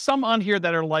notice there's some on here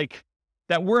that are like,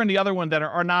 that were in the other one that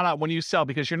are not out when you sell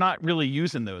because you're not really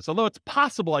using those. Although it's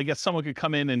possible, I guess someone could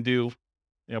come in and do,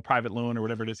 private loan or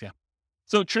whatever it is. Yeah.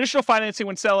 So traditional financing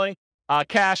when selling,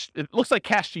 cash, it looks like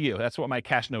cash to you. That's what my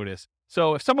cash note is.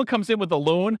 So if someone comes in with a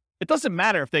loan, it doesn't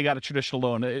matter if they got a traditional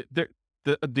loan.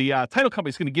 The title company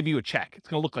is going to give you a check. It's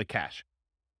going to look like cash.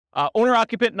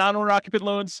 Owner-occupant, non-owner-occupant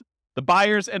loans, the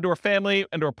buyers and or family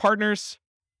and or partners,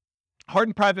 hard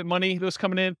and private money, those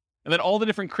coming in, and then all the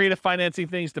different creative financing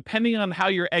things, depending on how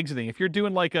you're exiting. If you're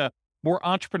doing like a more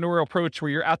entrepreneurial approach where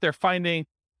you're out there finding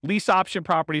lease option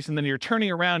properties and then you're turning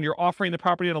around, you're offering the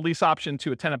property on a lease option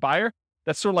to a tenant buyer,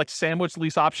 that's sort of like sandwich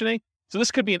lease optioning. So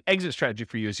this could be an exit strategy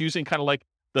for you. It's using kind of like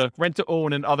the rent to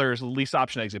own and others lease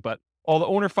option exit, but all the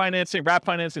owner financing, wrap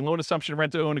financing, loan assumption,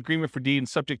 rent to own, agreement for deed, and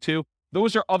subject to,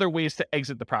 those are other ways to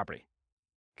exit the property.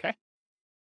 Okay.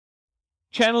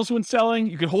 Channels when selling,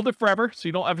 you can hold it forever, so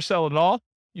you don't ever sell it at all.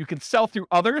 You can sell through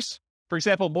others. For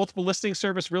example, multiple listing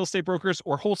service, real estate brokers,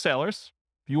 or wholesalers.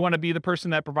 If you want to be the person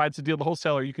that provides the deal to the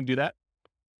wholesaler, you can do that.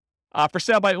 For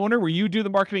sale by owner, where you do the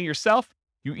marketing yourself,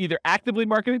 you either actively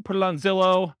market it, put it on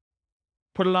Zillow,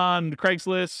 put it on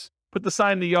Craigslist, put the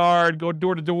sign in the yard, go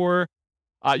door to door.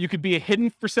 You could be a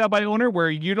hidden for sale by owner where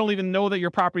you don't even know that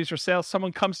your property is for sale.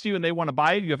 Someone comes to you and they want to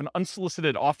buy it. You have an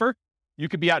unsolicited offer. You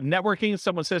could be out networking.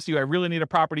 Someone says to you, I really need a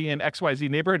property in XYZ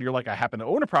neighborhood. You're like, I happen to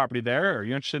own a property there. Are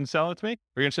you interested in selling it to me?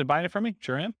 Are you interested in buying it from me?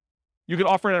 Sure am. You could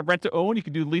offer it at rent to own. You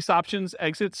could do lease options,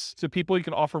 exits to people. You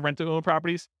can offer rent to own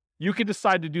properties. You could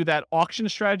decide to do that auction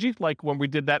strategy, like when we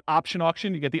did that option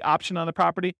auction, you get the option on the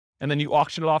property and then you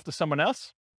auction it off to someone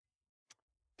else.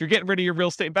 If you're getting rid of your real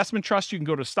estate investment trust, you can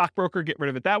go to a stockbroker, get rid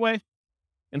of it that way.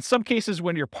 In some cases,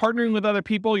 when you're partnering with other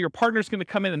people, your partner's going to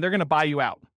come in and they're going to buy you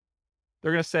out.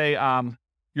 They're going to say,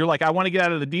 you're like, I want to get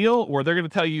out of the deal, or they're going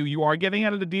to tell you you are getting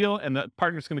out of the deal, and the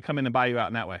partner's going to come in and buy you out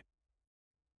in that way.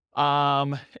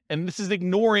 And this is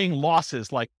ignoring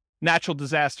losses like natural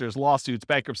disasters, lawsuits,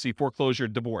 bankruptcy, foreclosure,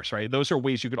 divorce, right? Those are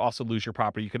ways you could also lose your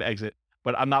property. You could exit,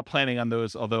 but I'm not planning on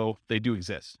those, although they do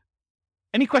exist.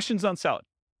 Any questions on selling?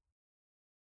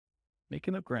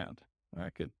 Making up ground. All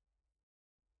right, good.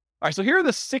 All right, so here are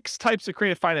the 6 types of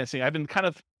creative financing. I've been kind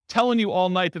of telling you all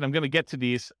night that I'm going to get to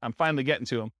these. I'm finally getting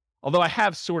to them, although I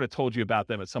have sort of told you about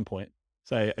them at some point.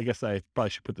 So I guess I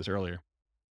probably should put this earlier.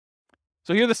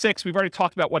 So here are the 6. We've already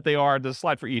talked about what they are. There's a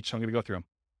slide for each, so I'm going to go through them.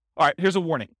 All right, here's a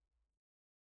warning.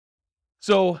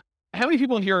 So how many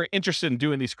people in here are interested in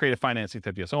doing these creative financing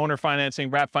type deals? Owner financing,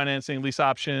 wrap financing, lease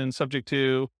option, subject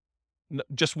to,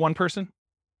 just one person?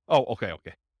 Oh, okay.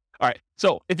 All right,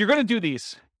 so if you're going to do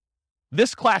these,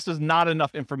 this class is not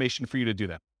enough information for you to do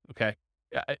them, okay?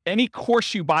 Any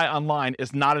course you buy online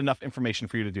is not enough information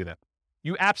for you to do that.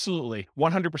 You absolutely,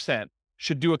 100%,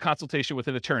 should do a consultation with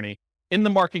an attorney in the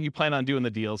market you plan on doing the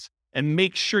deals and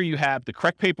make sure you have the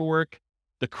correct paperwork,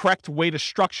 the correct way to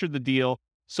structure the deal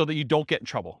so that you don't get in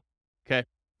trouble, okay?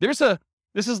 There's a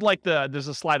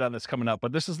slide on this coming up,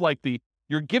 but this is like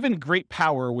you're given great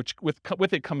power, which with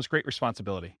it comes great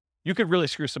responsibility. You could really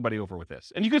screw somebody over with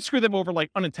this. And you could screw them over like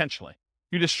unintentionally.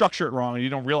 You just structure it wrong and you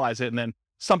don't realize it, and then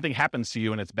something happens to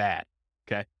you and it's bad,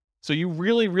 okay? So you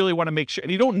really, really want to make sure,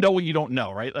 and you don't know what you don't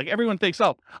know, right? Like everyone thinks,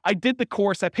 oh, I did the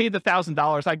course, I paid the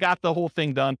 $1,000, I got the whole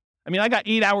thing done. I mean, I got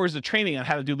 8 hours of training on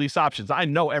how to do lease options. I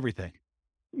know everything.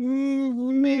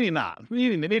 Maybe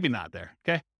not there,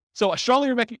 okay? So I strongly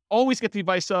recommend you always get the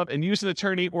advice of and use an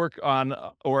attorney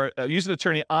use an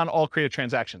attorney on all creative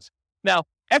transactions. Now,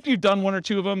 after you've done 1 or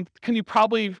 2 of them, can you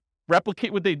probably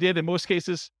replicate what they did in most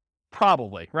cases?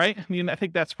 Probably, right? I mean, I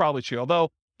think that's probably true. Although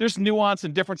there's nuance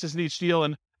and differences in each deal,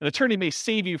 and an attorney may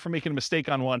save you from making a mistake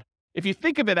on one. If you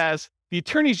think of it as the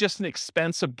attorney is just an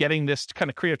expense of getting this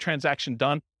kind of creative transaction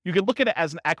done, you could look at it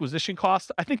as an acquisition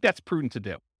cost. I think that's prudent to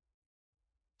do.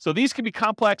 So these can be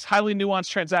complex, highly nuanced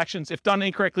transactions. If done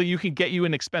incorrectly, you can get you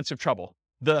in expensive trouble.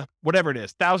 Whatever it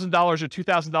is, $1,000 or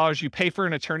 $2,000 you pay for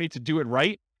an attorney to do it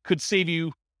right could save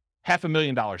you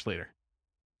 $500,000 later.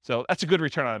 So that's a good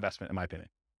return on investment, in my opinion.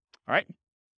 All right.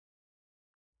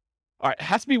 It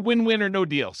has to be win-win or no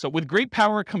deal. So with great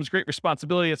power comes great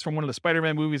responsibility. It's from one of the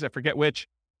Spider-Man movies. I forget which,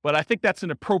 but I think that's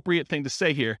an appropriate thing to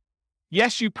say here.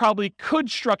 Yes, you probably could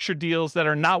structure deals that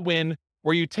are not win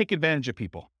where you take advantage of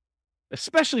people,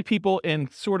 especially people in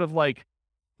sort of like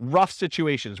rough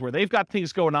situations where they've got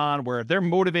things going on, where they're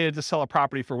motivated to sell a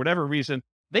property for whatever reason.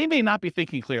 They may not be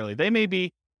thinking clearly. They may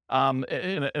be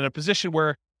in a position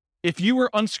where if you were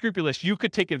unscrupulous, you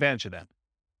could take advantage of them.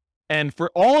 And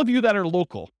for all of you that are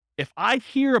local, if I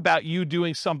hear about you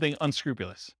doing something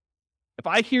unscrupulous, if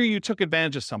I hear you took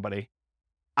advantage of somebody,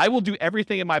 I will do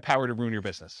everything in my power to ruin your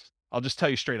business. I'll just tell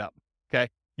you straight up, okay?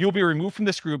 You'll be removed from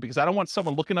this group because I don't want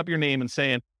someone looking up your name and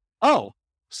saying, oh,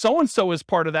 so-and-so is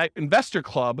part of that investor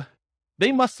club.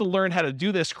 They must have learned how to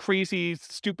do this crazy,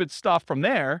 stupid stuff from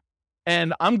there.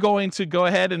 And I'm going to go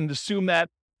ahead and assume that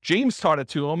James taught it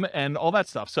to him and all that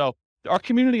stuff. So our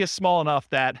community is small enough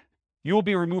that you will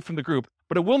be removed from the group,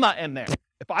 but it will not end there.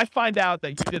 If I find out that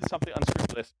you did something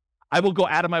unscrupulous, I will go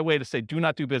out of my way to say, do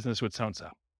not do business with so-and-so.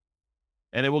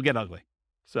 And it will get ugly.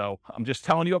 So I'm just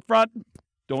telling you up front,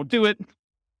 don't do it.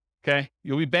 Okay.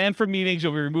 You'll be banned from meetings.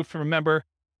 You'll be removed from a member.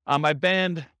 I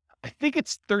banned, I think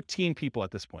it's 13 people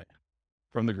at this point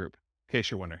from the group, in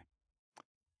case you're wondering.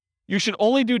 You should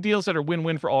only do deals that are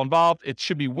win-win for all involved. It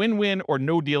should be win-win or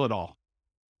no deal at all.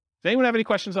 Does anyone have any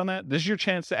questions on that? This is your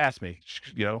chance to ask me.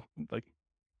 Yeah,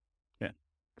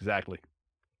 exactly.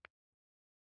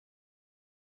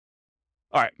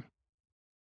 All right.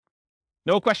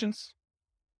 No questions?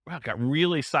 Wow, it got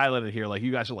really silent in here. Like,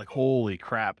 you guys are like, holy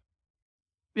crap.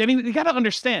 I mean, you got to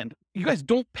understand, you guys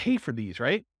don't pay for these,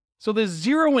 right? So there's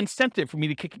zero incentive for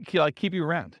me to keep you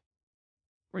around.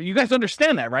 You guys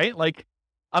understand that, right? Like,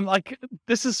 I'm like,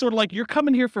 this is sort of like, you're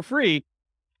coming here for free.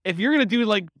 If you're going to do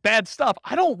like bad stuff,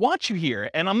 I don't want you here.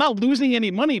 And I'm not losing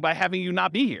any money by having you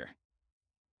not be here.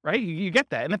 Right? You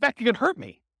get that. And in fact, you could hurt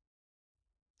me.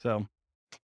 So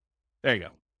there you go.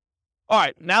 All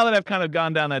right. Now that I've kind of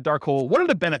gone down that dark hole, what are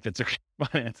the benefits of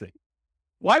financing?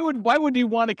 Why would you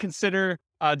want to consider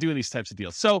doing these types of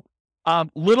deals? So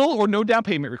little or no down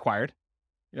payment required.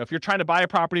 If you're trying to buy a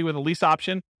property with a lease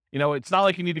option, it's not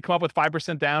like you need to come up with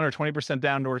 5% down or 20%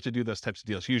 down in order to do those types of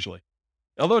deals usually.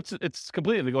 Although it's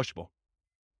completely negotiable.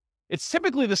 It's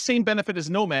typically the same benefit as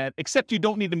Nomad, except you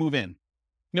don't need to move in.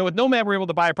 With Nomad, we're able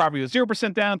to buy a property with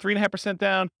 0% down, 3.5%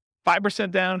 down,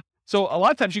 5% down. So a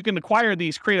lot of times you can acquire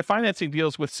these creative financing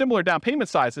deals with similar down payment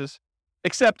sizes,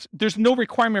 except there's no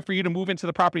requirement for you to move into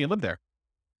the property and live there.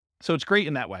 So it's great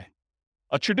in that way.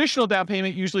 A traditional down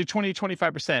payment, usually 20 to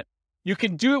 25%. You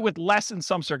can do it with less in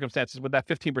some circumstances with that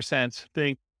 15%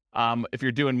 thing. If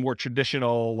you're doing more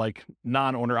traditional, like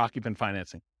non-owner occupant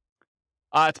financing.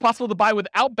 It's possible to buy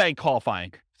without bank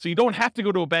qualifying. So you don't have to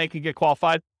go to a bank and get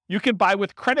qualified. You can buy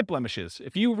with credit blemishes.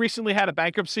 If you recently had a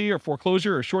bankruptcy or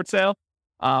foreclosure or short sale,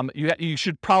 you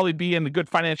should probably be in a good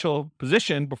financial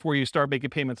position before you start making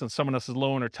payments on someone else's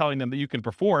loan or telling them that you can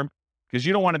perform, because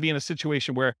you don't want to be in a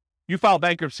situation where you file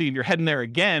bankruptcy and you're heading there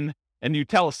again and you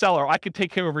tell a seller, I could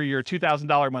take care of your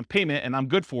 $2,000 a month payment and I'm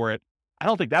good for it. I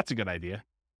don't think that's a good idea.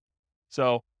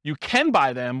 So you can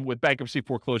buy them with bankruptcy,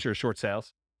 foreclosure, or short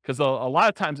sales, because a lot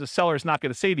of times the seller is not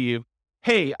going to say to you,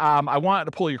 hey, I want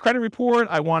to pull your credit report.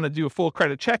 I want to do a full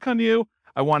credit check on you.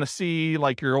 I want to see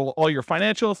like all your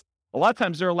financials. A lot of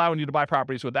times they're allowing you to buy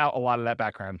properties without a lot of that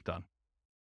background done.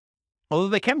 Although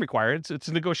they can require it, it's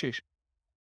a negotiation.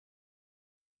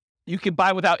 You can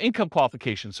buy without income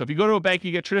qualification. So if you go to a bank,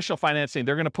 you get traditional financing,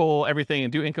 they're going to pull everything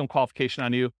and do income qualification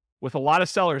on you. With a lot of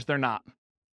sellers, they're not.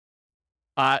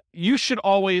 You should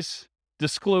always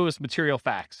disclose material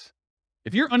facts.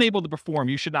 If you're unable to perform,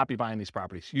 you should not be buying these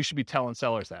properties. You should be telling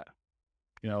sellers that,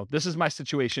 this is my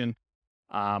situation.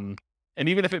 And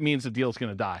even if it means the deal is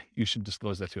going to die, you should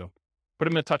disclose that to them. Put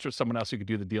them in touch with someone else who could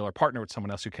do the deal or partner with someone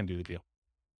else who can do the deal.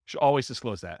 You should always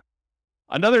disclose that.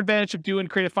 Another advantage of doing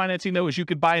creative financing, though, is you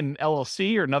could buy an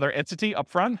LLC or another entity up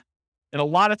front. And a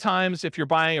lot of times, if you're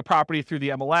buying a property through the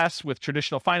MLS with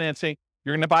traditional financing,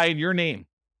 you're going to buy in your name.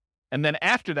 And then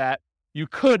after that, you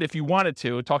could, if you wanted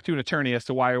to, talk to an attorney as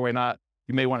to why or why not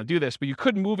you may want to do this, but you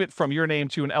could move it from your name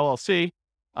to an LLC.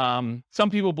 Some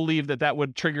people believe that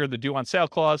would trigger the due on sale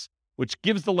clause, which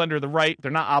gives the lender the right, they're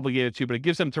not obligated to, but it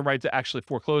gives them the right to actually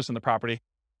foreclose on the property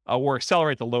or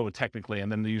accelerate the loan technically,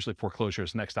 and then usually foreclosure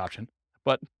is the next option.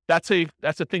 But that's a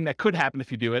thing that could happen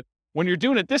if you do it. When you're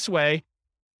doing it this way,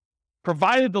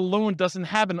 provided the loan doesn't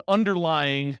have an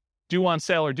underlying due on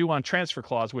sale or due on transfer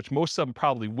clause, which most of them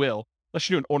probably will, unless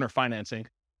you're doing owner financing.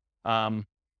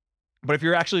 But if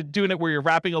you're actually doing it where you're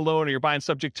wrapping a loan or you're buying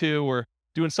subject to or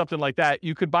doing something like that,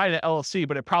 you could buy an LLC,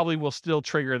 but it probably will still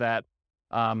trigger that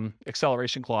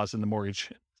acceleration clause in the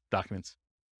mortgage documents.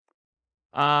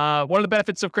 One of the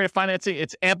benefits of creative financing,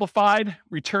 it's amplified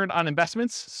return on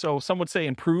investments. So some would say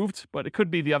improved, but it could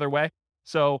be the other way.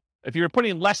 So if you're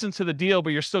putting less into the deal,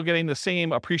 but you're still getting the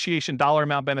same appreciation dollar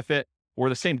amount benefit or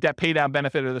the same debt pay down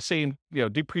benefit or the same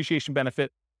depreciation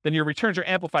benefit, then your returns are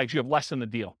amplified because you have less in the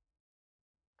deal.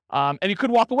 And you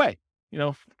could walk away.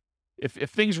 If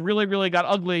things really, really got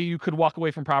ugly, you could walk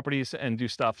away from properties and do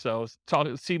stuff. So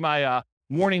see my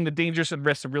warning the dangers and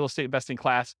risks of real estate investing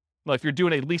class. Well, if you're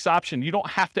doing a lease option, you don't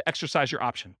have to exercise your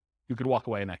option. You could walk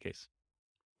away in that case.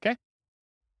 Okay.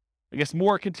 I guess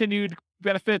more continued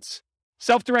benefits,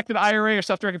 self-directed IRA or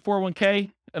self-directed 401k.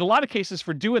 In a lot of cases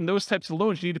for doing those types of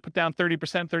loans, you need to put down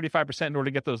 30%, 35% in order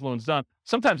to get those loans done.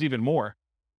 Sometimes even more.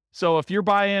 So if you're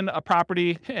buying a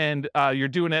property and you're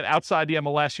doing it outside the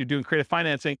MLS, you're doing creative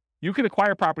financing, you can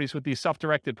acquire properties with these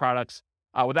self-directed products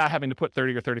without having to put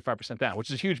 30 or 35% down, which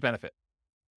is a huge benefit.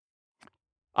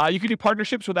 You can do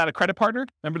partnerships without a credit partner.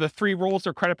 Remember the 3 roles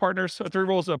of credit partners, 3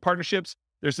 roles of partnerships.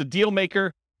 There's the deal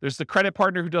maker, there's the credit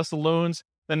partner who does the loans,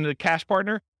 then the cash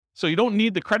partner. So you don't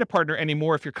need the credit partner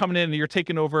anymore if you're coming in and you're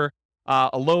taking over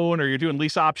a loan, or you're doing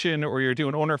lease option, or you're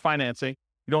doing owner financing.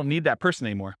 You don't need that person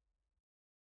anymore.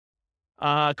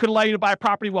 Could allow you to buy a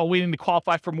property while waiting to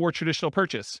qualify for more traditional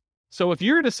purchase. So if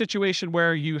you're in a situation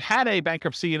where you had a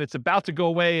bankruptcy and it's about to go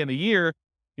away in a year,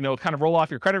 kind of roll off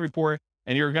your credit report,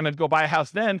 and you're going to go buy a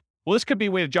house then, well, this could be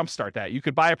a way to jumpstart that. You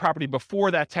could buy a property before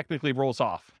that technically rolls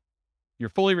off. You're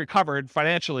fully recovered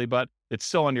financially, but it's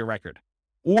still on your record.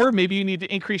 Or maybe you need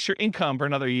to increase your income for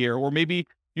another year, or maybe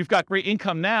you've got great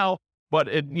income now,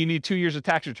 but you need 2 years of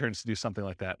tax returns to do something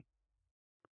like that.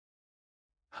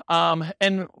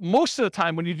 And most of the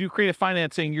time when you do creative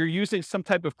financing, you're using some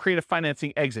type of creative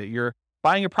financing exit. You're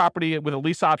buying a property with a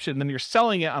lease option, then you're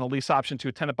selling it on a lease option to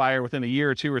a tenant buyer within a year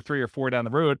or 2 or 3 or 4 down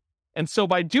the road. And so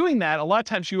by doing that, a lot of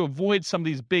times you avoid some of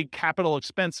these big capital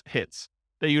expense hits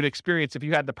that you would experience if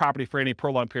you had the property for any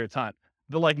prolonged period of time.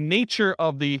 The nature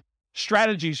of the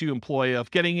strategies you employ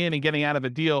of getting in and getting out of a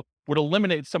deal would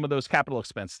eliminate some of those capital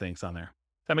expense things on there.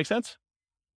 Does that make sense?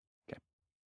 Okay.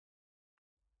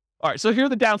 All right, so here are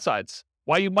the downsides,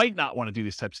 why you might not want to do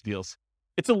these types of deals.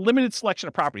 It's a limited selection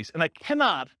of properties, and I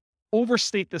cannot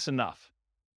overstate this enough.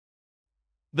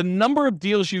 The number of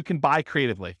deals you can buy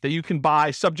creatively, that you can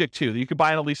buy subject to, that you can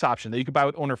buy on a lease option, that you can buy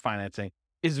with owner financing,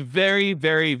 is very,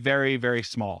 very, very, very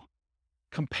small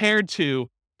compared to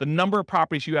the number of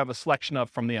properties you have a selection of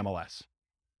from the MLS.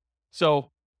 So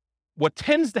what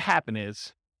tends to happen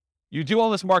is you do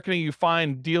all this marketing, you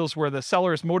find deals where the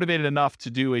seller is motivated enough to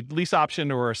do a lease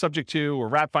option or a subject to or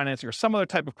wrap financing or some other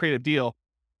type of creative deal.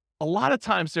 A lot of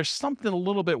times there's something a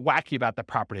little bit wacky about that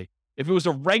property. If it was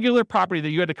a regular property that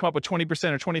you had to come up with 20%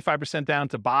 or 25% down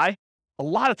to buy, a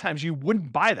lot of times you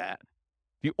wouldn't buy that.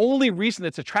 The only reason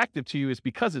it's attractive to you is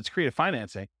because it's creative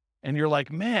financing. And you're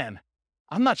like, man,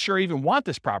 I'm not sure I even want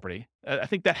this property. I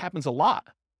think that happens a lot.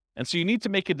 And so you need to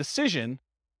make a decision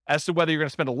as to whether you're going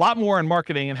to spend a lot more on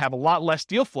marketing and have a lot less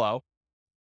deal flow,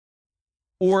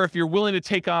 or if you're willing to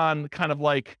take on kind of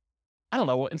like, I don't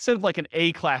know, instead of like an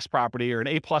A-class property or an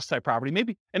A-plus type property,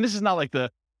 maybe, and this is not like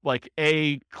the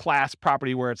A-class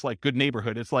property where it's like good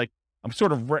neighborhood. It's like, I'm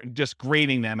sort of just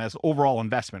grading them as overall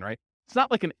investment, right? It's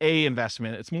not like an A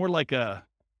investment. It's more like a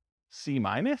C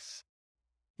minus.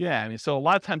 Yeah, I mean, so a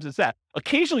lot of times it's that.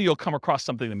 Occasionally you'll come across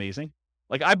something amazing.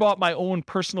 Like I bought my own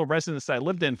personal residence that I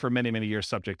lived in for many, many years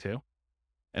subject to.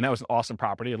 And that was an awesome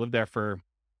property. I lived there for,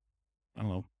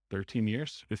 13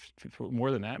 years,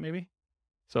 more than that maybe.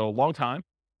 So a long time,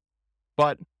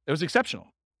 but it was exceptional.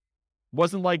 It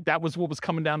wasn't like that was what was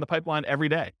coming down the pipeline every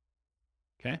day.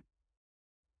 Okay.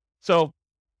 So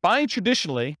buying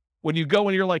traditionally, when you go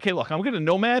and you're like, hey, look, I'm going to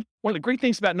Nomad. One of the great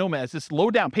things about Nomad is this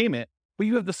low down payment, but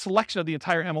you have the selection of the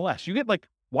entire MLS. You get like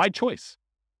wide choice.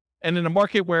 And in a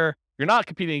market where you're not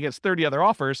competing against 30 other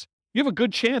offers, you have a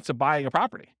good chance of buying a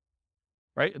property,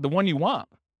 right? The one you want.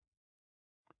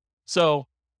 So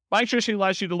buying traditionally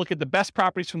allows you to look at the best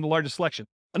properties from the largest selection.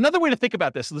 Another way to think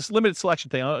about this limited selection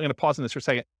thing, I'm going to pause on this for a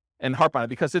second and harp on it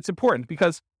because it's important,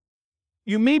 because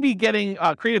you may be getting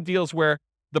creative deals where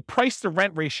the price to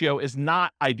rent ratio is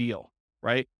not ideal,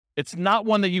 right? It's not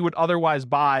one that you would otherwise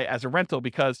buy as a rental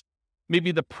because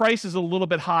maybe the price is a little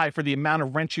bit high for the amount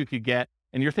of rent you could get.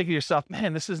 And you're thinking to yourself,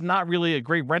 man, this is not really a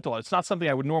great rental. It's not something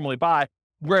I would normally buy.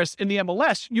 Whereas in the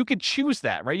MLS, you could choose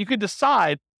that, right? You could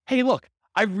decide, hey, look,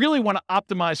 I really want to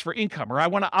optimize for income, or I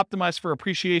want to optimize for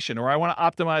appreciation, or I want to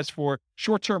optimize for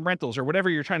short-term rentals, or whatever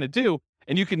you're trying to do.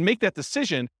 And you can make that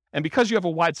decision. And because you have a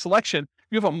wide selection,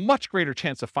 you have a much greater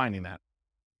chance of finding that.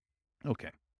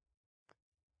 Okay.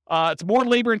 It's more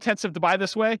labor intensive to buy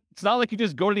this way. It's not like you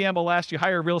just go to the MLS, you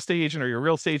hire a real estate agent or you're a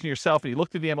real estate agent yourself, and you look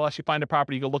through the MLS, you find a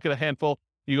property, you go look at a handful,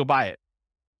 you go buy it.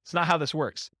 It's not how this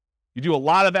works. You do a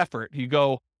lot of effort. You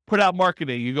go put out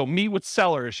marketing, you go meet with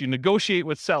sellers, you negotiate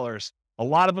with sellers. A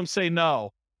lot of them say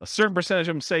no. A certain percentage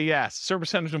of them say yes. A certain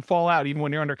percentage of them fall out even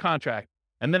when you're under contract.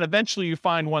 And then eventually you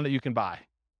find one that you can buy.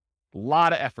 A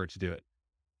lot of effort to do it.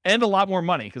 And a lot more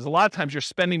money, because a lot of times you're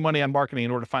spending money on marketing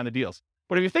in order to find the deals.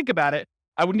 But if you think about it,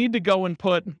 I would need to go and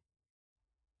put,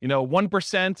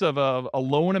 1% of a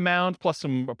loan amount plus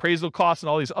some appraisal costs and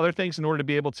all these other things in order to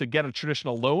be able to get a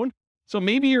traditional loan. So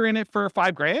maybe you're in it for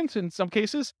 $5,000 in some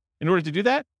cases. In order to do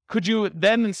that, could you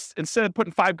then, instead of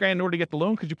putting $5,000 in order to get the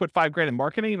loan, could you put $5,000 in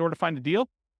marketing in order to find a deal?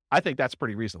 I think that's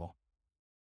pretty reasonable.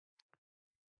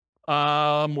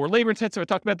 More labor intensive. I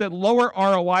talked about that. Lower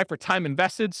ROI for time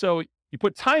invested. So you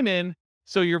put time in,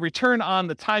 so your return on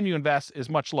the time you invest is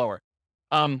much lower.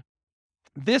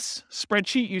 This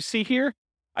spreadsheet you see here,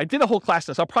 I did a whole class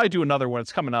on this. I'll probably do another one.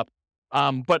 It's coming up.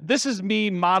 But this is me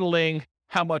modeling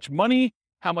how much money,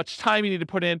 how much time you need to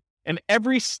put in, and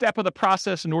every step of the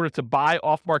process in order to buy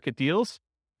off-market deals,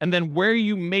 and then where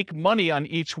you make money on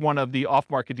each one of the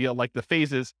off-market deal, like the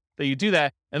phases that you do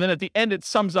that. And then at the end, it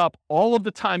sums up all of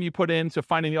the time you put into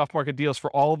finding the off-market deals for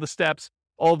all of the steps,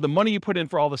 all of the money you put in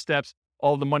for all the steps,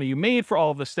 all of the money you made for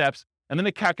all of the steps. And then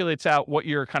it calculates out what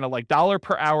your kind of like dollar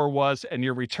per hour was and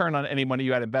your return on any money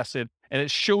you had invested. And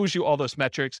it shows you all those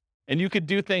metrics. And you could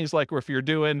do things like, if you're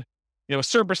doing, a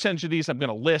certain percentage of these I'm going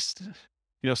to list,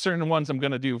 certain ones I'm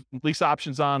going to do lease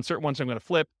options on, certain ones I'm going to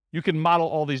flip. You can model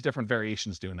all these different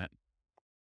variations doing that.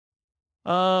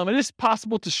 It is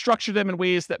possible to structure them in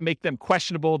ways that make them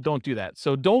questionable. Don't do that.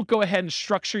 So don't go ahead and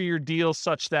structure your deals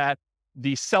such that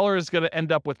the seller is going to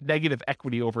end up with negative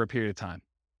equity over a period of time,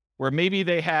 where maybe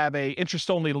they have a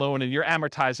interest-only loan and you're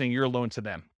amortizing your loan to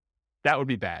them. That would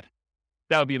be bad.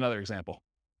 That would be another example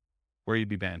where you'd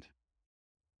be banned.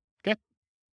 Okay.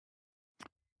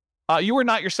 You are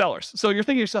not your sellers. So you're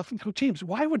thinking to yourself, James,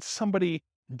 why would somebody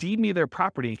deed me their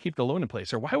property and keep the loan in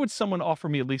place? Or why would someone offer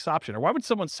me a lease option? Or why would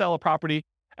someone sell a property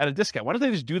at a discount? Why don't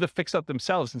they just do the fix up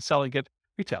themselves and sell and get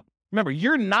retail? Remember,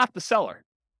 you're not the seller.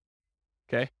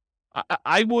 Okay.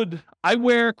 I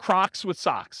wear Crocs with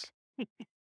socks.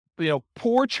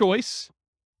 Poor choice.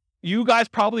 You guys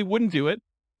probably wouldn't do it,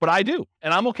 but I do,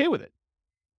 and I'm okay with it.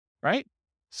 Right?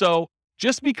 So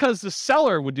just because the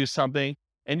seller would do something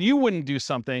and you wouldn't do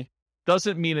something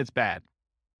doesn't mean it's bad.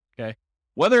 Okay?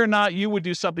 Whether or not you would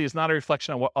do something is not a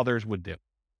reflection on what others would do.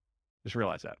 Just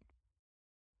realize that.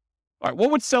 All right, why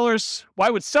would sellers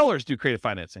do creative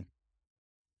financing?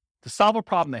 To solve a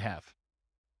problem they have.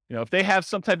 If they have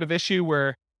some type of issue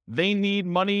where they need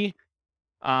money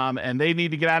and they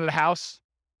need to get out of the house,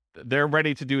 they're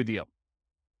ready to do a deal.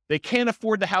 They can't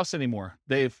afford the house anymore.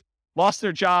 They've lost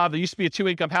their job. They used to be a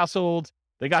 2-income household.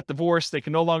 They got divorced. They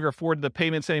can no longer afford the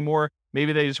payments anymore.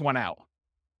 Maybe they just went out.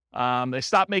 They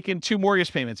stopped making 2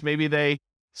 mortgage payments. Maybe they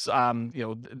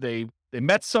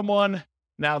met someone.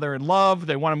 Now they're in love.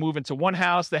 They want to move into one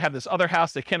house. They have this other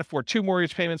house. They can't afford 2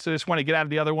 mortgage payments. So they just want to get out of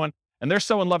the other one. And they're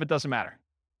so in love, it doesn't matter.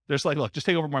 They're just like, look, just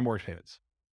take over my mortgage payments.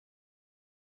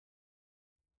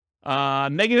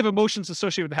 Negative emotions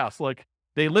associated with the house. Look,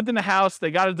 they lived in the house,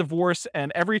 they got a divorce,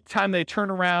 and every time they turn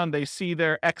around, they see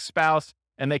their ex-spouse,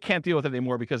 and they can't deal with it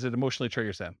anymore because it emotionally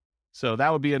triggers them. So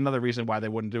that would be another reason why they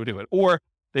wouldn't do it. Or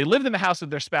they lived in the house with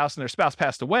their spouse, and their spouse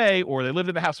passed away, or they lived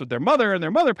in the house with their mother, and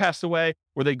their mother passed away,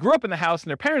 or they grew up in the house, and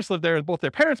their parents lived there, and both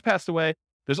their parents passed away.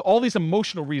 There's all these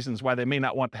emotional reasons why they may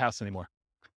not want the house anymore.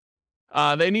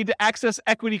 They need to access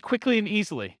equity quickly and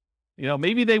easily.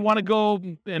 Maybe they want to go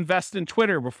invest in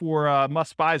Twitter before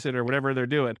Musk buys it or whatever they're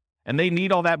doing, and they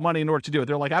need all that money in order to do it.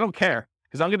 They're like, I don't care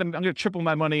because I'm gonna triple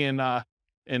my money in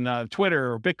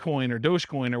Twitter or Bitcoin or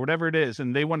Dogecoin or whatever it is,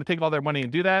 and they want to take all their money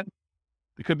and do that.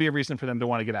 It could be a reason for them to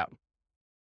want to get out.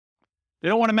 They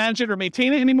don't want to manage it or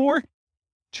maintain it anymore.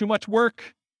 Too much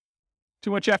work, too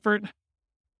much effort.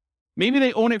 Maybe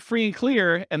they own it free and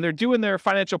clear, and they're doing their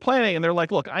financial planning, and they're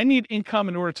like, look, I need income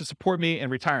in order to support me in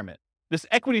retirement. This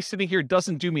equity sitting here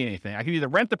doesn't do me anything. I can either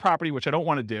rent the property, which I don't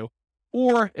want to do,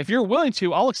 or if you're willing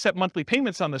to, I'll accept monthly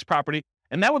payments on this property,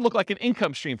 and that would look like an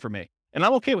income stream for me. And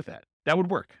I'm okay with that. That would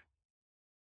work.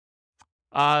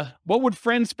 What would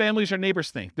friends, families, or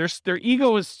neighbors think? Their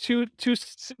ego is too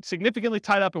significantly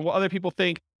tied up in what other people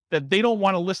think that they don't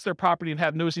want to list their property and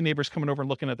have nosy neighbors coming over and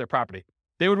looking at their property.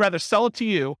 They would rather sell it to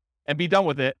you and be done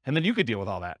with it, and then you could deal with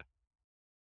all that.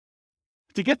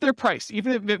 To get their price,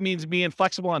 even if it means being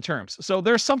flexible on terms. So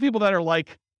there are some people that are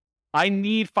like, I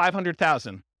need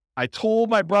 $500,000. I told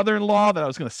my brother-in-law that I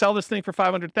was going to sell this thing for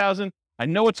 $500,000. I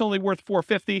know it's only worth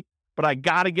 $450,000, but I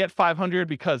got to get $500,000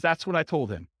 because that's what I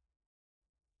told him.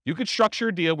 You could structure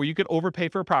a deal where you could overpay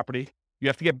for a property. You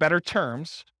have to get better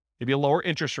terms, maybe a lower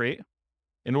interest rate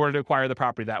in order to acquire the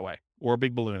property that way, or a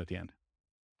big balloon at the end.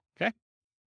 Okay?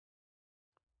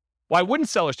 Why wouldn't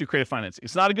sellers do creative financing?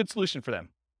 It's not a good solution for them.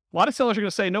 A lot of sellers are going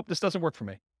to say, nope, this doesn't work for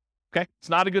me. Okay? It's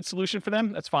not a good solution for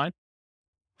them. That's fine.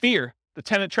 Fear, the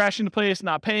tenant trashing the place,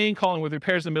 not paying, calling with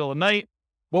repairs in the middle of the night.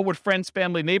 What would friends,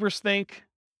 family, neighbors think?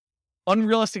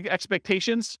 Unrealistic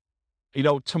expectations.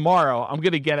 Tomorrow I'm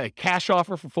going to get a cash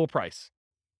offer for full price.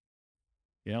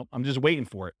 I'm just waiting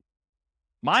for it.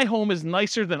 My home is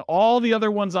nicer than all the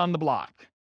other ones on the block.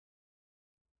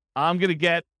 I'm going to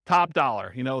get top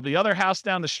dollar. The other house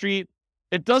down the street,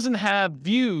 it doesn't have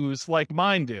views like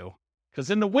mine do. Because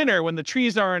in the winter, when the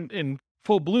trees aren't in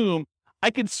full bloom,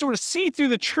 I can sort of see through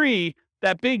the tree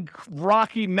that big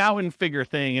rocky mountain figure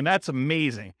thing, and that's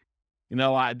amazing.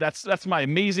 That's my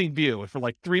amazing view for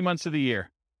like 3 months of the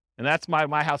year, and that's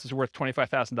my house is worth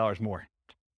 $25,000 more.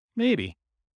 Maybe.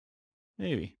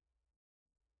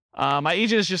 My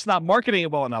agent is just not marketing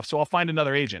it well enough, so I'll find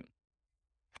another agent.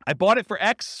 I bought it for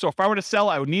X, so if I were to sell,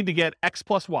 I would need to get X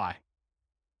plus Y.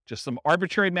 Just some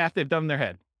arbitrary math they've done in their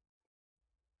head.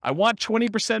 I want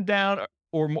 20% down,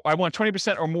 or I want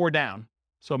 20% or more down.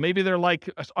 So maybe they're like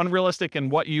unrealistic in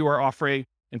what you are offering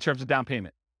in terms of down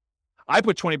payment. I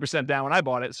put 20% down when I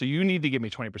bought it, so you need to give me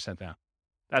 20% down.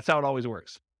 That's how it always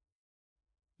works.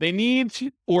 They need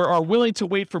to, or are willing to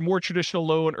wait for more traditional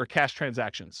loan or cash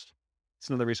transactions. It's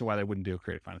another reason why they wouldn't do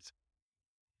creative finance.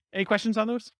 Any questions on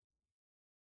those?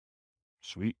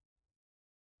 Sweet.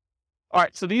 All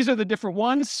right, so these are the different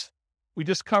ones we're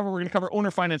going to cover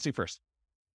owner financing first.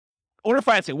 Owner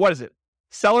financing, what is it?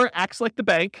 Seller acts like the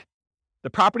bank. The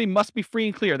property must be free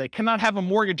and clear. They cannot have a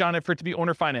mortgage on it for it to be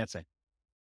owner financing.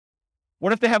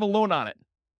 What if they have a loan on it?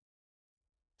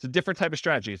 It's a different type of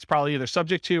strategy. It's probably either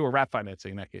subject to or wrap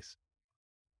financing in that case.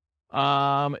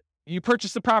 You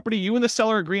purchase the property. You and the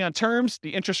seller agree on terms, the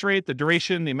interest rate, the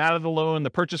duration, the amount of the loan, the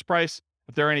purchase price,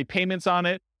 if there are any payments on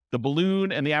it, the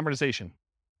balloon, and the amortization.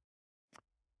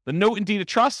 The note and deed of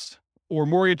trust, or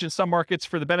mortgage in some markets,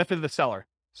 for the benefit of the seller.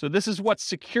 So this is what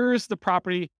secures the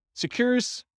property,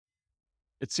 secures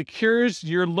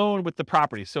your loan with the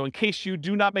property. So in case you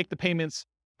do not make the payments,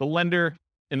 the lender,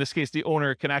 in this case the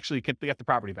owner, can actually get the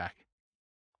property back.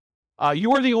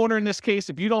 You are the owner in this case.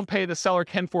 If you don't pay, the seller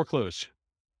can foreclose.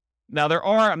 Now I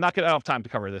don't have time to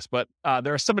cover this, but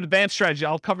there are some advanced strategies.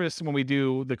 I'll cover this when we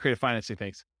do the creative financing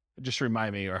things. Just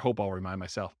remind me, or I hope I'll remind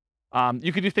myself.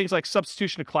 You can do things like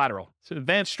substitution of collateral. It's an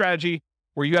advanced strategy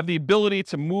where you have the ability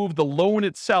to move the loan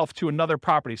itself to another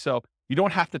property. So you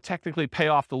don't have to technically pay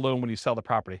off the loan when you sell the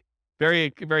property.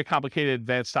 Very, very complicated,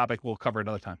 advanced topic we'll cover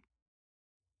another time.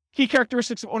 Key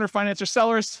characteristics of owner finance or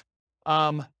sellers.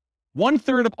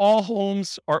 1/3 of all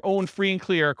homes are owned free and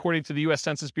clear, according to the U.S.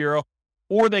 Census Bureau,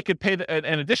 or they could pay,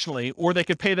 or they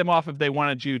could pay them off if they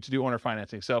wanted you to do owner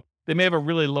financing. So they may have a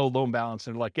really low loan balance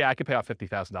and they're like, yeah, I could pay off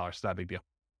 $50,000. It's not a big deal.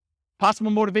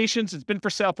 Possible motivations. It's been for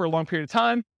sale for a long period of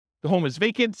time. The home is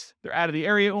vacant. They're out of the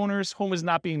area owners. Home is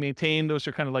not being maintained. Those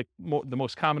are kind of like the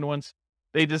most common ones.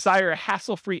 They desire a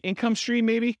hassle-free income stream,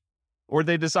 maybe, or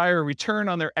they desire a return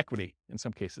on their equity in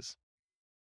some cases.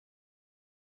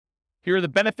 Here are the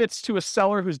benefits to a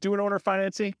seller who's doing owner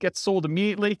financing. Gets sold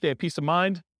immediately. They have peace of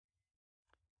mind.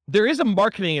 There is a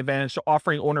marketing advantage to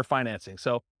offering owner financing.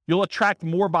 So you'll attract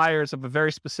more buyers of a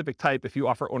very specific type if you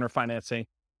offer owner financing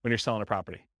when you're selling a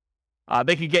property.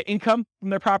 They can get income from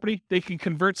their property. They can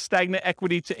convert stagnant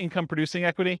equity to income-producing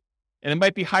equity. And it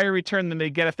might be higher return than they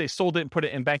get if they sold it and put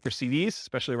it in bank or CDs,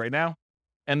 especially right now.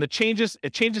 And it changes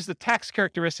the tax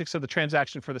characteristics of the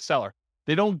transaction for the seller.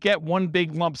 They don't get one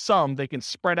big lump sum. They can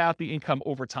spread out the income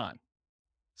over time.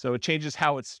 So it changes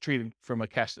how it's treated from a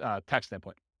cash tax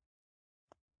standpoint.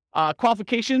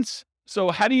 Qualifications.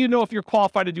 So how do you know if you're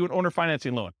qualified to do an owner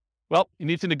financing loan? Well, you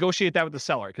need to negotiate that with the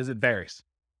seller because it varies.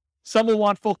 Some will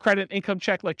want full credit income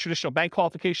check like traditional bank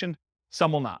qualification.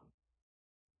 Some will not.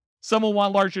 Some will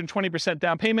want larger than 20%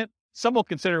 down payment. Some will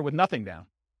consider with nothing down.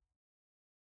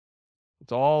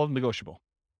 It's all negotiable.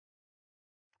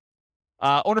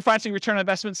 Owner financing return on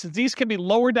investment. Since these can be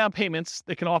lower down payments,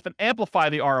 they can often amplify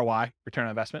the ROI, return on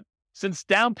investment, since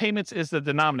down payments is the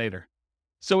denominator.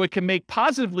 So it can make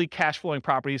positively cash flowing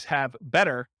properties have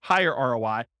better, higher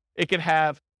ROI. It can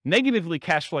have negatively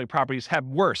cash flowing properties have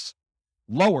worse,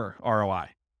 lower ROI.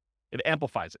 It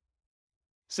amplifies it.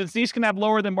 Since these can have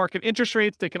lower than market interest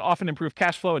rates, they can often improve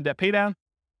cash flow and debt paydown.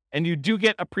 And you do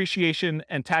get appreciation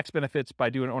and tax benefits by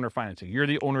doing owner financing. You're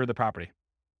the owner of the property.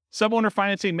 Some owner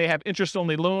financing may have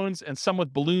interest-only loans and some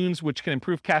with balloons, which can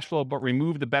improve cash flow but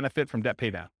remove the benefit from debt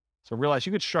paydown. So realize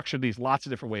you could structure these lots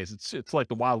of different ways. It's like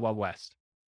the wild, wild west.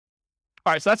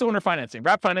 All right, so that's owner financing.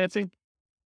 Wrap financing.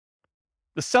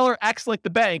 The seller acts like the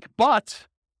bank, but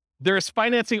there is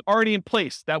financing already in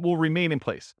place that will remain in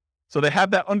place. So they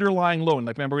have that underlying loan.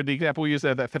 Like remember the example we used,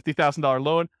 that $50,000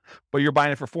 loan, but you're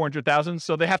buying it for $400,000.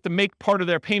 So they have to make part of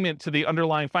their payment to the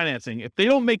underlying financing. If they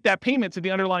don't make that payment to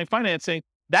the underlying financing,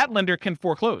 that lender can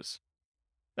foreclose.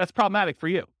 That's problematic for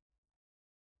you.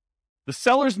 The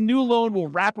seller's new loan will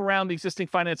wrap around the existing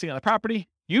financing on the property.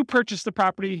 You purchase the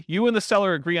property. You and the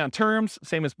seller agree on terms,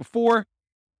 same as before.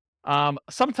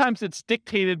 Sometimes it's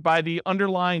dictated by the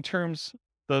underlying terms,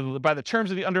 by the terms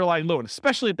of the underlying loan,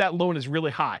 especially if that loan is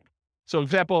really high. So, for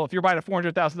example, if you're buying a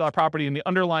 $400,000 property and the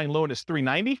underlying loan is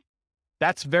 $390,000,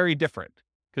 that's very different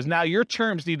because now your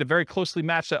terms need to very closely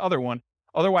match that other one,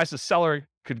 Otherwise, the seller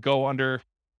could go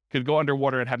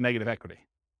underwater and have negative equity.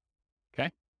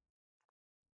 Okay.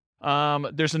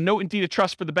 There's a note in deed of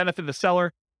trust for the benefit of the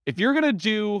seller. If you're going to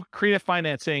do creative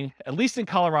financing, at least in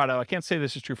Colorado, I can't say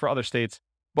this is true for other states,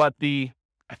 but I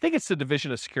think it's the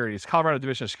Division of Securities, Colorado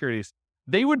Division of Securities,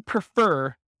 they would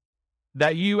prefer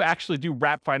that you actually do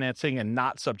wrap financing and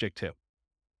not subject to.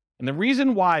 And the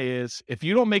reason why is if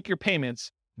you don't make your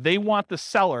payments, they want the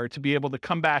seller to be able to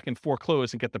come back and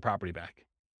foreclose and get the property back.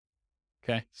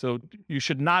 Okay. So you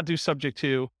should not do subject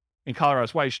to in Colorado.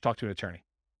 That's why you should talk to an attorney.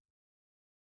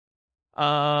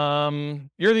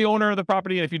 You're the owner of the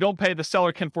property, and if you don't pay, the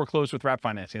seller can foreclose with wrap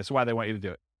financing. That's why they want you to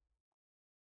do it.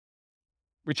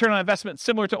 Return on investment,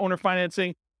 similar to owner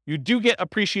financing. You do get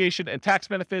appreciation and tax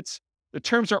benefits. The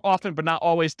terms are often, but not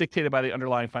always, dictated by the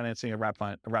underlying financing of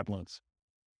wrap loans.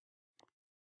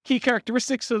 Key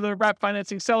characteristics of the wrap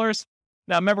financing sellers.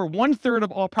 Now, remember, 1/3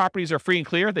 of all properties are free and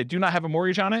clear. They do not have a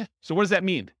mortgage on it. So what does that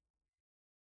mean?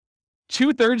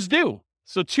 2/3 do.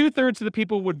 So 2/3 of the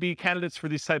people would be candidates for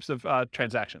these types of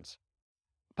transactions.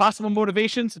 Possible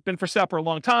motivations: it's been for sale for a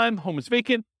long time, home is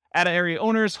vacant, out-of-area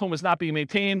owners, home is not being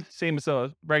maintained, same as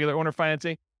a regular owner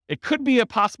financing. It could be a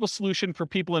possible solution for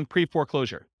people in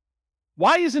pre-foreclosure.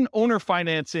 Why isn't owner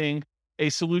financing a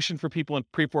solution for people in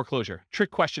pre-foreclosure?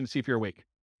 Trick question to see if you're awake.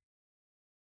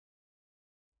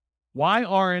 Why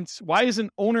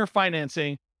isn't owner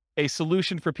financing a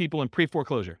solution for people in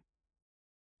pre-foreclosure?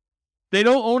 They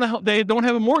don't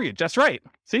have a mortgage. That's right.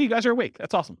 See, you guys are awake.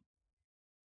 That's awesome.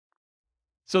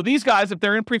 So these guys, if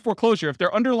they're in pre-foreclosure, if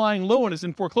their underlying loan is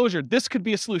in foreclosure, this could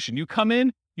be a solution. You come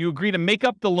in, you agree to make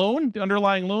up the loan, the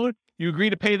underlying loan, you agree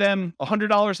to pay them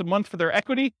 $100 a month for their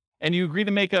equity, and you agree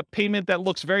to make a payment that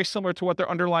looks very similar to what their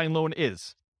underlying loan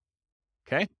is.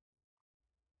 Okay?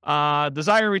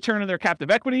 Desire return of their captive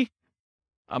equity.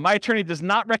 My attorney does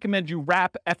not recommend you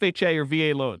wrap FHA or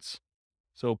VA loans.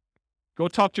 So go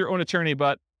talk to your own attorney,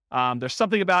 but there's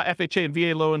something about FHA and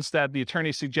VA loans that the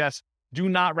attorney suggests do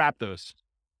not wrap those.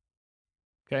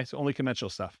 Okay, so only conventional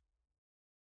stuff.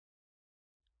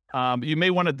 You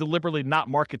may want to deliberately not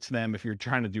market to them if you're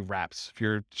trying to do wraps. If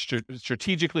you're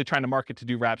strategically trying to market to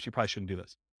do wraps, you probably shouldn't do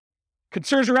this.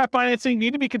 Concerns of wrap financing: you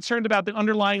need to be concerned about the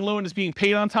underlying loan is being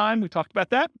paid on time. We talked about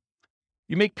that.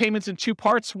 You make payments in 2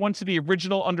 parts, one to the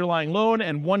original underlying loan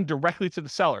and one directly to the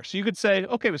seller. So you could say,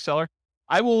 okay, with seller,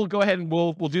 I will go ahead and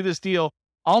we'll do this deal.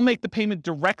 I'll make the payment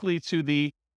directly to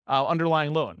the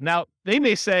underlying loan. Now, they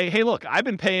may say, hey, look, I've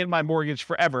been paying my mortgage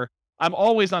forever. I'm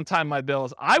always on time with my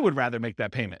bills. I would rather make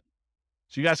that payment.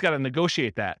 So you guys got to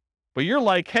negotiate that. But you're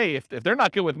like, hey, if they're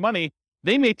not good with money,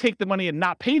 they may take the money and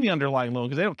not pay the underlying loan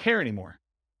because they don't care anymore.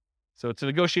 So it's a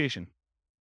negotiation.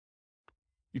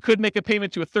 You could make a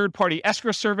payment to a third-party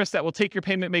escrow service that will take your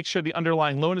payment, make sure the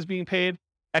underlying loan is being paid.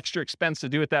 Extra expense to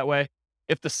do it that way.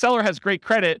 If the seller has great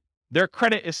credit, their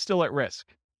credit is still at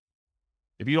risk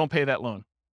if you don't pay that loan.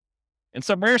 In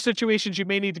some rare situations, you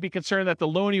may need to be concerned that the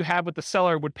loan you have with the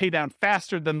seller would pay down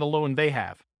faster than the loan they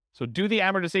have. So do the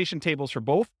amortization tables for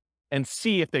both and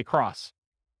see if they cross.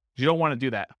 You don't want to do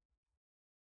that.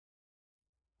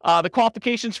 The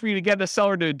qualifications for you to get a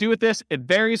seller to do with this, it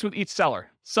varies with each seller.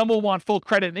 Some will want full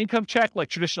credit and income check like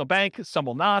traditional bank. Some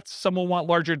will not. Some will want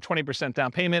larger than 20%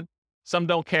 down payment. Some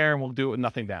don't care and will do it with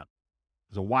nothing down.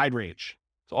 There's a wide range.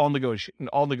 It's all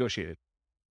negotiated.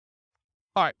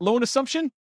 All right, loan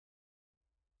assumption.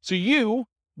 So you,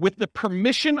 with the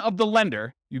permission of the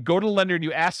lender, you go to the lender and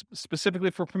you ask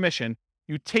specifically for permission.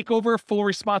 You take over full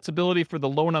responsibility for the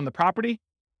loan on the property.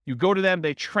 You go to them,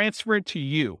 they transfer it to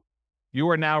you. You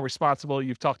are now responsible.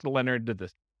 You've talked to the lender and did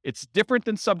this. It's different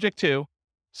than subject to.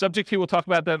 Subject to, we'll talk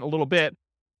about that in a little bit.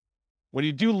 When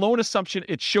you do loan assumption,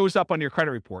 it shows up on your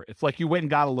credit report. It's like you went and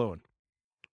got a loan.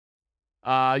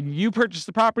 You purchase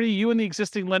the property. You and the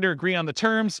existing lender agree on the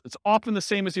terms. It's often the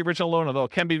same as the original loan, although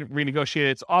it can be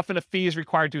renegotiated. It's often a fee is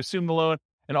required to assume the loan,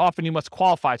 and often you must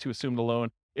qualify to assume the loan.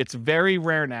 It's very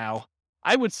rare now.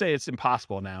 I would say it's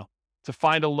impossible now to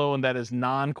find a loan that is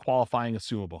non-qualifying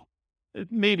assumable.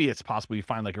 Maybe it's possible you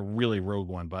find like a really rogue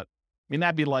one, but I mean,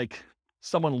 that'd be like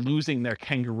someone losing their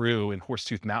kangaroo in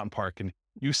Horsetooth Mountain Park and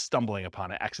you stumbling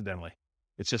upon it accidentally.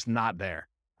 It's just not there,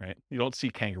 right? You don't see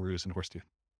kangaroos in Horsetooth.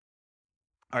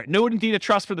 All right, note and deed of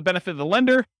trust for the benefit of the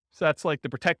lender. So that's like to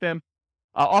protect them.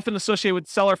 Often associated with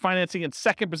seller financing in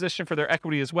second position for their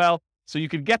equity as well. So you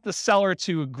could get the seller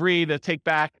to agree to take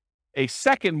back a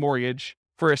second mortgage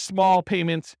for a small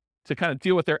payment to kind of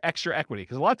deal with their extra equity.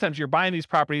 Because a lot of times you're buying these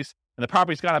properties and the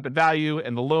property's gone up in value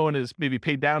and the loan is maybe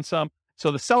paid down some.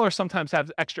 So the seller sometimes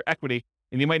has extra equity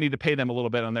and you might need to pay them a little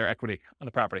bit on their equity on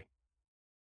the property.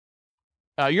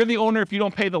 You're the owner. If you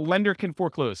don't pay, the lender can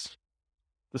foreclose.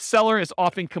 The seller is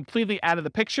often completely out of the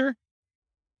picture.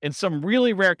 In some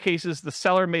really rare cases, the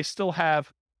seller may still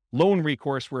have loan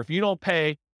recourse where if you don't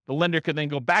pay, the lender could then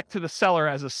go back to the seller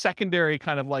as a secondary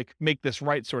kind of like make this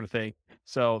right sort of thing.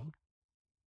 So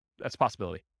that's a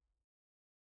possibility.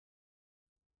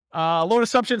 Loan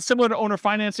assumption, similar to owner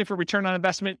financing for return on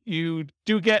investment, you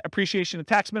do get appreciation and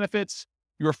tax benefits.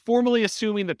 You're formally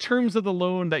assuming the terms of the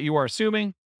loan that you are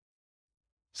assuming.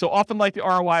 So often like the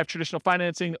ROI of traditional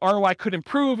financing, the ROI could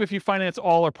improve if you finance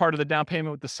all or part of the down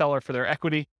payment with the seller for their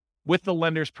equity with the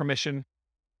lender's permission.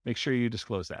 Make sure you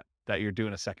disclose that you're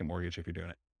doing a second mortgage if you're doing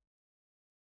it.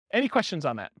 Any questions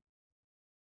on that?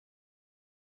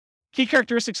 Key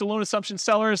characteristics of loan assumption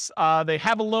sellers, they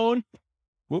have a loan.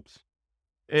 Whoops.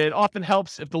 It often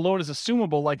helps if the loan is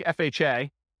assumable, like FHA.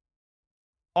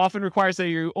 Often requires that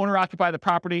you owner-occupy the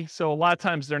property. So a lot of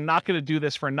times they're not going to do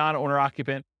this for a non-owner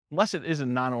occupant, unless it is a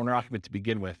non-owner occupant to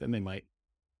begin with, and they might.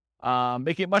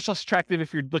 Making it much less attractive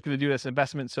if you're looking to do this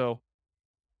investment. So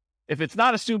if it's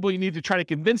not assumable, you need to try to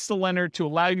convince the lender to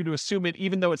allow you to assume it,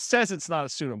 even though it says it's not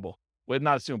assumable,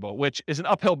 which is an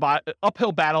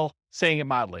uphill battle, saying it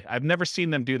mildly. I've never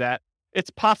seen them do that. It's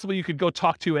possible you could go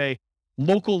talk to a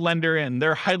local lender and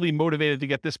they're highly motivated to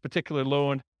get this particular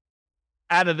loan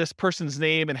out of this person's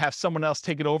name and have someone else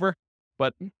take it over.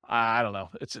 But I don't know.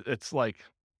 It's like,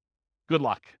 good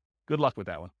luck. Good luck with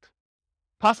that one.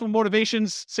 Possible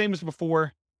motivations, same as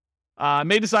before.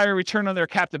 May desire a return on their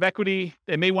captive equity.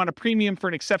 They may want a premium for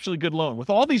an exceptionally good loan. With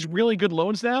all these really good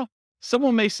loans now,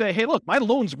 someone may say, hey, look, my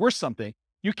loan's worth something.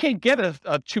 You can't get a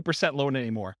 2% loan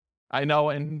anymore. I know,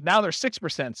 and now they're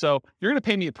 6%. So you're going to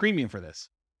pay me a premium for this.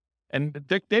 And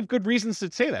they have good reasons to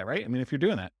say that, right? I mean, if you're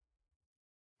doing that.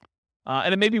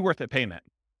 And it may be worth it paying that.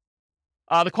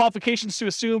 The qualifications to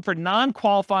assume for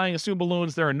non-qualifying assumable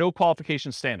loans, there are no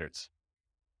qualification standards.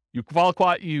 You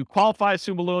qualify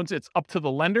assumable loans, it's up to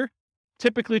the lender,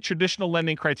 typically traditional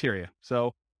lending criteria.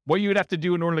 So what you would have to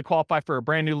do in order to qualify for a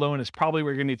brand new loan is probably what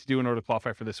you're going to need to do in order to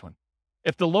qualify for this one.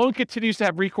 If the loan continues to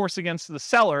have recourse against the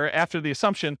seller after the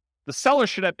assumption, the seller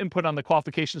should have input on the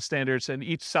qualification standards, and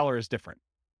each seller is different.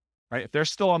 Right? If they're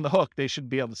still on the hook, they should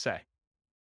be able to say.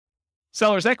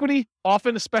 Seller's equity,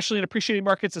 often, especially in appreciating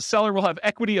markets, a seller will have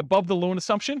equity above the loan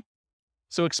assumption.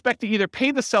 So expect to either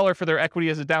pay the seller for their equity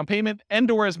as a down payment and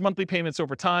or as monthly payments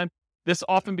over time. This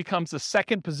often becomes the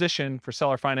second position for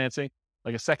seller financing,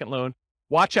 like a second loan.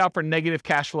 Watch out for negative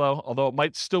cash flow, although it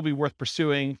might still be worth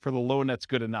pursuing for the loan that's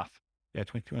good enough. Yeah,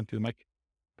 22 on to the mic.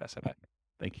 Pass that back.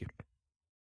 Thank you.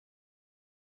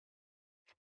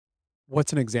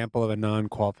 What's an example of a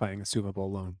non-qualifying assumable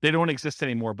loan? They don't exist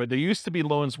anymore, but there used to be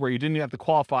loans where you didn't even have to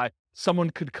qualify.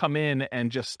 Someone could come in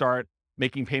and just start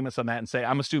making payments on that and say,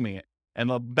 I'm assuming it. And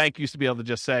the bank used to be able to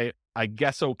just say, I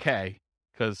guess okay,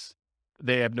 because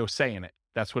they have no say in it.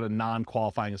 That's what a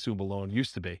non-qualifying assumable loan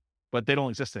used to be, but they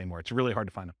don't exist anymore. It's really hard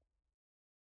to find them.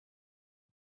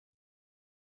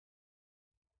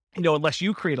 You know, unless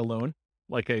you create a loan,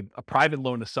 like a private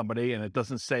loan to somebody, and it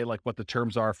doesn't say like what the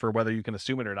terms are for whether you can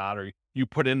assume it or not, or you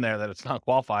put in there that it's not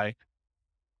qualifying,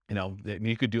 you know,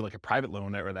 you could do like a private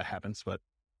loan where that happens, but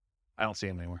I don't see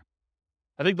them anymore.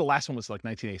 I think the last one was like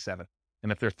 1987.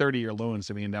 And if they're 30-year loans,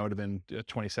 I mean, that would have been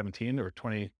 2017 or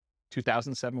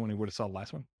 2007 when we would have saw the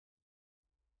last one.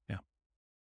 Yeah.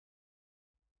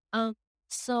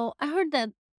 So I heard that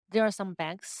there are some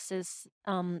banks if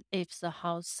the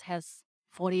house has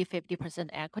 40-50%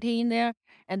 equity in there,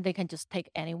 and they can just take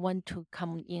anyone to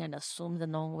come in and assume the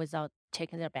loan without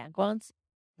checking their backgrounds,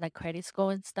 like credit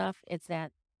score and stuff. Is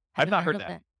that? I've not heard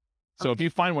that. So if Okay. you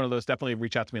find one of those, definitely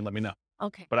reach out to me and let me know.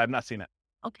 Okay. But I've not seen it.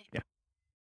 Okay. Yeah.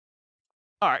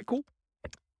 All right, cool.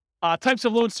 Types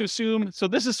of loans to assume. So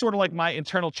this is sort of like my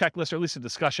internal checklist, or at least a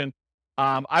discussion.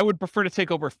 I would prefer to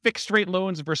take over fixed rate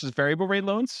loans versus variable rate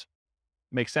loans.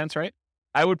 Makes sense, right?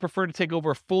 I would prefer to take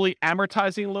over fully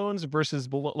amortizing loans versus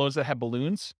loans that have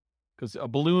balloons, because a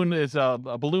balloon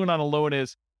on a loan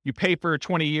is you pay for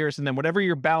 20 years, and then whatever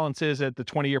your balance is at the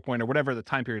 20-year point or whatever the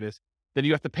time period is, then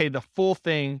you have to pay the full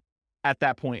thing at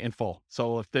that point in full.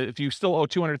 So if you still owe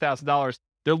 $200,000,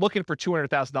 they're looking for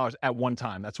 $200,000 at one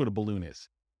time. That's what a balloon is.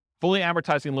 Fully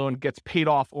amortizing loan gets paid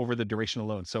off over the duration of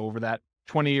the loan. So over that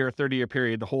 20-year, 30-year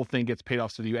period, the whole thing gets paid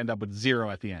off so that you end up with zero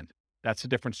at the end. That's the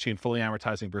difference between fully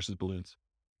amortizing versus balloons.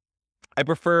 I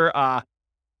prefer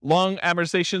long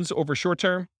amortizations over short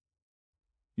term.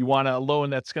 You want a loan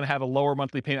that's going to have a lower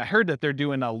monthly payment. I heard that they're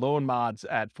doing loan mods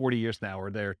at 40 years now,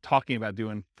 or they're talking about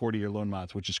doing 40-year loan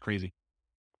mods, which is crazy.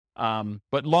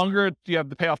 But longer you have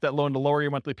to pay off that loan, the lower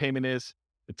your monthly payment is.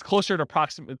 It's closer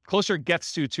it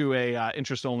gets to a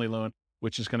interest-only loan,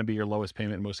 which is going to be your lowest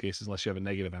payment in most cases, unless you have a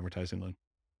negative amortizing loan.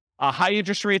 High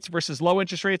interest rates versus low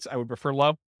interest rates, I would prefer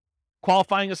low.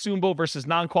 Qualifying assumable versus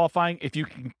non-qualifying. If you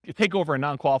can take over a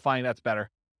non-qualifying, that's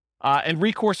better. And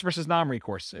recourse versus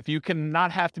non-recourse. If you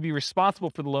cannot have to be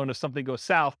responsible for the loan if something goes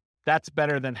south, that's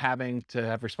better than having to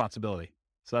have responsibility.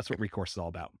 So that's what recourse is all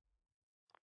about.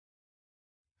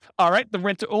 All right, the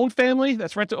rent-to-own family.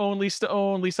 That's rent-to-own,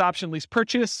 lease-to-own, lease option, lease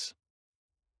purchase.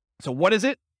 So what is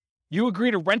it? You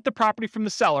agree to rent the property from the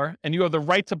seller, and you have the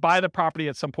right to buy the property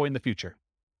at some point in the future.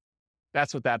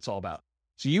 That's what that's all about.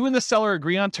 So you and the seller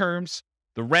agree on terms,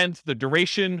 the rent, the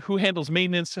duration, who handles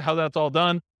maintenance, how that's all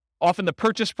done. Often the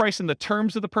purchase price and the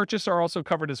terms of the purchase are also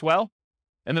covered as well.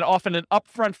 And then often an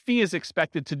upfront fee is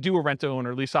expected to do a rent-to-own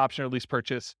or lease option or lease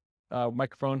purchase.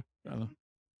 Microphone. I'm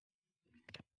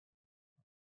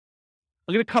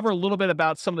going to cover a little bit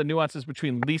about some of the nuances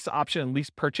between lease option and lease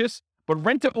purchase, but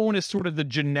rent-to-own is sort of the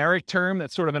generic term.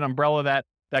 That's sort of an umbrella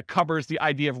that covers the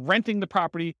idea of renting the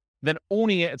property, then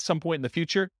owning it at some point in the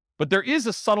future. But there is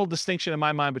a subtle distinction in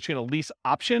my mind between a lease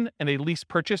option and a lease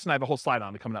purchase, and I have a whole slide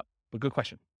on it coming up, but good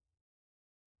question.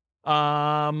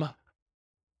 Often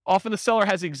the seller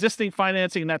has existing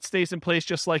financing, and that stays in place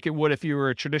just like it would if you were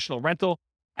a traditional rental.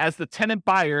 As the tenant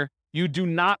buyer, you do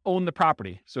not own the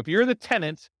property. So if you're the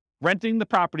tenant renting the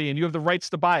property and you have the rights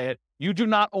to buy it, you do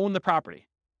not own the property.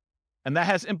 And that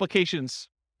has implications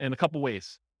in a couple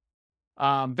ways.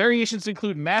 Variations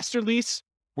include master lease,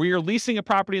 where you're leasing a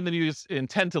property and then you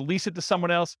intend to lease it to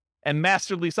someone else, and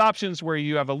master lease options, where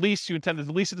you have a lease, you intend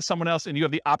to lease it to someone else, and you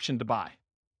have the option to buy.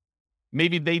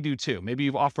 Maybe they do too. Maybe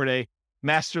you've offered a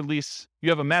master lease, you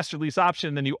have a master lease option,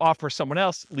 and then you offer someone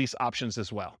else lease options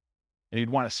as well. And you'd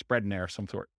want a spread in there of some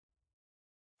sort.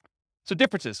 So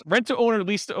differences. Rent to own or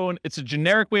lease to own, it's a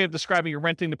generic way of describing you're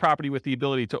renting the property with the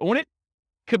ability to own it.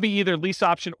 Could be either lease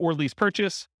option or lease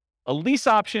purchase. A lease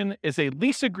option is a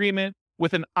lease agreement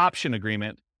with an option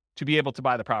agreement to be able to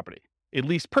buy the property. A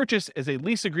lease purchase is a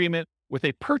lease agreement with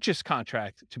a purchase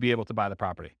contract to be able to buy the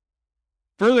property.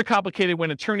 Further complicated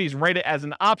when attorneys write it as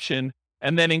an option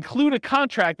and then include a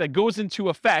contract that goes into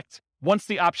effect once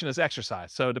the option is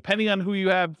exercised. So depending on who you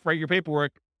have write your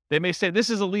paperwork, they may say, this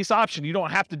is a lease option. You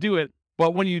don't have to do it.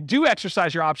 But when you do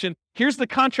exercise your option, here's the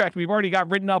contract we've already got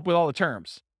written up with all the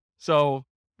terms. So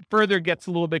further gets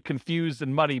a little bit confused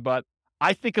and muddy, but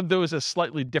I think of those as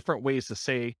slightly different ways to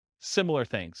say similar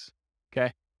things.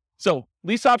 Okay. So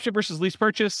lease option versus lease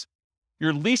purchase.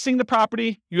 You're leasing the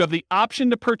property. You have the option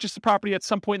to purchase the property at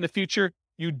some point in the future.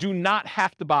 You do not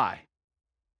have to buy.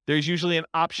 There's usually an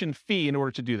option fee in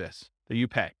order to do this that you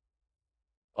pay.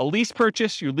 A lease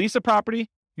purchase, you lease a property.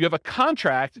 You have a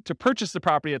contract to purchase the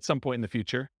property at some point in the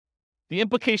future. The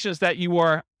implication is that you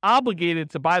are obligated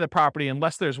to buy the property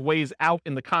unless there's ways out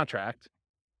in the contract,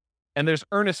 and there's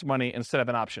earnest money instead of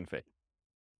an option fee.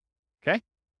 Okay?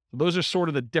 So those are sort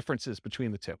of the differences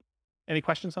between the two. Any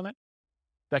questions on that?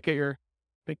 That get your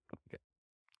big? Okay.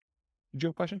 Did you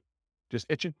have a question? Just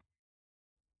itching?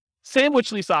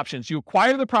 Sandwich lease options. You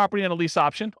acquire the property on a lease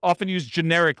option, often used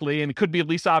generically, and it could be a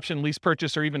lease option, lease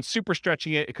purchase, or even super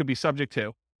stretching it, it could be subject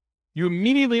to. You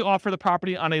immediately offer the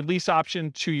property on a lease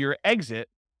option to your exit,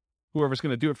 whoever's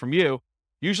going to do it from you,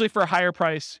 usually for a higher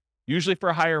price, usually for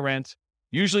a higher rent,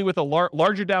 usually with a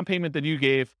larger down payment than you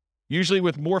gave, usually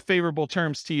with more favorable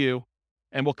terms to you.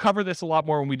 And we'll cover this a lot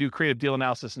more when we do creative deal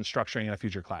analysis and structuring in a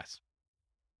future class.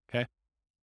 Okay.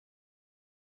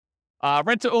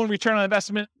 Rent to own return on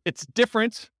investment. It's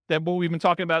different than what we've been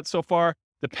talking about so far.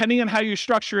 Depending on how you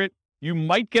structure it, you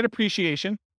might get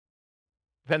appreciation.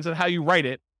 Depends on how you write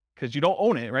it, because you don't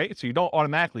own it, right? So you don't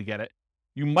automatically get it.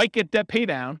 You might get debt pay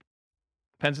down.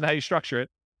 Depends on how you structure it,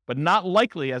 but not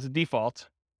likely as a default.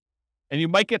 And you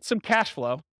might get some cash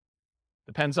flow.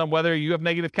 Depends on whether you have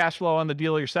negative cash flow on the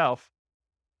deal yourself.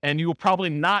 And you will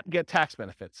probably not get tax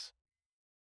benefits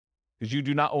because you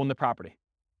do not own the property.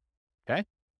 Okay?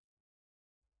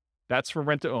 That's for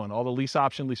rent to own, all the lease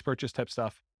option, lease purchase type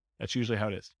stuff. That's usually how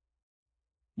it is.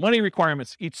 Money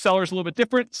requirements. Each seller is a little bit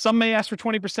different. Some may ask for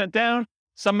 20% down.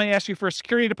 Some may ask you for a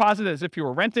security deposit as if you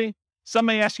were renting. Some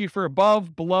may ask you for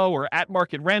above, below, or at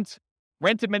market rent.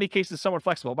 Rent in many cases is somewhat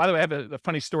flexible. By the way, I have a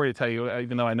funny story to tell you,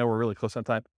 even though I know we're really close on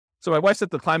time. So my wife's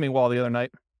at the climbing wall the other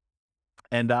night,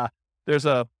 and there's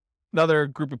another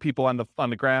group of people on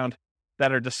the ground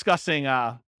that are discussing.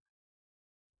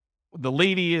 The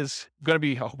lady is going to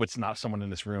be, it's not someone in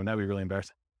this room. That'd be really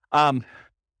embarrassing.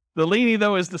 The lady,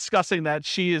 though, is discussing that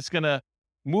she is going to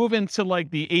move into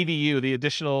like the ADU, the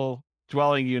additional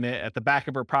dwelling unit at the back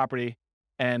of her property,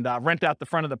 and rent out the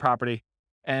front of the property.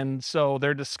 And so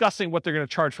they're discussing what they're going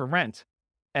to charge for rent.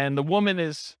 And the woman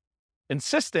is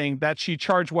insisting that she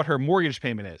charge what her mortgage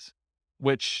payment is,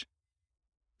 which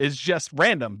is just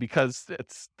random because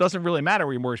it doesn't really matter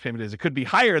where your mortgage payment is. It could be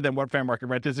higher than what fair market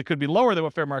rent is. It could be lower than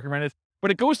what fair market rent is.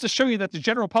 But it goes to show you that the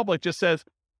general public just says,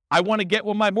 I want to get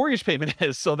what my mortgage payment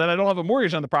is so that I don't have a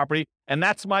mortgage on the property. And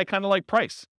that's my kind of like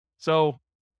price. So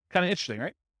kind of interesting,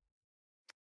 right?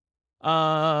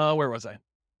 Where was I?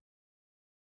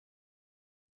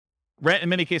 Rent in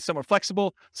many cases somewhat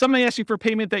flexible. Some may ask you for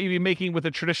payment that you'd be making with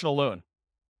a traditional loan,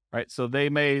 right? So they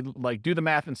may like do the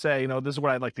math and say, this is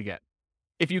what I'd like to get.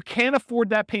 If you can't afford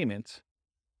that payment,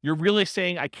 you're really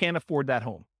saying, I can't afford that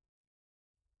home,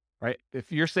 right?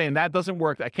 If you're saying that doesn't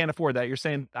work, I can't afford that, you're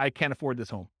saying, I can't afford this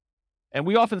home. And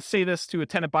we often say this to a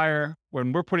tenant buyer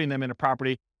when we're putting them in a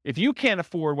property. If you can't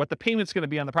afford what the payment's going to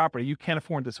be on the property, you can't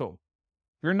afford this home.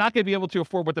 You're not going to be able to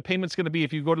afford what the payment's going to be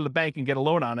if you go to the bank and get a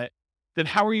loan on it. Then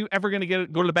how are you ever going to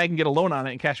go to the bank and get a loan on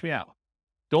it and cash me out?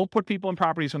 Don't put people in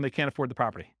properties when they can't afford the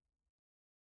property.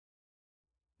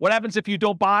 What happens if you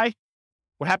don't buy?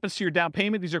 What happens to your down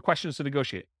payment? These are questions to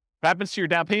negotiate. What happens to your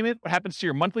down payment? What happens to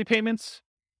your monthly payments?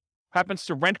 What happens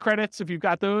to rent credits if you've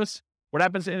got those? What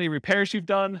happens to any repairs you've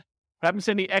done? What happens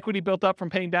to any equity built up from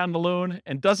paying down the loan?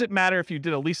 And does it matter if you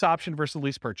did a lease option versus a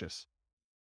lease purchase?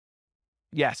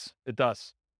 Yes, it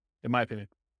does, in my opinion.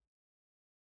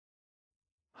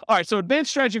 All right, so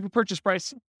advanced strategy for purchase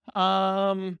price.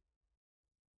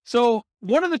 So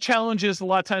one of the challenges a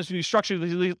lot of times when you structure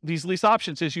these lease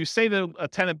options is you say to a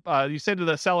tenant, you say to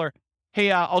the seller,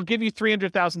 hey, I'll give you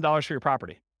 $300,000 for your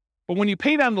property. But when you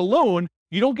pay down the loan,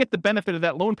 you don't get the benefit of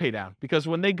that loan pay down because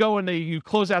when they go and you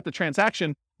close out the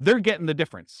transaction, they're getting the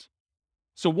difference.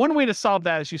 So one way to solve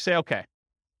that is you say, okay,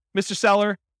 Mr.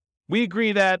 Seller, we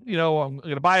agree that, I'm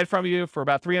going to buy it from you for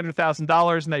about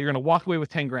 $300,000 and that you're going to walk away with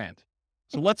 10 grand.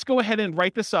 So let's go ahead and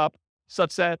write this up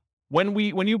such that when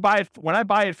I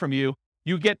buy it from you,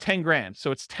 you get 10 grand.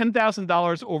 So it's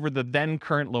 $10,000 over the then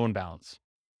current loan balance.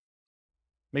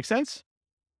 Make sense?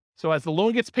 So as the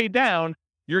loan gets paid down,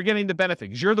 you're getting the benefit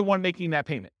because you're the one making that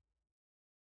payment.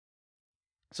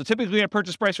 So typically on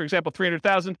purchase price, for example,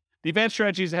 $300,000, the advanced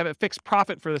strategy is to have a fixed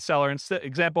profit for the seller.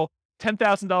 Example,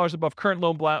 $10,000 above current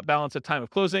loan balance at time of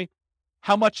closing.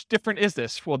 How much different is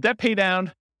this? Well, debt pay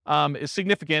down is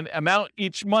significant. Amount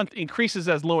each month increases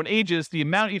as loan ages. The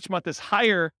amount each month is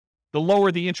higher, the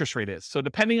lower the interest rate is. So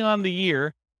depending on the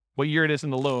year, what year it is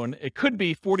in the loan, it could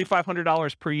be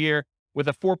 $4,500 per year with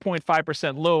a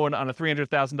 4.5% loan on a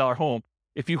 $300,000 home.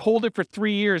 If you hold it for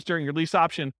 3 years during your lease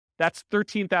option, that's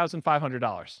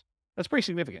 $13,500. That's pretty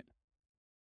significant.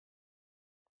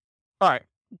 All right.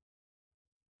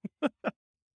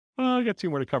 I got 2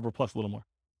 more to cover, plus a little more.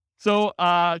 So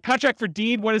contract for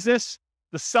deed, what is this?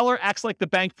 The seller acts like the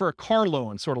bank for a car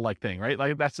loan sort of like thing, right?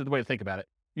 Like that's the way to think about it.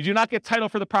 You do not get title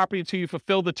for the property until you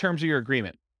fulfill the terms of your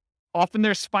agreement. Often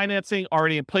there's financing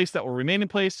already in place that will remain in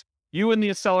place. You and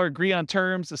the seller agree on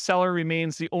terms. The seller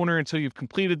remains the owner until you've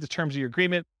completed the terms of your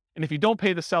agreement. And if you don't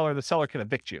pay the seller can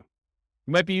evict you.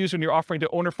 It might be used when you're offering to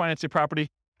owner finance your property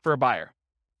for a buyer.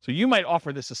 So you might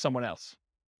offer this to someone else.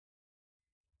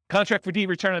 Contract for deed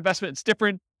return on investment, it's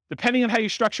different. Depending on how you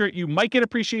structure it, you might get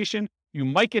appreciation, you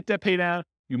might get debt pay down,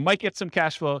 you might get some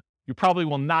cash flow. You probably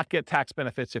will not get tax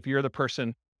benefits if you're the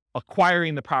person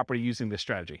acquiring the property using this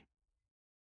strategy.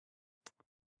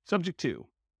 Subject 2.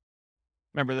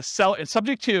 Remember, in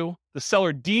subject 2, the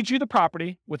seller deeds you the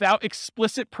property without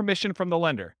explicit permission from the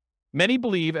lender. Many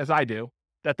believe, as I do,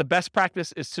 that the best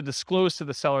practice is to disclose to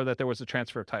the seller that there was a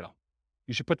transfer of title.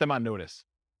 You should put them on notice.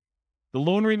 The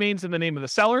loan remains in the name of the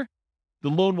seller. The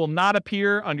loan will not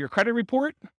appear on your credit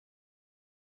report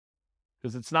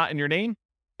because it's not in your name.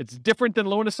 It's different than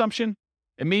loan assumption.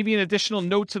 It may be an additional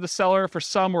note to the seller for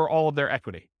some or all of their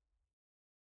equity.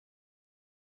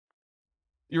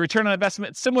 Your return on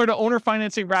investment, similar to owner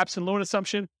financing, wraps and loan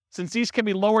assumption. Since these can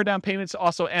be lower down payments,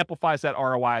 also amplifies that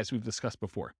ROI as we've discussed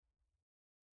before.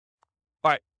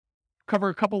 All right, cover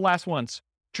a couple last ones.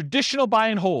 Traditional buy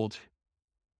and hold.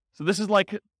 So this is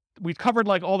like, we've covered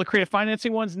like all the creative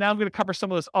financing ones. Now I'm going to cover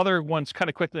some of those other ones kind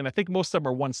of quickly. And I think most of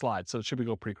them are one slide, so it should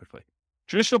go pretty quickly.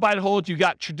 Traditional buy and hold, you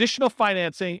got traditional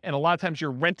financing, and a lot of times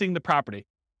you're renting the property.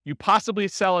 You possibly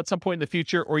sell at some point in the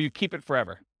future, or you keep it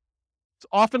forever. It's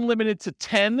often limited to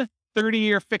 10,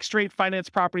 30-year fixed rate finance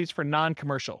properties for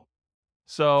non-commercial.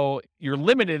 So you're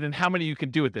limited in how many you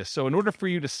can do with this. So in order for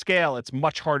you to scale, it's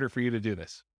much harder for you to do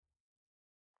this.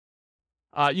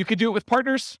 You could do it with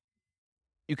partners.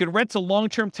 You can rent to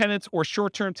long-term tenants or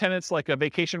short-term tenants like a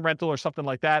vacation rental or something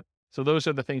like that. So those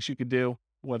are the things you could do,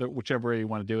 whichever way you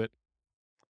want to do it.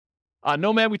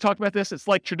 Nomad, we talked about this. It's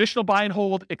like traditional buy and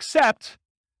hold, except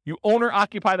you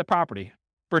owner-occupy the property.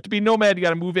 For it to be Nomad, you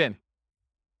got to move in.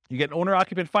 You get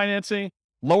owner-occupant financing.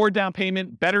 lower down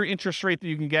payment, better interest rate that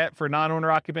you can get for a non-owner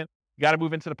occupant. You got to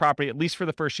move into the property at least for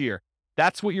the first year.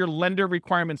 That's what your lender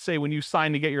requirements say when you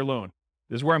sign to get your loan.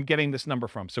 This is where I'm getting this number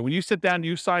from. So when you sit down and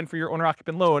you sign for your owner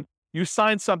occupant loan, you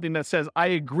sign something that says, I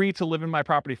agree to live in my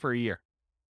property for a year.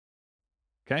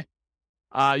 Okay.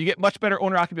 You get much better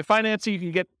owner occupant financing. You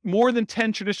can get more than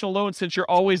 10 traditional loans since you're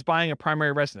always buying a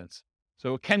primary residence.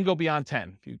 So it can go beyond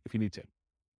 10 if you need to.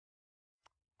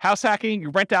 House hacking,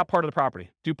 you rent out part of the property,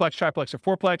 duplex, triplex, or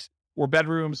fourplex, or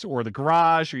bedrooms, or the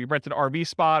garage, or you rent an RV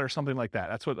spot or something like that.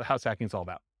 That's what the house hacking is all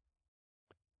about.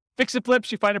 Fix and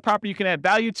flips, you find a property you can add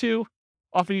value to,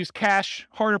 often use cash,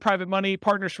 hard or private money,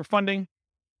 partners for funding.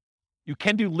 You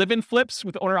can do live-in flips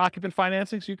with owner-occupant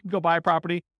financing, so you can go buy a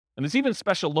property. And there's even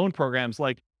special loan programs,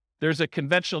 like there's a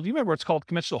conventional, do you remember what it's called,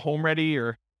 conventional home ready,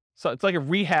 or so it's like a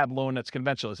rehab loan that's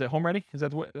conventional. Is it home ready? Is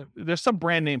that what, there's some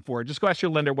brand name for it. Just go ask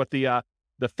your lender what the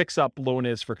fix-up loan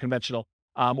is for conventional.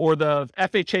 Or the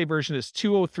FHA version is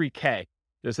 203K.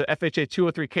 There's an FHA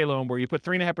 203K loan where you put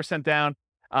 3.5% down,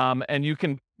 and you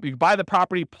can buy the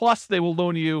property, plus they will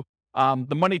loan you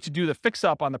the money to do the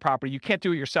fix-up on the property. You can't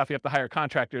do it yourself. You have to hire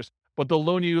contractors, but they'll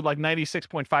loan you like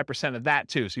 96.5% of that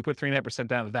too. So you put 3.5%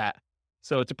 down of that.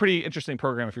 So it's a pretty interesting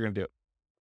program if you're going to do it.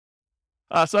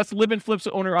 So that's live-in flips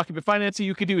with owner-occupant financing.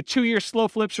 You could do a 2-year slow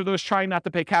flips for those trying not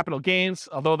to pay capital gains,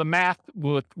 although the math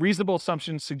with reasonable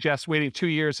assumptions suggests waiting 2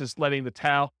 years is letting the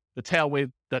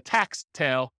tax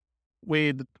tail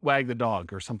wag the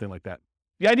dog or something like that.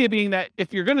 The idea being that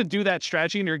if you're going to do that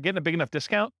strategy and you're getting a big enough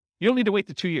discount, you don't need to wait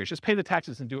the 2 years. Just pay the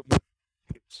taxes and do it.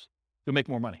 You'll make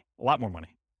more money, a lot more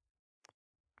money.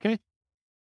 Okay.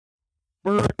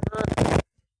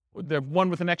 The one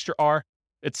with an extra R.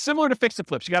 It's similar to fix and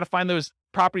flips. You got to find those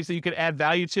properties that you can add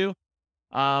value to.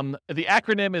 The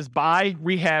acronym is buy,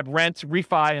 rehab, rent,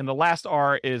 refi, and the last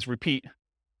R is repeat.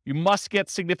 You must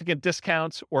get significant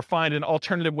discounts or find an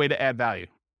alternative way to add value.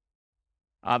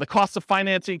 The cost of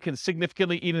financing can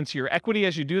significantly eat into your equity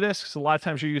as you do this, because a lot of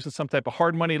times you're using some type of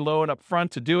hard money loan up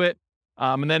front to do it.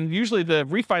 And then usually the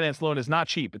refinance loan is not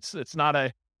cheap. It's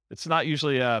not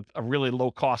usually a really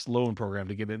low cost loan program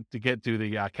to get to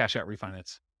the cash out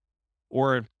refinance.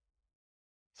 Or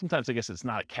sometimes I guess it's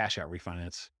not a cash out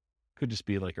refinance. Could just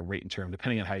be like a rate and term,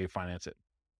 depending on how you finance it.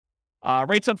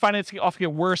 Rates on financing often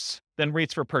get worse than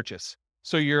rates for purchase.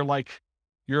 So your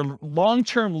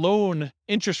long-term loan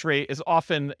interest rate is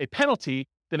often a penalty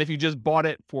than if you just bought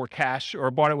it for cash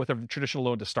or bought it with a traditional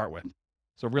loan to start with.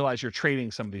 So realize you're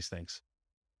trading some of these things.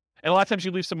 And a lot of times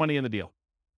you leave some money in the deal.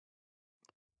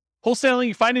 Wholesaling,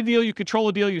 you find a deal, you control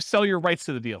a deal, you sell your rights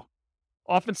to the deal.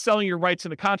 Often selling your rights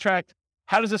in a contract.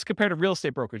 How does this compare to real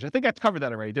estate brokerage? I think I covered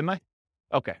that already, didn't I?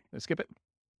 Okay, let's skip it.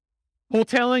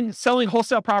 Wholesaling, selling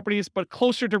wholesale properties, but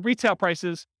closer to retail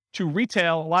prices to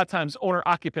retail, a lot of times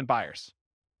owner-occupant buyers.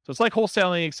 So it's like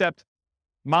wholesaling, except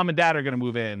mom and dad are going to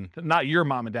move in. Not your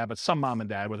mom and dad, but some mom and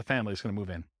dad with a family is going to move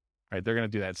in. Right? They're going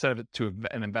to do that instead of it to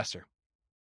an investor.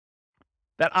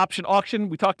 That option auction,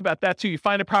 we talked about that too. You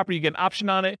find a property, you get an option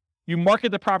on it. You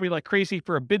market the property like crazy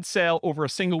for a bid sale over a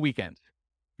single weekend.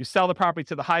 You sell the property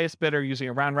to the highest bidder using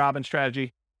a round robin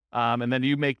strategy. And then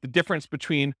you make the difference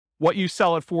between what you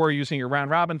sell it for using your round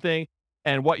robin thing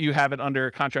and what you have it under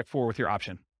contract for with your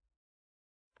option.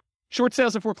 Short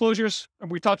sales and foreclosures.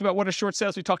 We talked about what are short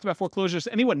sales. We talked about foreclosures.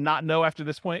 Anyone not know after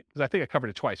this point? Because I think I covered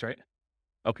it twice, right?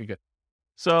 Okay, good.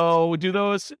 So we do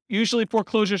those. Usually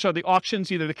foreclosures are the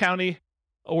auctions, either the county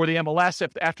or the MLS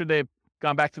after they've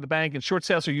gone back to the bank. And short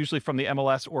sales are usually from the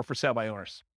MLS or for sale by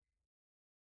owners.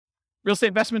 Real estate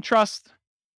investment trust.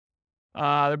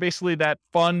 They're basically that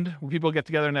fund where people get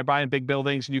together and they're buying big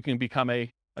buildings and you can become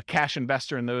a cash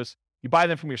investor in those. You buy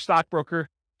them from your stockbroker.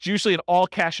 It's usually an all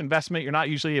cash investment. You're not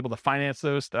usually able to finance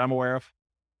those that I'm aware of.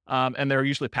 And they're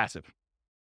usually passive.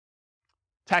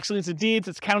 Tax liens and deeds,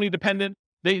 it's county dependent.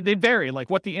 They vary, like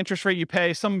what the interest rate you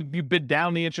pay. Some you bid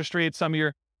down the interest rate. Some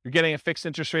you're getting a fixed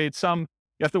interest rate. Some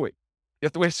you have to wait. You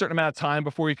have to wait a certain amount of time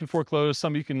before you can foreclose.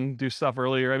 Some you can do stuff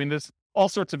earlier. I mean, there's all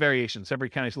sorts of variations. Every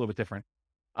county is a little bit different.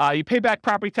 You pay back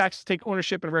property taxes, take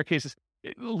ownership in rare cases.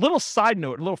 A little side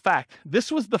note, a little fact.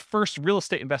 This was the first real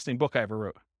estate investing book I ever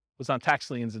wrote. It was on tax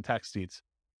liens and tax deeds.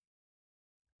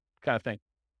 Kind of thing.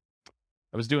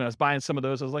 I was buying some of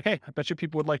those. I was like, hey, I bet you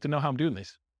people would like to know how I'm doing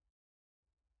these.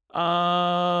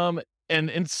 And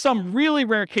in some really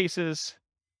rare cases,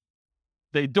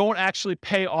 they don't actually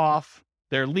pay off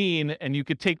their lien, and you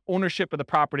could take ownership of the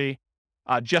property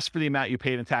just for the amount you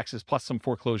paid in taxes, plus some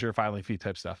foreclosure filing fee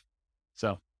type stuff.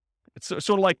 So it's sort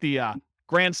of like the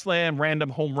grand slam random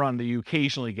home run that you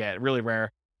occasionally get, really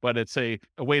rare, but it's a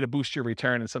way to boost your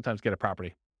return and sometimes get a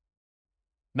property.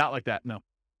 Not like that, no.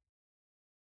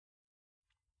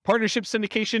 Partnership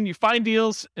syndication, you find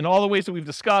deals in all the ways that we've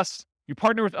discussed. You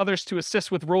partner with others to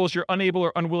assist with roles you're unable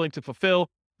or unwilling to fulfill.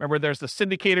 Remember, there's the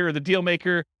syndicator or the deal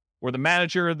maker or the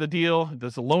manager of the deal.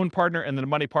 There's a loan partner and then a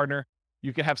money partner.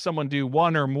 You can have someone do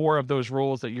one or more of those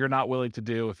roles that you're not willing to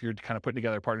do if you're kind of putting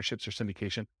together partnerships or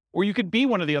syndication. Or you could be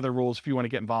one of the other roles if you want to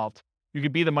get involved. You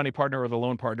could be the money partner or the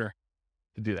loan partner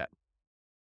to do that.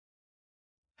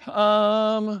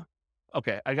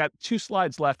 Okay, I got 2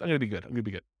 slides left. I'm going to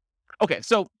be good. Okay,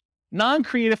 so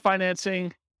non-creative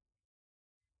financing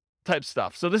type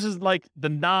stuff. So this is like the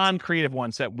non-creative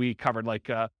ones that we covered. Like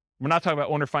we're not talking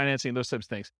about owner financing, those types of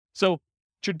things. So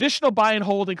traditional buy and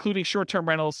hold, including short-term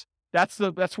rentals, that's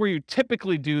where you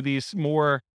typically do these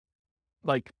more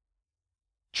like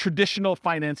traditional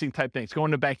financing type things.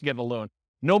 Going to the bank and getting a loan.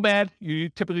 Nomad, you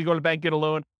typically go to the bank, get a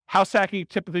loan. House hacking, you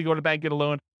typically go to the bank, get a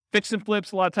loan. Fix and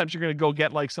flips, a lot of times you're going to go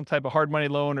get like some type of hard money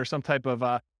loan or some type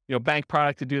of bank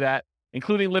product to do that,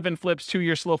 including live-in flips,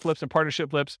 2-year slow flips, and partnership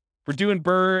flips. We're doing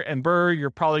Burr and Burr, you're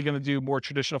probably going to do more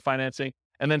traditional financing.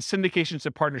 And then syndications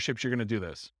and partnerships, you're going to do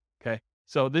this. Okay.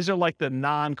 So these are like the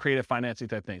non-creative financing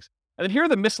type things. And then here are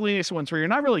the miscellaneous ones where you're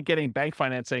not really getting bank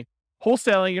financing.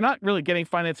 Wholesaling, you're not really getting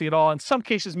financing at all. In some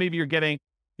cases, maybe you're getting,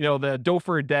 the dough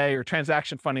for a day or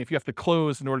transaction funding if you have to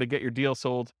close in order to get your deal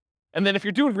sold. And then if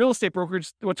you're doing real estate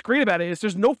brokerage, what's great about it is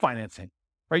there's no financing,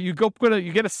 right? You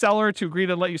get a seller to agree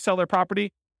to let you sell their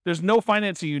property. There's no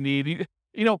financing you need.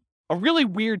 A really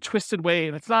weird, twisted way,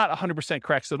 and it's not 100%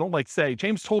 correct, so don't say,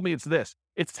 James told me it's this.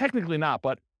 It's technically not,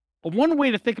 but one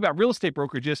way to think about real estate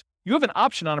brokerage is you have an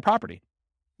option on a property.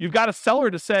 You've got a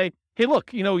seller to say, hey,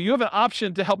 look, you have an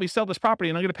option to help me sell this property,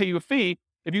 and I'm going to pay you a fee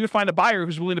if you can find a buyer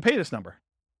who's willing to pay this number,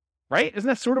 right? Isn't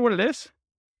that sort of what it is?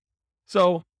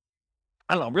 So,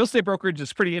 I don't know, real estate brokerage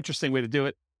is a pretty interesting way to do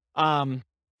it. And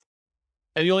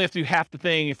you only have to do half the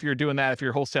thing if you're doing that. If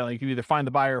you're wholesaling, you can either find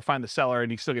the buyer or find the seller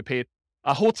and you still get paid.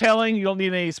 Wholetailing, you don't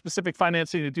need any specific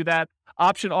financing to do that.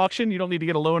 Option auction, you don't need to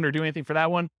get a loan or do anything for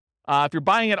that one. If you're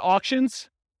buying at auctions,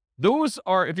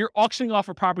 if you're auctioning off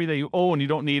a property that you own, you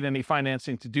don't need any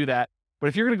financing to do that. But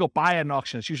if you're going to go buy at an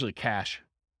auction, it's usually cash.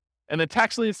 And then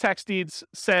tax liens, tax deeds,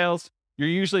 sales, you're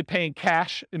usually paying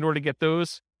cash in order to get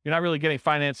those. You're not really getting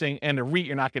financing. And a REIT,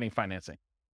 you're not getting financing.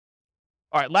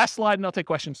 All right, last slide, and I'll take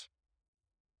questions.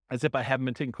 As if I haven't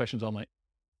been taking questions all night.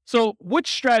 So which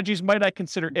strategies might I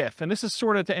consider if? And this is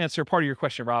sort of to answer part of your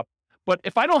question, Rob. But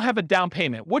if I don't have a down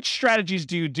payment, what strategies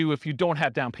do you do if you don't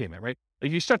have down payment, right?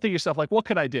 Like you start thinking to yourself, like, what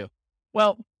could I do?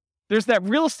 Well, there's that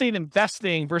real estate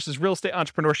investing versus real estate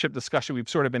entrepreneurship discussion we've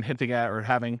sort of been hinting at or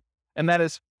having. And that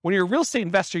is when you're a real estate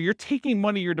investor, you're taking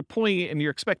money, you're deploying it, and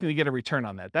you're expecting to get a return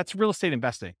on that. That's real estate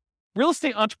investing. Real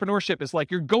estate entrepreneurship is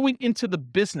like you're going into the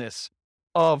business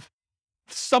of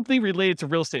something related to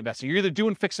real estate investing. You're either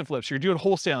doing fix and flips, you're doing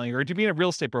wholesaling, or you're being a real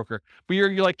estate broker, but you're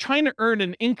like trying to earn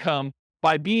an income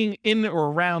by being in or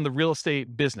around the real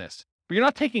estate business. But you're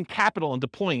not taking capital and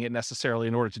deploying it necessarily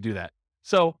in order to do that.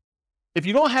 So if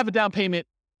you don't have a down payment,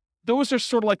 those are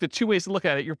sort of like the 2 ways to look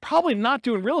at it. You're probably not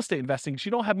doing real estate investing because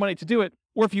you don't have money to do it.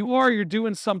 Or if you are, you're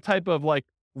doing some type of like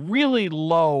really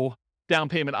low down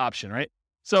payment option, right?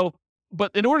 So,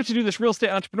 but in order to do this real estate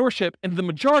entrepreneurship, in the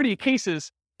majority of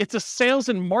cases, it's a sales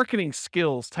and marketing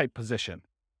skills type position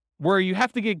where you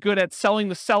have to get good at selling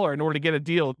the seller in order to get a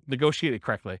deal negotiated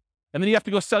correctly. And then you have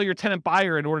to go sell your tenant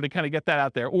buyer in order to kind of get that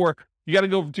out there. Or you got to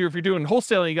go do, if you're doing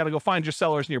wholesaling, you got to go find your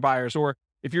sellers and your buyers. Or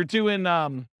if you're doing,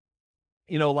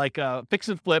 fix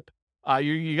and flip,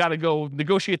 you got to go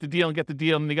negotiate the deal and get the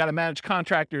deal. And you got to manage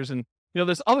contractors. And,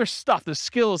 there's other stuff, there's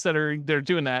skills they're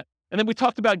doing that. And then we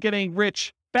talked about getting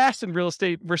rich fast in real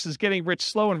estate versus getting rich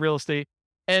slow in real estate.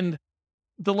 And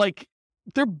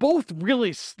they're both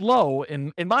really slow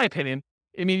in my opinion.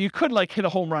 I mean, you could hit a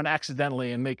home run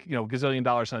accidentally and make, gazillion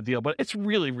dollars on a deal, but it's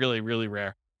really, really, really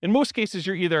rare. In most cases,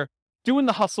 you're either doing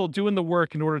the hustle, doing the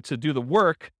work in order to do the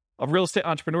work of real estate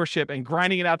entrepreneurship and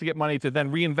grinding it out to get money to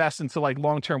then reinvest into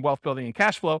long-term wealth building and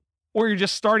cash flow, or you're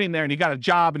just starting there and you got a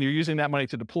job and you're using that money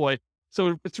to deploy.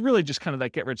 So it's really just kind of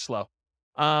that get rich slow.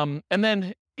 And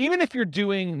then even if you're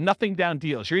doing nothing down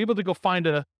deals, you're able to go find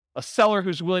a seller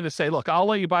who's willing to say, look, I'll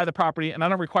let you buy the property and I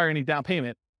don't require any down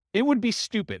payment. It would be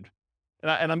stupid.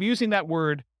 And I'm using that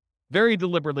word very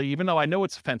deliberately, even though I know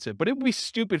it's offensive, but it would be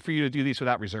stupid for you to do these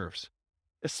without reserves,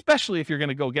 especially if you're going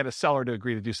to go get a seller to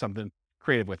agree to do something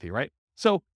creative with you, right?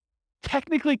 So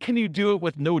technically, can you do it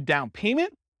with no down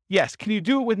payment? Yes. Can you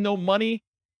do it with no money?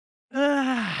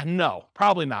 No,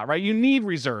 probably not, right? You need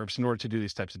reserves in order to do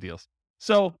these types of deals.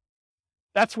 So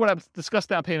that's what I've discussed,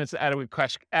 down payments,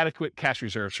 adequate cash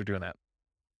reserves for doing that.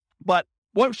 But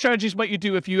what strategies might you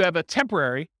do if you have a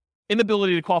temporary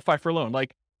inability to qualify for a loan?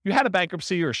 Like you had a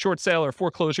bankruptcy or a short sale or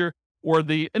foreclosure, or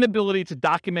the inability to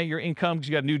document your income because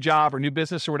you got a new job or new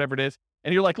business or whatever it is.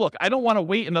 And you're like, look, I don't want to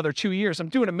wait another 2 years. I'm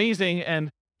doing amazing.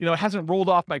 And, it hasn't rolled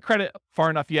off my credit far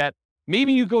enough yet.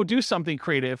 Maybe you go do something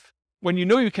creative when you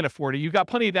know you can afford it. You got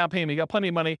plenty of down payment, you got plenty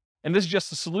of money. And this is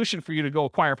just a solution for you to go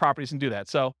acquire properties and do that.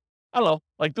 So I don't know,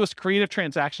 like those creative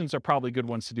transactions are probably good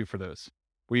ones to do for those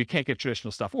where you can't get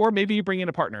traditional stuff. Or maybe you bring in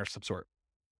a partner of some sort.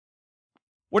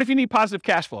 What if you need positive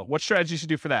cash flow? What strategies to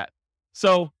do for that?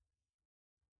 So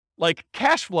like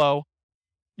cash flow,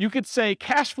 you could say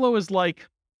cash flow is like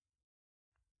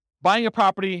buying a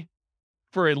property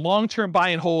for a long-term buy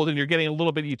and hold, and you're getting a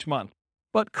little bit each month.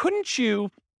 But couldn't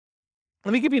you,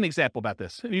 let me give you an example about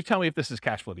this, and you tell me if this is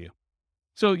cash flow to you.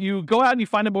 So you go out and you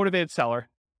find a motivated seller,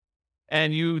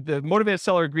 and the motivated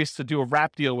seller agrees to do a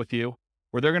wrap deal with you,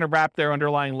 where they're going to wrap their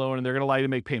underlying loan and they're going to allow you to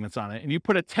make payments on it. And you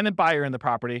put a tenant buyer in the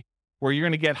property where you're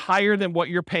going to get higher than what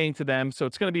you're paying to them. So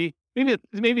it's going to be,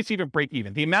 maybe it's even break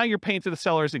even. The amount you're paying to the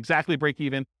seller is exactly break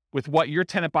even with what your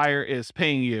tenant buyer is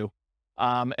paying you.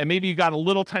 And maybe you got a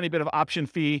little tiny bit of option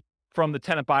fee from the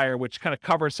tenant buyer, which kind of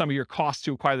covers some of your costs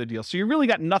to acquire the deal. So you really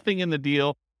got nothing in the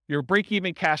deal. You're break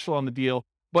even cash flow on the deal.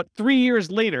 But 3 years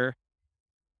later,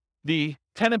 the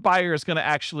tenant buyer is going to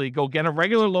actually go get a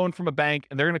regular loan from a bank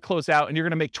and they're going to close out and you're going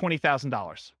to make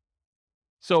 $20,000.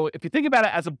 So if you think about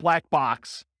it as a black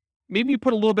box, maybe you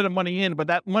put a little bit of money in, but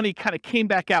that money kind of came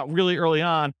back out really early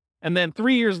on. And then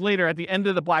 3 years later, at the end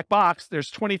of the black box,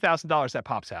 there's $20,000 that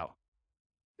pops out.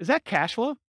 Is that cash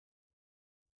flow?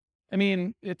 I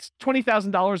mean, it's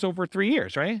 $20,000 over 3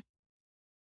 years, right?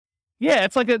 Yeah,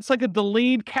 it's like a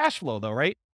delayed cash flow though,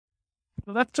 right?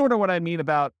 So that's sort of what I mean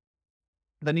about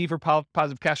the need for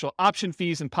positive cash flow, option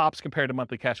fees and pops compared to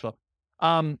monthly cash flow.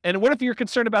 And what if you're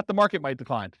concerned about the market might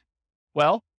decline?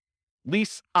 Well,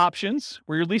 lease options,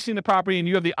 where you're leasing the property and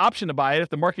you have the option to buy it. If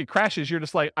the market crashes, you're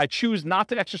just like, I choose not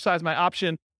to exercise my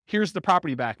option. Here's the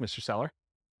property back, Mr. Seller.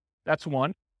 That's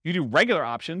one. You do regular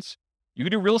options. You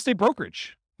can do real estate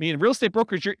brokerage. I mean, real estate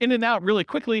brokerage, you're in and out really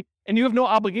quickly and you have no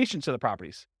obligation to the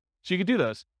properties. So you can do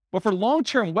those. But for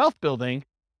long-term wealth building,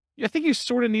 I think you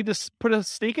sort of need to put a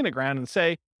stake in the ground and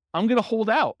say, I'm going to hold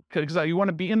out because you want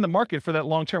to be in the market for that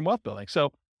long-term wealth building.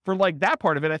 So for like that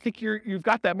part of it, I think you've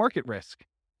got that market risk.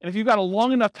 And if you've got a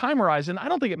long enough time horizon, I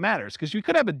don't think it matters because you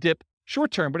could have a dip short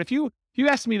term. But if you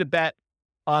asked me to bet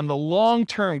on the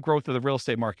long-term growth of the real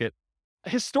estate market,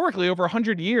 historically over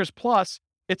 100 years plus,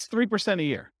 it's 3% a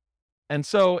year. And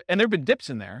there've been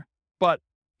dips in there, but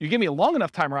you give me a long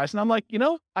enough time horizon, I'm like,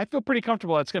 I feel pretty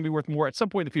comfortable it's going to be worth more at some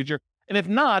point in the future. And if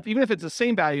not, even if it's the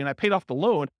same value and I paid off the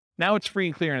loan, now it's free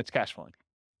and clear and it's cash flowing.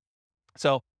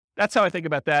 So that's how I think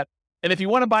about that. And if you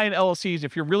want to buy in LLCs,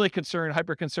 if you're really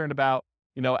hyper concerned about,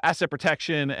 asset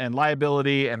protection and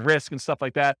liability and risk and stuff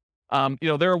like that,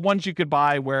 there are ones you could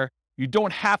buy where you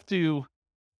don't have to,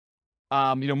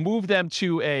 move them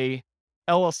to a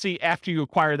LLC after you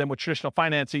acquire them with traditional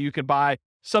financing. You could buy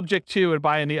subject to and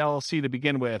buy in the LLC to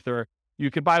begin with, or you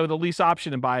could buy with a lease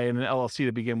option and buy in an LLC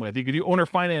to begin with. You could do owner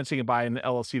financing and buy in an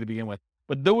LLC to begin with.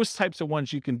 But those types of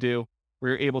ones you can do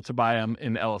where you're able to buy them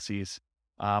in LLCs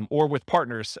or with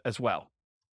partners as well.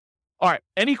 All right.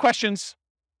 Any questions?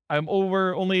 I'm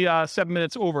only 7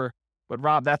 minutes over, but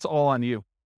Rob, that's all on you.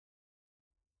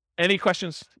 Any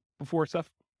questions before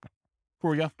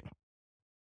we go?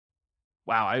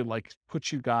 Wow, I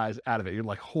put you guys out of it. You're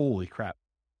like, holy crap.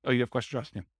 Oh, you have questions,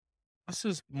 Justin? This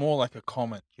is more like a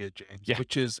comment here, James, Yeah.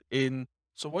 which is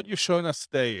so what you're showing us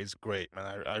today is great,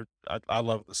 man. I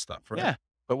love this stuff, right? Yeah.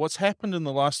 But what's happened in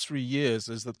the last 3 years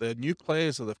is that there are new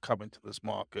players that have come into this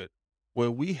market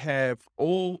where we have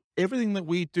everything that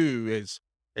we do is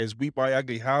we buy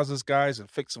ugly houses, guys, and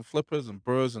fix and flippers and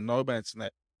burrs and nomads and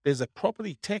that. There's a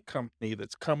property tech company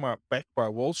that's come up backed by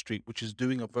Wall Street, which is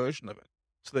doing a version of it.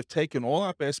 So they've taken all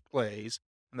our best plays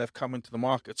and they've come into the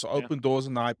market. So Open Doors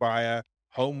an iBuyer,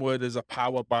 Homeward is a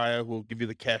power buyer who will give you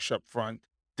the cash up front.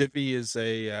 Divvy is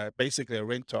basically a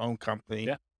rent-to-own company.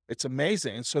 Yeah. It's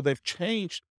amazing. And so they've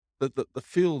changed the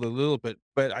field a little bit.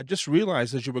 But I just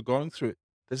realized as you were going through it,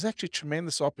 there's actually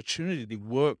tremendous opportunity to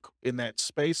work in that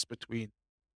space between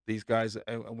these guys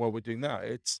and what we're doing now.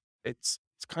 It's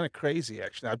kind of crazy,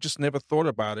 actually. I've just never thought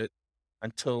about it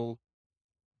until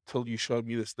you showed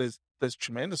me this. There's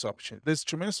tremendous opportunity. There's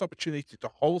tremendous opportunity to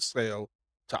wholesale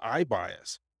to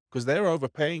iBuyers because they're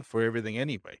overpaying for everything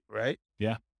anyway, right?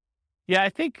 Yeah, I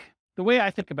think the way I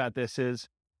think about this is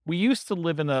we used to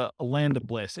live in a land of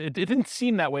bliss. It didn't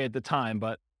seem that way at the time,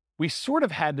 but we sort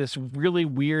of had this really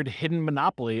weird hidden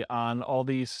monopoly on all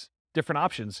these different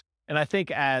options. And I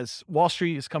think as Wall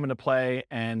Street is coming to play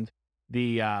and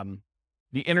the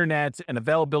the internet and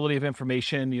availability of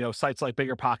information, sites like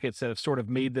BiggerPockets that have sort of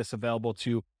made this available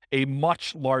to a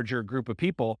much larger group of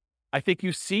people, I think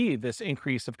you see this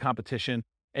increase of competition,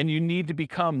 and you need to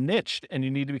become niched, and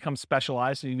you need to become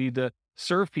specialized, and you need to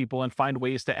serve people and find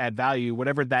ways to add value,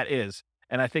 whatever that is.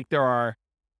 And I think there are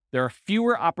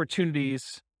fewer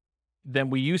opportunities than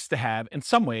we used to have in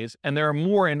some ways, and there are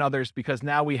more in others because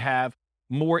now we have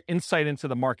more insight into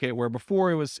the market, where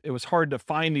before it was hard to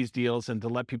find these deals and to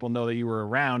let people know that you were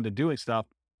around and doing stuff.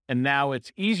 And now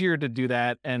it's easier to do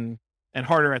that and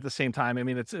harder at the same time. I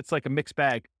mean, it's like a mixed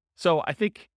bag. So I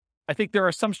think there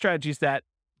are some strategies that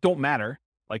don't matter,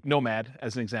 like Nomad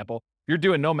as an example. If you're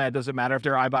doing Nomad, does it matter if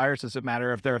there are iBuyers? Does it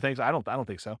matter if there are things? I don't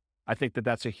think so. I think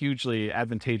that's a hugely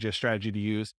advantageous strategy to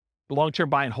use. The long-term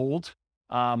buy and hold,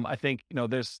 I think,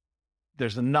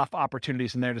 there's enough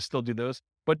opportunities in there to still do those.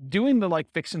 But doing the like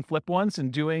fix and flip ones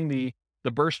and doing the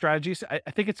burst strategies,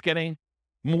 I think it's getting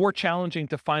more challenging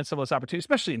to find some of those opportunities,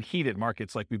 especially in heated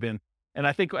markets like we've been. And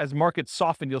I think as markets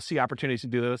soften, you'll see opportunities to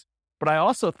do those. But I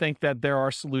also think that there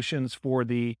are solutions for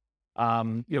the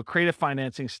creative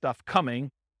financing stuff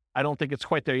coming. I don't think it's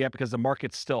quite there yet because the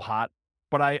market's still hot.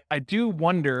 But I do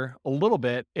wonder a little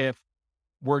bit if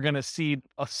we're going to see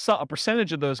a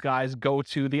percentage of those guys go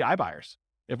to the iBuyers.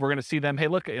 If we're going to see them, hey,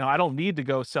 look, I don't need to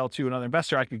go sell to another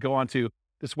investor. I could go onto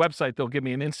this website. They'll give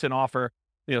me an instant offer,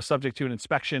 subject to an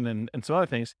inspection and some other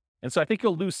things. And so I think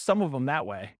you'll lose some of them that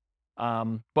way,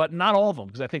 but not all of them,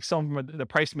 because I think some of them, the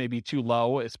price may be too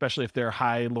low, especially if they're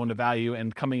high loan to value,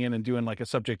 and coming in and doing like a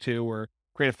subject to or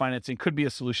creative financing could be a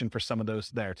solution for some of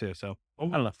those there too. So I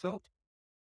don't know.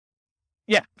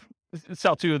 Yeah.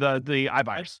 Sell to the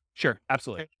iBuyers. Sure.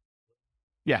 Absolutely.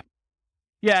 Yeah.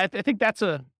 Yeah. I think that's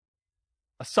a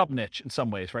sub niche in some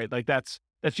ways, right? Like that's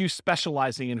you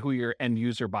specializing in who your end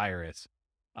user buyer is.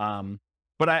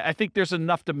 But I think there's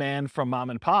enough demand from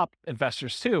mom and pop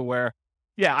investors too, where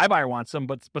iBuyer wants them,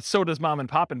 but so does mom and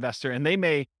pop investor. And they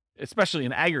may, especially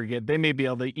in aggregate, they may be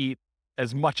able to eat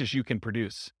as much as you can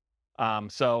produce.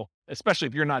 So especially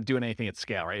if you're not doing anything at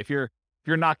scale, right? If you're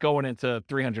not going into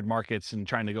 300 markets and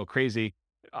trying to go crazy,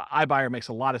 iBuyer makes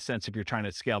a lot of sense if you're trying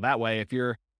to scale that way. If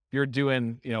you're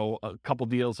doing, a couple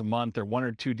deals a month or one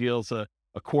or two deals a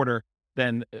quarter,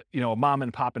 then, a mom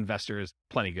and pop investor is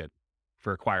plenty good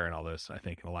for acquiring all those, I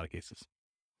think, in a lot of cases.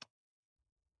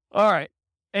 All right.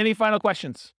 Any final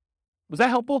questions? Was that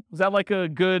helpful? Was that like a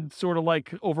good sort of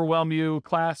like overwhelm you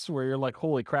class where you're like,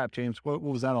 holy crap, James, what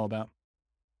was that all about?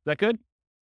 Is that good?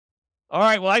 All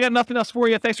right. Well, I got nothing else for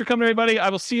you. Thanks for coming, everybody. I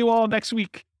will see you all next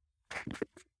week.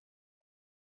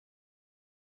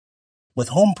 With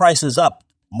home prices up,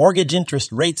 mortgage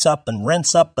interest rates up, and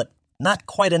rents up, but not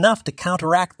quite enough to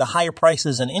counteract the higher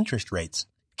prices and interest rates,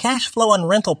 cash flow on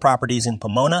rental properties in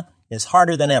Pomona is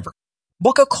harder than ever.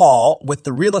 Book a call with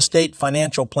the Real Estate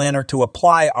Financial Planner to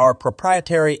apply our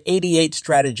proprietary 88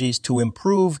 strategies to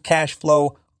improve cash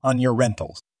flow on your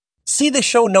rentals. See the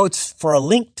show notes for a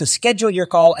link to schedule your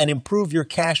call and improve your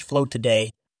cash flow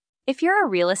today. If you're a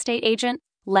real estate agent,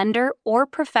 lender, or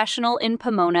professional in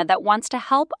Pomona that wants to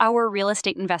help our real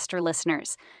estate investor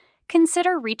listeners,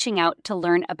 consider reaching out to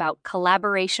learn about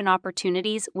collaboration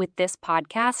opportunities with this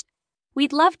podcast.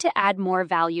 We'd love to add more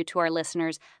value to our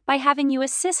listeners by having you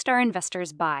assist our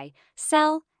investors buy,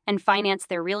 sell, and finance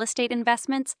their real estate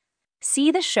investments.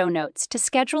 See the show notes to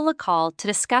schedule a call to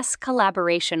discuss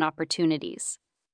collaboration opportunities.